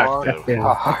Introspective.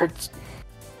 Cards.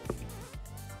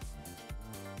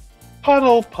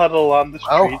 Puddle on the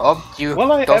street.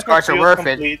 Will I those ever cards are feel worth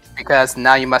complete? it because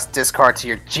now you must discard to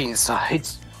your gene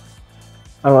sides.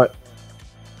 Alright.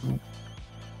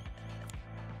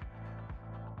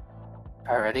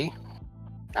 Alrighty.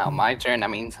 Now my turn. That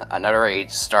means another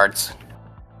age starts.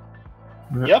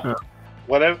 Yep.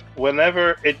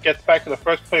 Whenever it gets back to the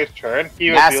first player's turn,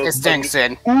 he Mass reveals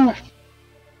extinction.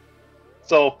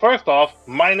 So first off,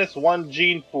 -1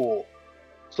 gene pool.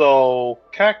 So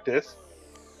Cactus,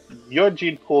 your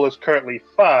gene pool is currently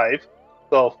 5.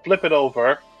 So flip it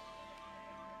over.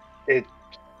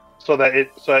 So that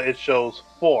it shows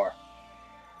 4.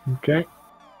 Okay.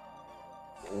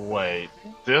 Wait,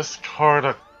 discard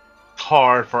a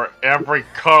card for every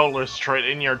colorless trait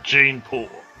in your gene pool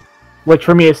Which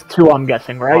for me is 2, I'm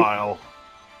guessing, right? pile.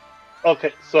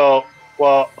 Okay, so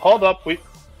hold up.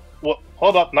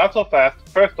 Hold up, not so fast.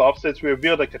 First off, since we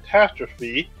revealed a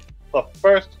catastrophe, the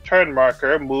first turn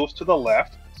marker moves to the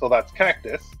left, so that's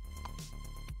Cactus.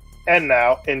 And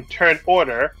now, in turn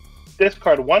order,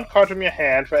 discard 1 card from your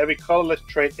hand for every colorless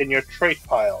trait in your trait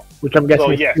pile. Which I'm guessing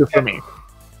So, is yes, 2 for me.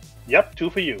 Yep, 2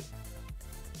 for you.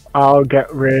 I'll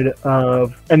get rid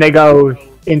of... And they go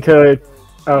into...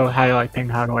 Oh, how do I ping?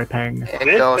 How do I ping?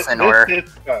 It goes in order.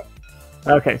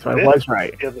 Okay, so I was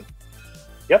right.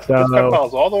 Yep, So- discard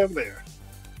pile's all the way over there.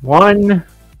 1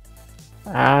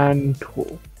 and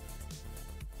 2.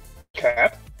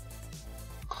 Cat.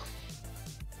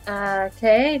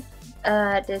 Okay.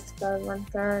 Discard 1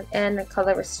 card and a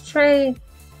colorless trait.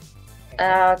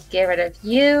 I'll get rid of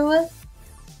you.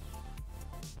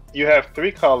 You have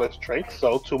 3 colorless traits,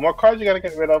 so 2 more cards you gotta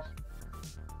get rid of.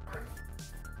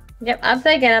 Yep, I'm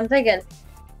thinking.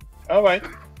 Alright.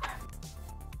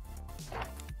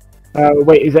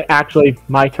 Wait, is it actually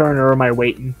my turn or am I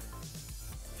waiting?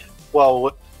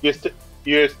 Well,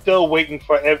 you're still waiting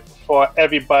for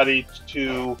everybody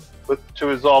to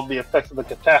resolve the effects of the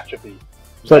catastrophe.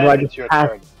 So Then do I it's just your pass?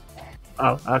 turn.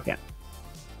 Oh, okay.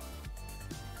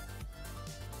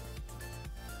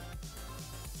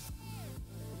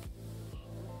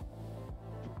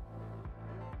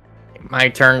 My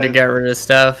turn to get rid of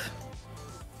stuff.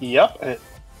 Yep.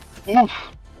 Oof.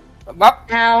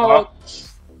 Ouch.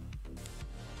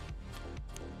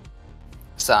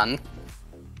 Son.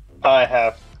 I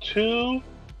have 2.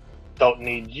 Don't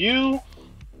need you.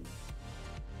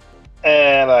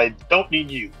 And I don't need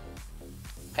you.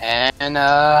 And,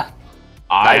 I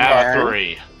My have turn.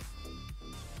 3.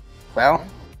 well,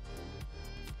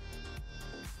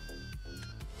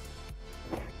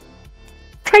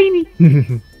 Tiny! I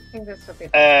think this will be.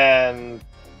 And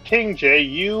King J,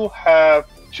 you have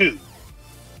 2.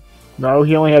 No,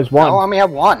 he only has 1. I only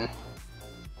have 1.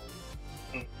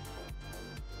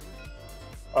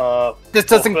 This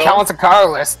doesn't Fulfill? count as a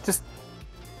colorless. Just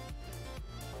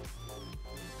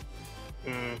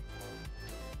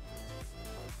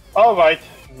Alright.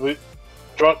 We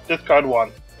discard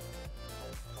 1.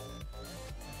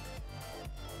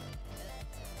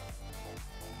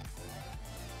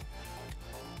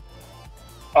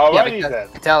 yeah, Alrighty because then.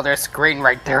 I can tell there's a screen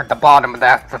right there at the bottom of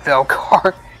that fulfill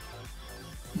card.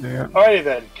 Yeah. Alrighty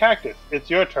then. Cactus, it's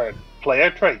your turn. Play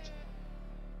a trait.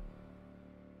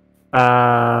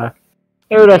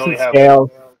 Iridescent only have-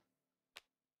 scales.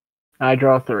 I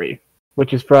draw 3,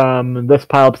 which is from this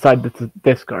pile beside this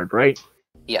discard, right?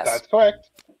 Yes. That's correct.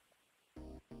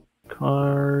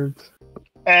 Cards.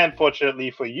 And fortunately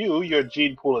for you, your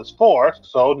gene pool is 4,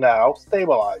 so now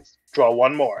stabilize. Draw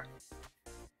 1 more.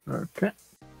 Okay.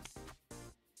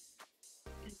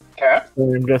 Cat?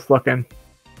 I'm just looking.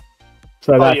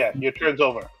 So Oh that's yeah, your turn's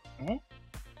over.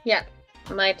 Yeah,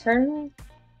 my turn.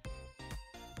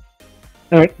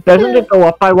 Alright, doesn't it go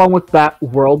up by 1 with that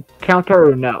world counter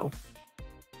or no?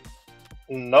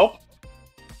 Nope.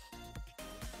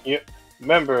 You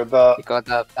remember the Because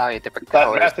the value of different that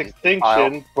colors. mass in the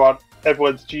extinction brought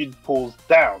everyone's gene pools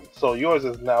down, so yours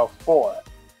is now 4.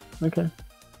 Okay.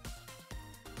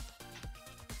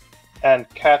 And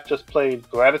Cat just played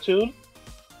Gratitude.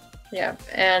 Yeah,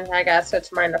 and I gotta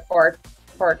switch mine to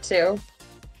 4-2.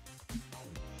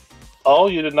 Oh,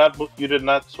 you did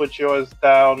not switch yours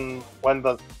down when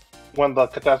the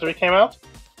catastrophe came out?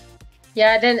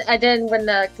 Yeah, I didn't when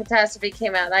the catastrophe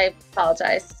came out. I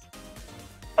apologize.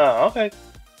 Oh, okay.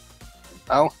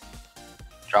 Oh.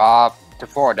 Draw to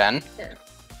 4 then.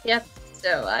 Yep.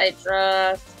 So I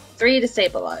draw 3 to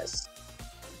stabilize.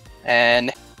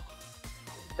 And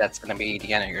that's gonna be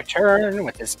the end of your turn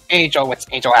with this angel, which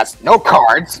angel has no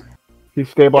cards. He's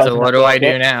stabilizing. So what do I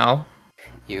do now?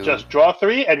 You Just draw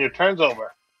 3 and your turn's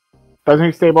over. Doesn't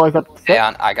he stabilize up to 6?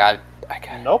 and I got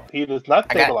Nope, he does not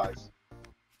I got- stabilize.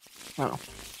 Oh.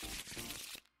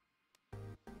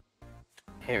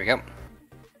 Here we go.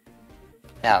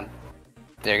 Now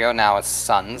there you go, now it's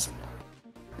suns.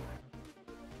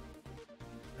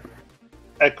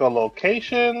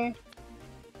 Echolocation.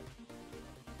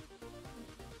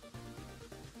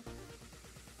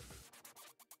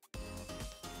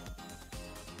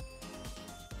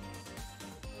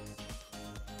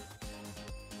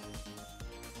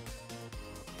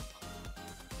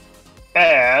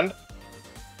 And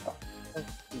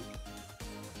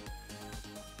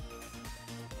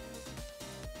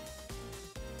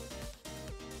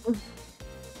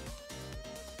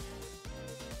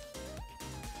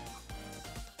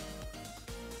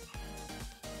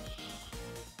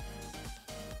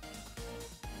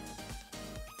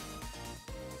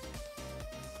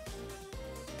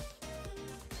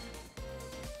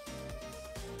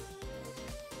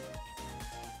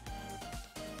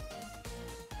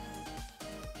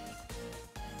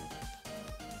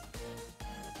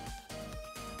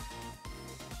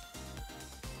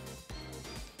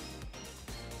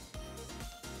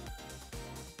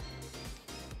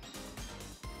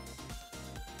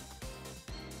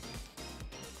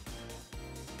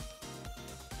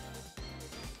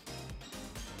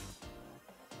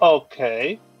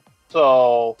Okay,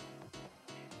 so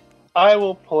I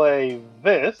will play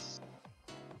this,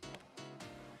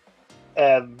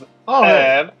 and Oh,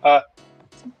 hey.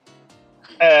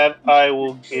 and I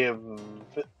will give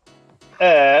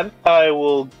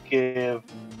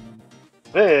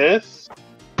this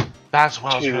That's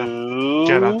what I was gonna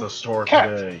get at the store Cat.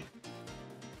 today.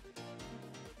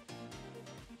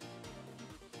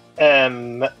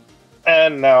 And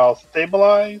now I'll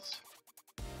stabilize.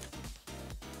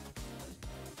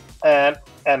 And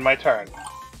my turn.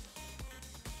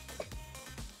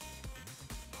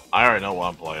 I already know what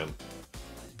I'm playing.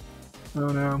 Oh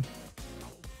no.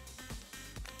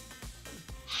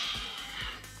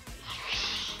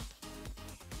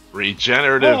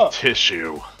 Regenerative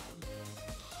tissue.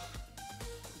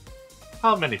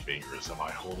 How many fingers am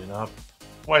I holding up?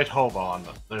 Wait, hold on.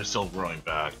 They're still growing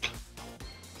back.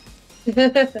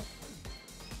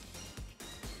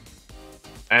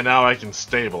 And now I can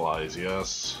stabilize,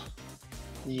 yes?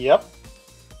 Yep.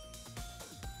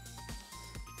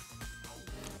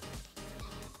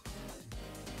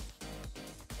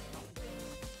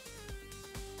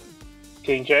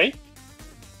 King J?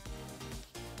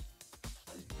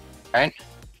 Right?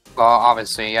 Well,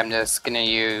 obviously, I'm just gonna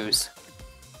use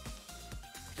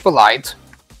Full Light.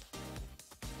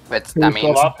 Which, that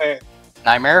means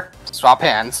Nightmare, swap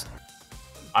hands.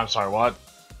 I'm sorry, what?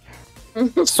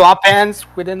 Swap hands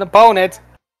with an opponent.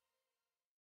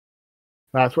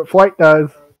 That's what Flight does.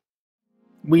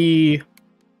 We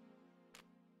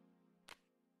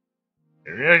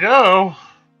Here you go.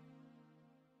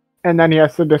 And then he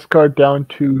has to discard down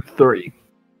to 3.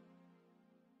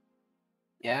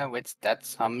 Yeah, which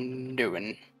that's I'm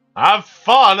doing. Have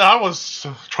fun! I was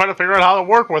trying to figure out how to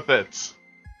work with it.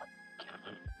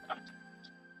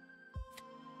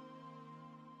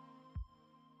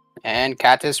 And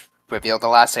Catus revealed the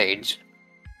last age.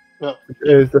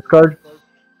 Is discard?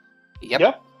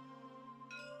 Yep.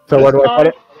 So what do I put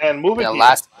it? And move it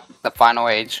The final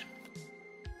age.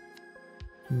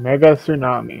 Mega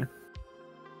Tsunami.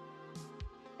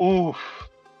 Oof.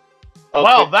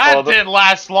 Well, that didn't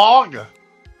last long.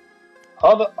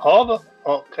 Hold on.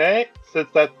 Okay, since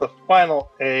that's the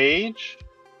final age,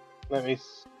 let me.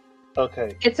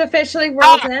 Okay. It's officially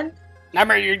World's End.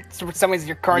 Remember, for some reason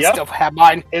your cards still have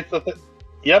mine. It's the.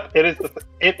 Yep, it is the.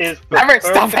 It is the Remember,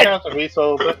 third stop it. catastrophe.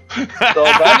 So that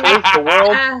is the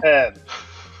World's End.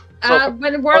 So,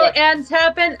 When World Ends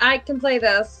happen, I can play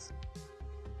this.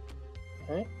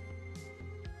 Okay.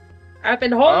 I've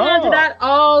been holding on to that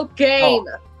all game.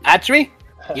 Oh, actually,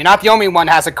 you're not the only one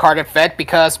that has a card effect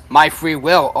because My Free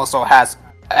Will also has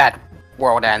at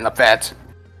World End effect.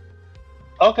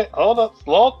 Okay, hold up,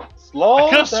 slow. I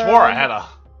could have swore I had a.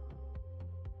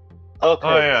 Okay.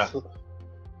 Oh yeah.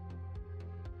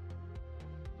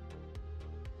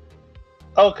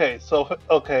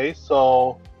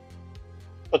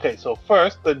 So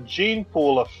first the gene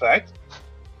pool effect.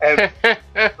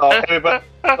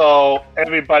 So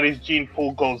everybody's gene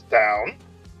pool goes down.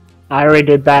 I already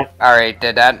did that. Alright,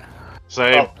 did that.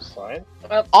 Same. Fine.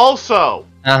 Also,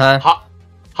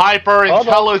 hyper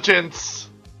intelligence.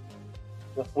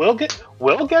 We'll get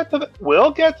to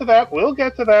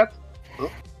that.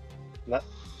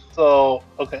 So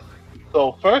okay.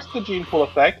 So first the gene pool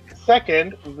effect.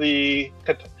 Second the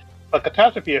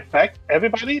catastrophe effect.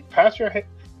 Everybody pass your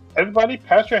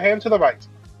hand to the right.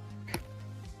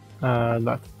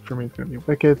 That for me is gonna be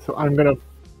wicked. So I'm gonna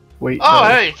wait. Oh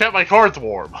hey, you kept my cards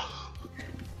warm.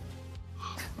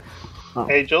 Oh.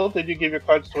 Angel, did you give your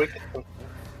cards to Wicked?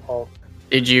 Oh.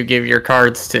 Did you give your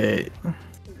cards to?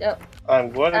 Yep.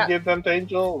 I'm going to give them to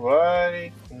Angel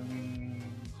right.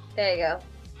 There you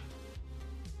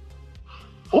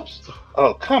go. Oops.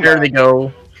 Oh, come There on. they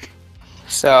go.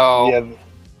 So, Yeah.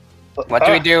 what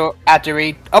do we do after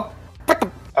we? Oh,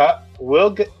 we'll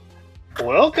get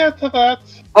to that.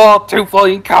 Oh, 2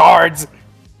 floating cards.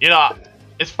 You know,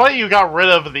 it's funny you got rid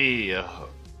of the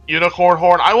unicorn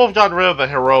horn. I would have gotten rid of the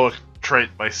heroic trait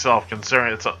myself,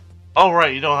 considering it's a. Oh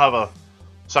right, you don't have a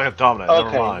second dominant.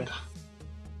 Okay. Never mind.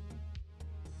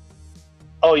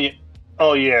 Oh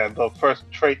yeah. The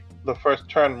first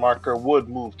turn marker would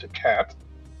move to cat.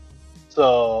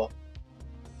 So.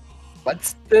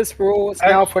 What's this rules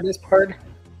now for this part?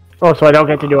 Oh, so I don't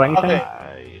get to do anything?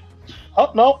 Okay.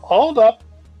 Oh no, hold up.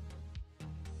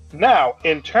 Now,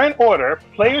 in turn order,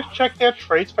 players check their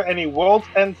traits for any World's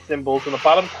End symbols in the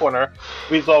bottom corner.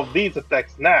 Resolve these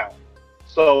effects now.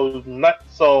 So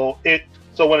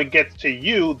when it gets to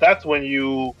you, that's when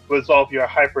you resolve your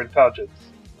hyperintelligence.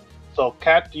 So,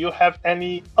 Kat, do you have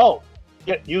any? Oh,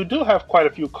 yeah, you do have quite a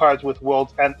few cards with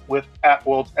World's End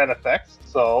effects.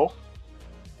 So,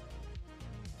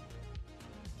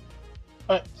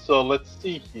 Alright, so let's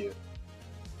see here.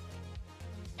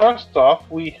 First off,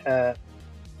 we have.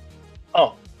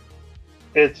 Oh,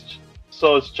 it's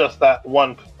just that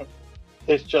one.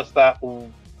 It's just that.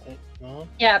 No?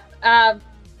 Yeah.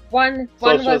 One So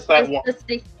it's was just that one.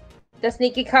 the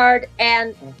sneaky card,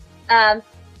 and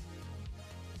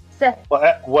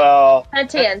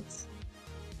sentience.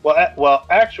 Well,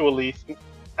 actually,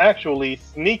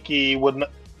 sneaky would.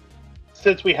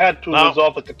 Since we had to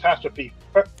resolve the catastrophe.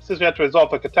 Since we had to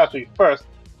resolve the catastrophe first,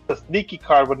 the sneaky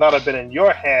card would not have been in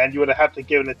your hand. You would have had to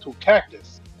give it to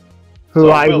Cactus.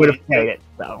 Who I would have played it,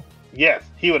 though. Yes,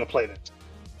 he would have played it.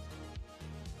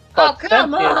 Oh,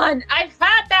 come on! I've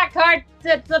had that card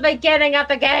since the beginning of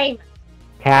the game!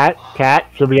 Cat,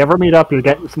 should we ever meet up? You're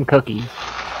getting some cookies.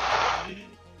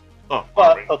 Oh,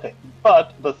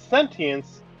 but the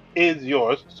sentience is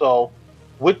yours, so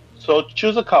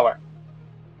choose a color.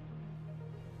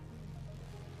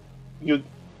 You'll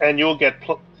get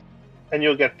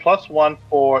 +1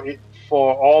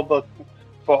 for all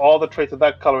the traits of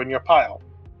that color in your pile.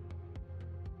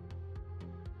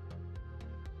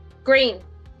 Green.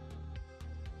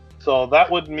 So that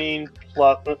would mean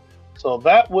 +3.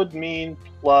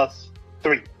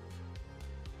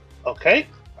 Okay.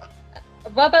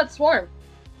 What about Swarm?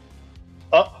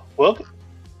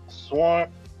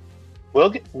 Swarm.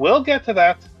 We'll get to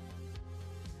that.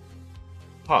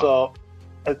 Huh. So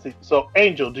let's see. So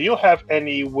Angel, do you have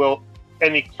any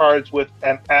cards with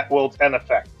an at-will's end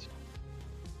effect?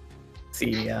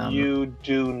 See, You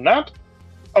do not.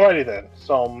 Alrighty then.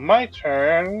 So my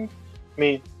turn.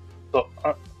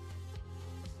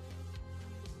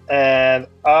 And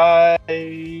I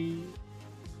do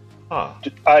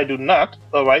not.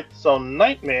 Alright, so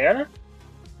Nightmare,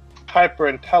 Hyper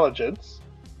Intelligence.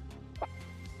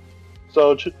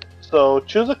 So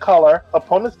choose a color.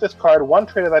 Opponents discard one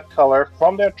trait of that color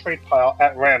from their trait pile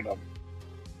at random.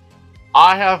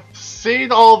 I have seen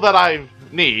all that I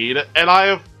need, and I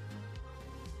have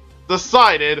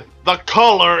decided the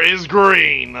color is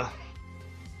green.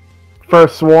 For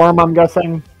Swarm, I'm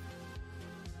guessing.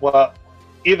 Well,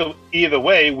 either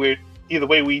way,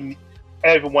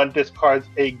 everyone discards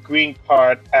a green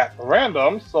card at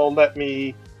random. So let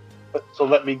me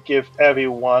give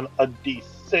everyone a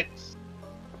D6.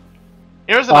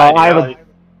 Here's an idea.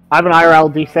 I have an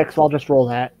IRL D6, so I'll just roll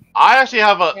that. I actually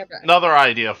have another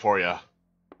idea for you.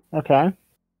 Okay.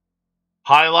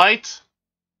 Highlight.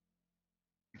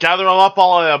 Gather them up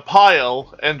all in a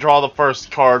pile and draw the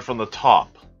first card from the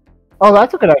top. Oh,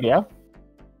 that's a good idea.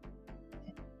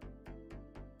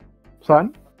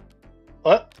 Son?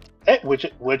 What? Hey,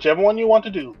 whichever one you want to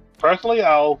do. Personally,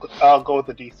 I'll go with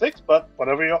the D6, but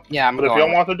whatever you. Yeah, but if you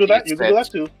don't want to do that, you can do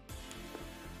that too.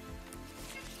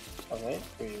 Okay,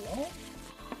 3,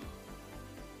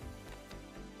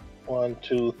 1,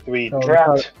 2, 3.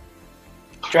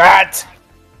 Drat!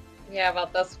 Yeah, well,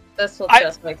 this will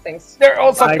just make things. There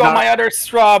also go my other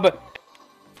shrub.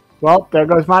 Well, there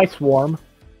goes my Swarm.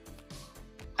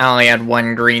 I only had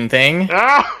one green thing.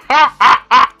 I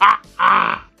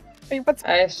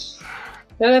should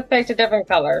have picked a different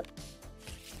color.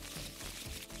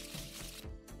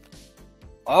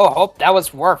 Oh, hope that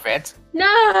was worth it.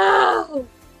 No!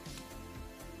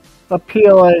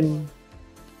 Appealing.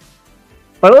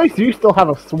 But at least you still have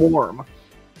a Swarm,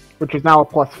 which is now a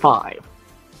 +5.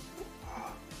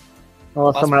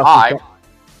 Unless someone else +5?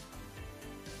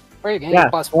 Where are you getting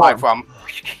 +5 from?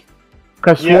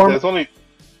 Because Swarm... there's only...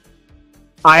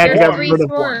 I had to get three rid of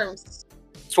swarms.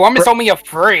 Swarm is only a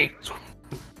 3.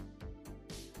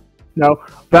 No,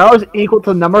 that was equal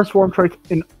to the number of Swarm traits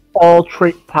in all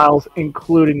trait piles,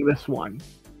 including this one.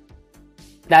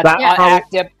 That's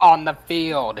active on the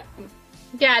field.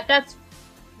 Yeah, that's...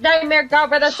 Nightmare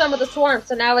got rid of some of the swarms,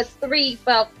 so now it's 3,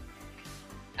 well...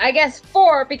 I guess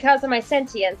 4 because of my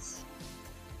sentience.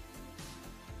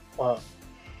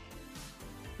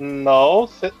 No,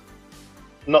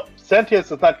 sentience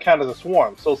does not count as a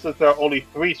swarm. So since there are only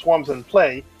 3 swarms in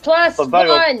play...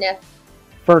 +1!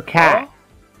 For Cat.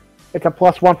 It's a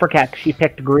 +1 for Cat, 'cause she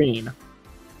picked green.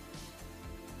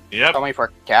 Yep. Only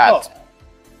for Cat.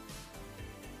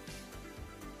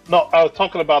 No, I was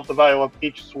talking about the value of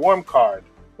each swarm card.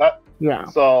 Yeah.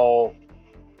 So,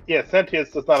 yeah,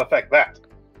 sentience does not affect that.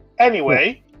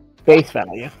 Anyway. Base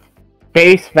value.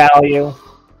 Base value.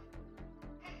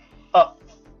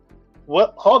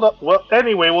 Well, hold up. Well,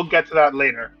 anyway, we'll get to that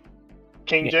later.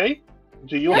 King J,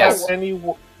 do you have any...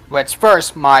 But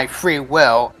first, my free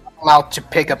will allowed to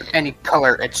pick up any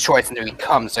color its choice and it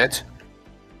becomes it.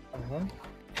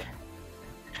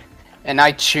 And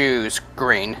I choose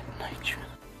green.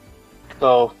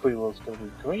 So free will is going to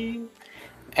be green.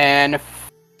 And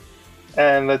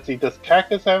And let's see, does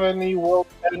Cactus have any world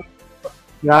end?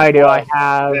 Yeah, I do. I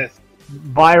have Yes.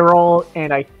 viral,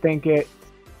 and I think it.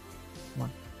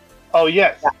 Oh,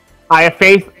 yes. Yeah. I have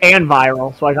faith and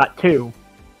viral, so I got 2.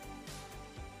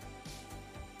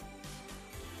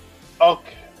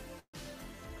 Okay.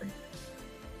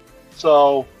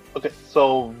 So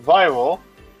viral.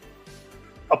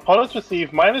 Opponents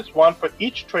receive -1 for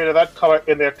each trait of that color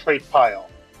in their trait pile.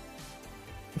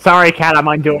 Sorry, Cat, I'm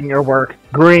undoing your work.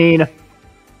 Green.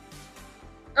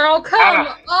 Oh, come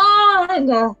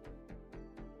on!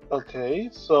 Okay,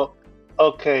 Son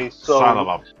of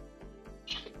a.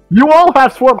 You all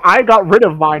have swarm. I got rid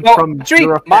of mine from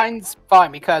your effect. Mine's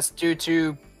fine because due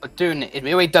to Platoon, it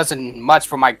really doesn't much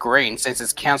for my green since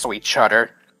it's cancel each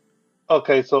other.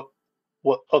 Okay, so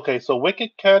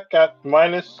Wicked Cat got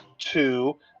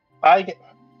 -2.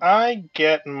 I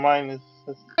get minus.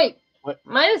 Wait, what?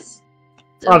 minus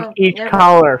Of each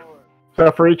color.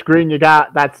 So for each green you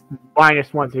got, that's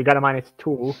 -1, so you got a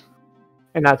 -2.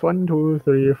 And that's 1, 2,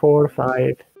 3, 4,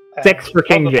 5, 6 for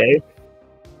King J.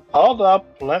 Hold up.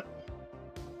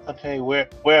 Okay, where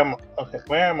am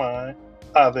I?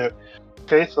 Ah, there.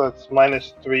 Okay, so it's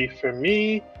 -3 for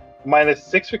me.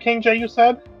 -6 for King J, you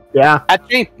said? Yeah.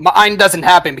 Actually, mine doesn't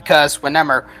happen because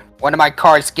whenever one of my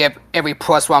cards give every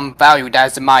 +1 value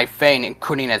that's in my thing,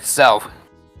 including itself.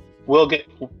 We'll get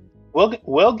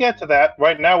to that.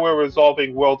 Right now we're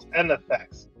resolving World's End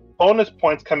effects. Bonus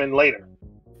points come in later.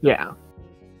 Yeah.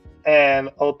 And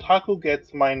Otaku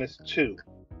gets -2.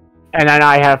 And then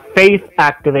I have Faith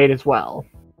activate as well.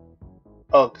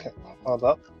 Okay, hold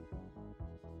up.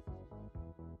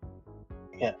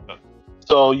 Yeah.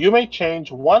 So you may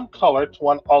change one color to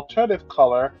one alternative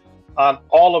color on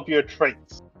all of your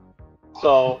traits.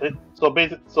 So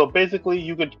basically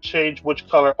you could change which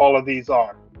color all of these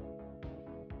are.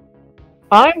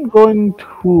 I'm going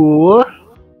to...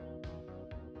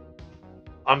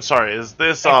 I'm sorry, is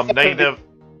this negative?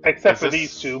 Except for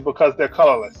these two, because they're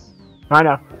colorless. I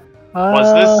know.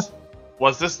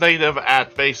 Was this negative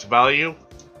at face value?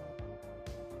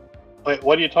 Wait,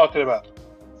 what are you talking about?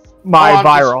 My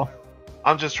viral.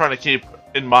 I'm just trying to keep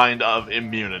in mind of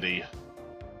immunity.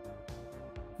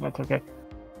 That's okay.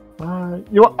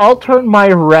 I'll turn my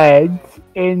reds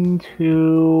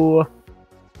into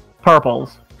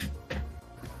purples.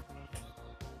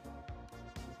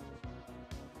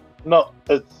 No,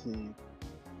 let's see.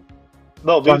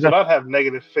 No, these do not have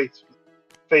negative face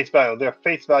value. Their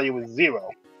face value is 0.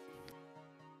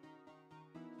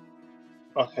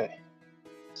 Okay.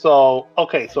 So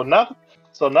now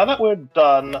that we're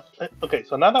done. Okay,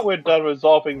 so now that we're done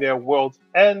resolving their World's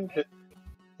End.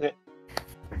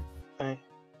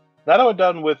 Now that we're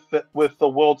done with the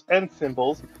World's End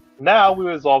symbols, now we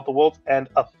resolve the World's End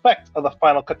effect of the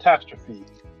final catastrophe,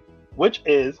 which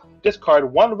is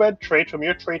discard 1 red trait from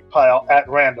your trait pile at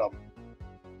random.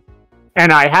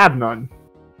 And I have none.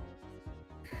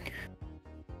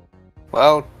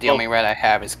 Well, the only red I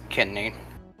have is kidney.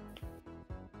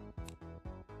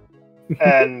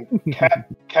 And Cat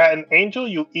and Angel,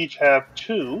 you each have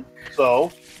 2,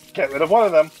 so get rid of one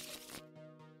of them.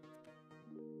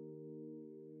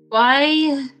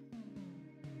 Why?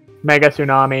 Mega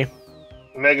Tsunami.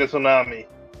 Mega Tsunami.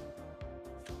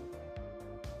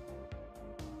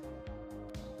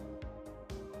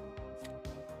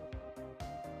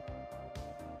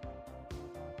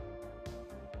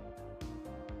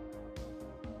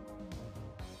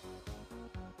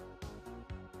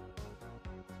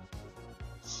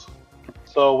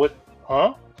 So with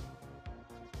huh?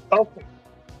 Okay.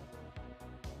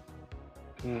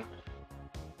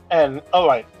 And all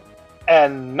right.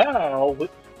 And now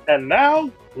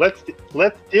let's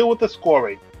deal with the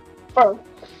scoring. First,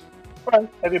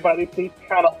 everybody, please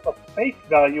count up the face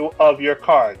value of your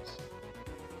cards.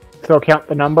 So count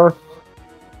the number.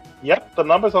 Yep, the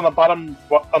number's on the bottom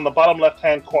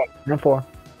left-hand corner. And 4.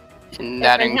 And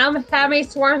how many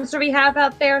swarms do we have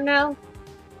out there now?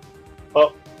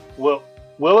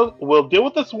 We'll deal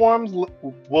with the swarms.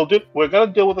 We're gonna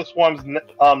deal with the swarms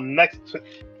next.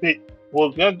 We're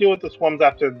gonna deal with the swarms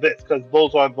after this because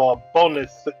those are the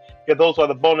bonus. Yeah, those are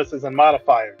the bonuses and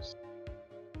modifiers.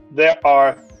 There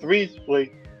are 3.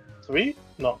 Wait, 3?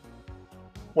 No.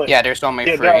 Wait. Yeah, there's only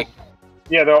 3.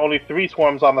 There are only 3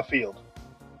 swarms on the field.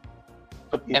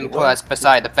 And plus,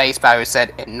 beside the face value,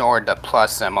 said ignore the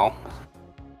plus symbol.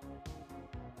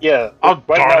 Yeah. Oh,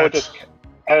 right now darn we're it. just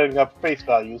adding up face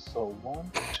values. So 1,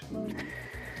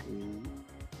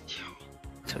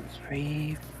 2,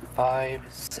 3, 5,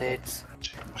 6.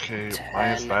 Okay, 10,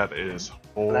 minus that is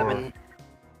 4. 11,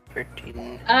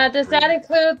 13. Does that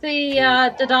include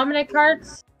the dominant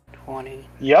cards? 20.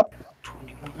 Yep.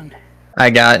 21. I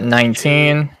got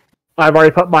 19. I've already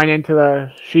put mine into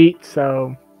the sheet,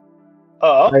 so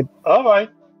Oh, Right. all right.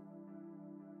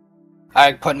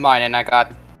 I put mine in. I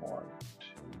got 1,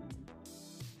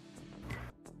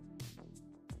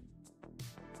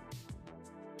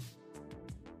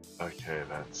 2. Okay,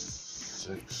 that's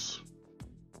 6.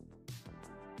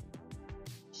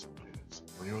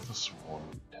 3 with a swarm.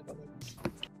 10 of it.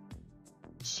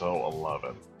 So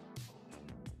 11.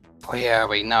 Oh yeah,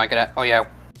 wait, now I gotta, oh yeah,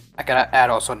 I gotta add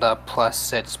also the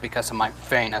 +6 because of my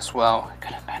vein as well. I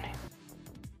gotta add it.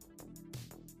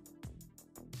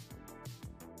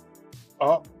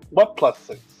 Oh, what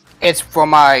 +6? It's for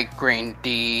my green,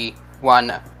 the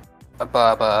one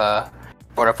above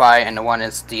Fortify, and the one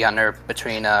is the under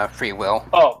between Free Will.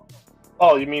 Oh,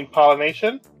 you mean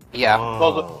pollination? Yeah.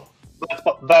 Oh.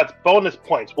 That's bonus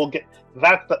points. We'll get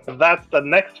that's the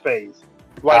next phase.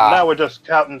 Right now we're just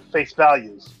counting face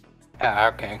values.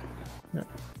 Okay.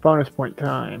 bonus point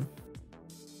time.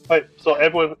 Wait, so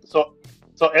everyone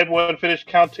finished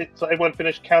counting. So everyone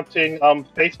finished counting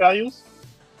face values.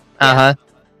 Uh-huh.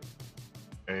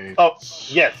 8. Oh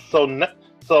yes. So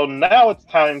now it's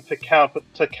time to count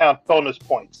bonus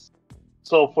points.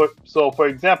 So for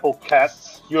example, Kat,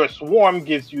 your swarm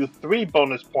gives you 3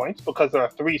 bonus points because there are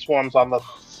 3 swarms on the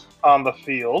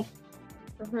field.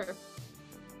 Mhm.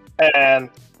 And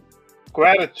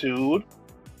gratitude,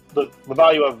 the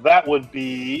value of that would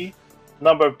be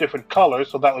number of different colors,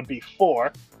 so that would be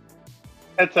 4,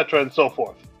 etc. and so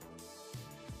forth.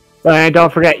 And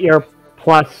don't forget your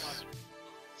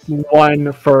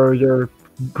 +1 for your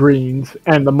greens,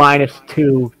 and the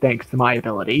 -2 thanks to my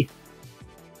ability.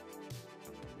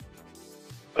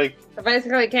 Like So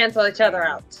basically cancel each other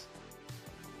out.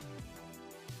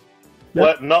 Yep.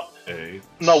 what? No, 8.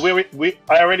 no.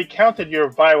 I already counted your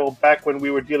viral back when we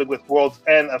were dealing with World's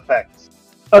End effects.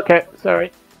 Okay,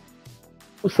 sorry.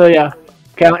 So yeah,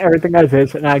 count everything as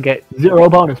is, and I get 0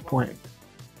 bonus points.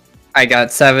 I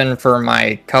got 7 for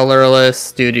my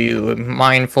colorless due to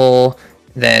mindful,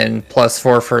 then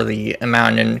 +4 for the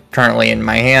amount currently in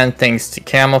my hand thanks to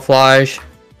camouflage.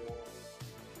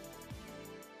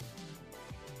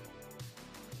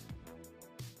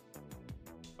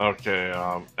 Okay,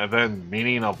 and then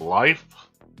meaning of life.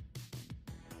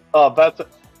 Oh, that's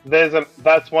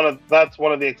one of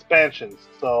the expansions.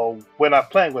 So we're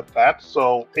not playing with that.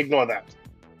 So ignore that.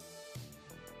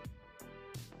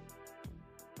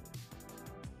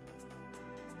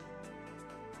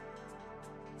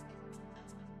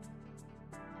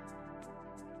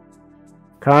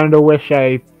 Kinda wish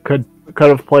I could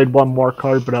have played one more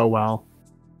card, but oh well.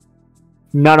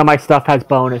 None of my stuff has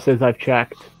bonuses. I've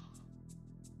checked.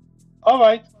 All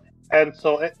right. And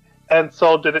so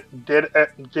did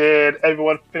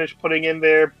everyone finish putting in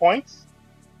their points?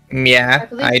 Yeah, I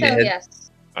believe I so, did.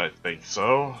 yes. I think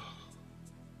so.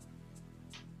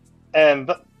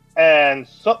 And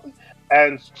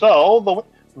so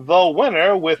the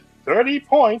winner with 30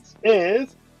 points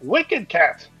is Wicked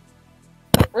Cat.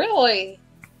 Really?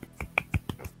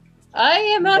 I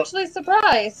am actually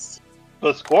surprised.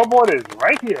 The scoreboard is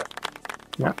right here.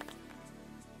 Yeah.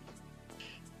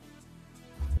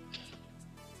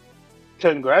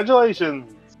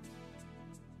 Congratulations.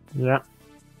 Yeah.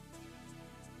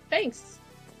 Thanks.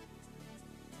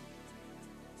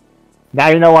 Now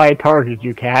you know why I targeted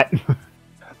you, Cat.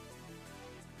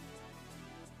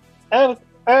 And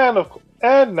now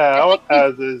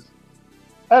as is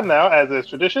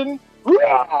tradition,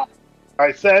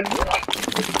 I said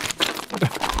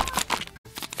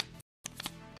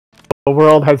The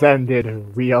world has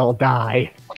ended. We all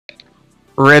die.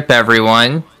 Rip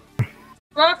everyone.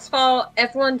 Rocks fall,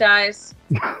 everyone dies.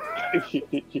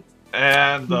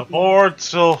 And the board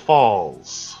still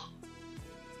falls.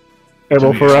 It to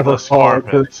will the forever endless fall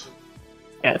into, carpet.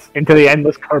 yes, into the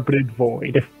endless carpeted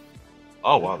void.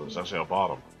 Oh wow, there's actually a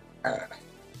bottom.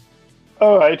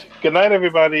 all right. Good night,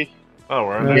 everybody. Oh,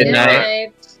 we're Good ending. night.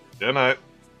 Alright. Good night.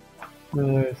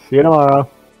 See you tomorrow.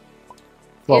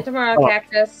 See you tomorrow,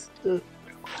 Cactus.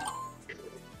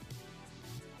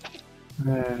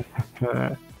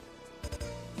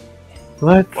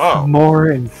 Let's Wow.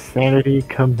 more insanity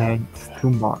commence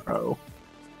tomorrow.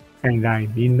 And I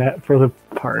mean that for the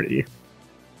party.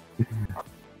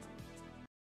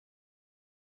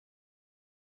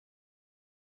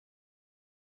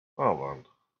 Hold on.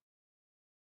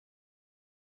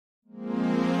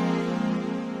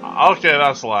 Okay,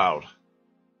 that's loud.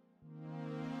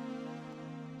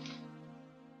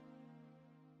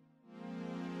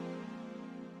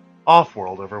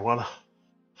 Off-world, everyone.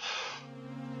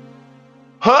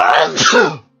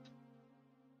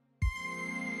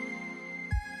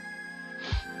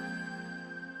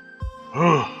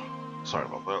 Sorry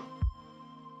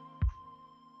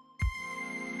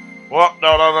Well,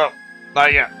 no.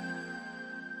 Not yet.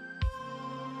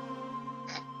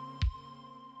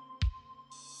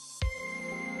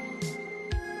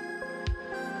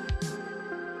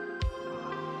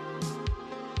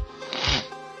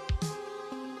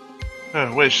 I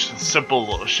wish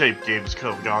simple shape games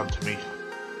could have gone to me.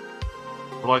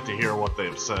 I'd like to hear what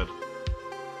they've said.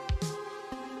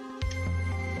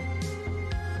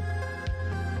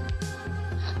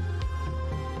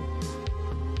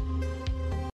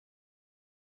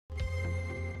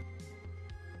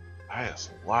 That is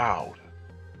loud.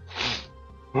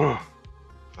 Oh.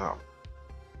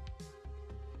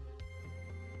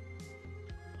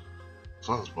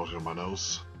 Something's bugging in my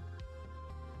nose.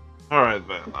 Alright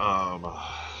then,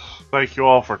 thank you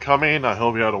all for coming. I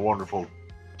hope you had a wonderful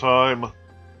time.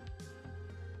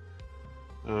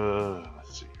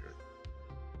 Let's see here.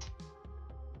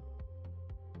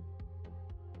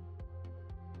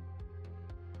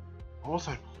 What was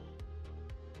I?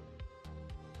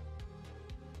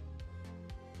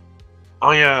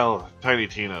 Oh yeah, Tiny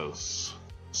Tina's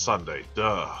Sunday.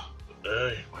 Duh.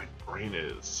 My brain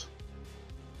is.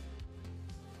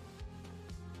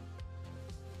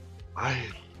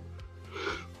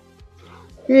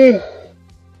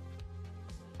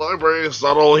 My brain is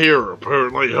not all here,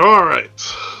 apparently.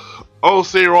 Alright. I'll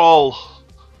see you all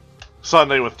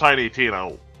Sunday with Tiny Tina.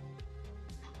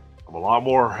 I'm a lot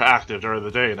more active during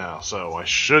the day now, so I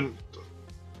shouldn't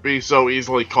be so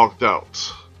easily conked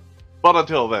out. But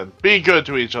until then, be good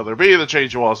to each other, be the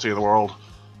change you want to see in the world.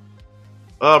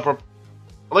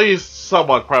 Please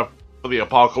somewhat prep for the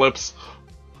apocalypse.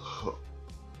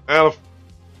 And of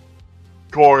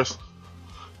course,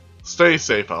 stay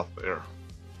safe out there.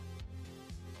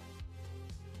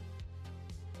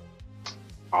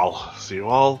 I'll see you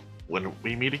all when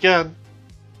we meet again.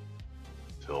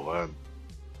 Till then.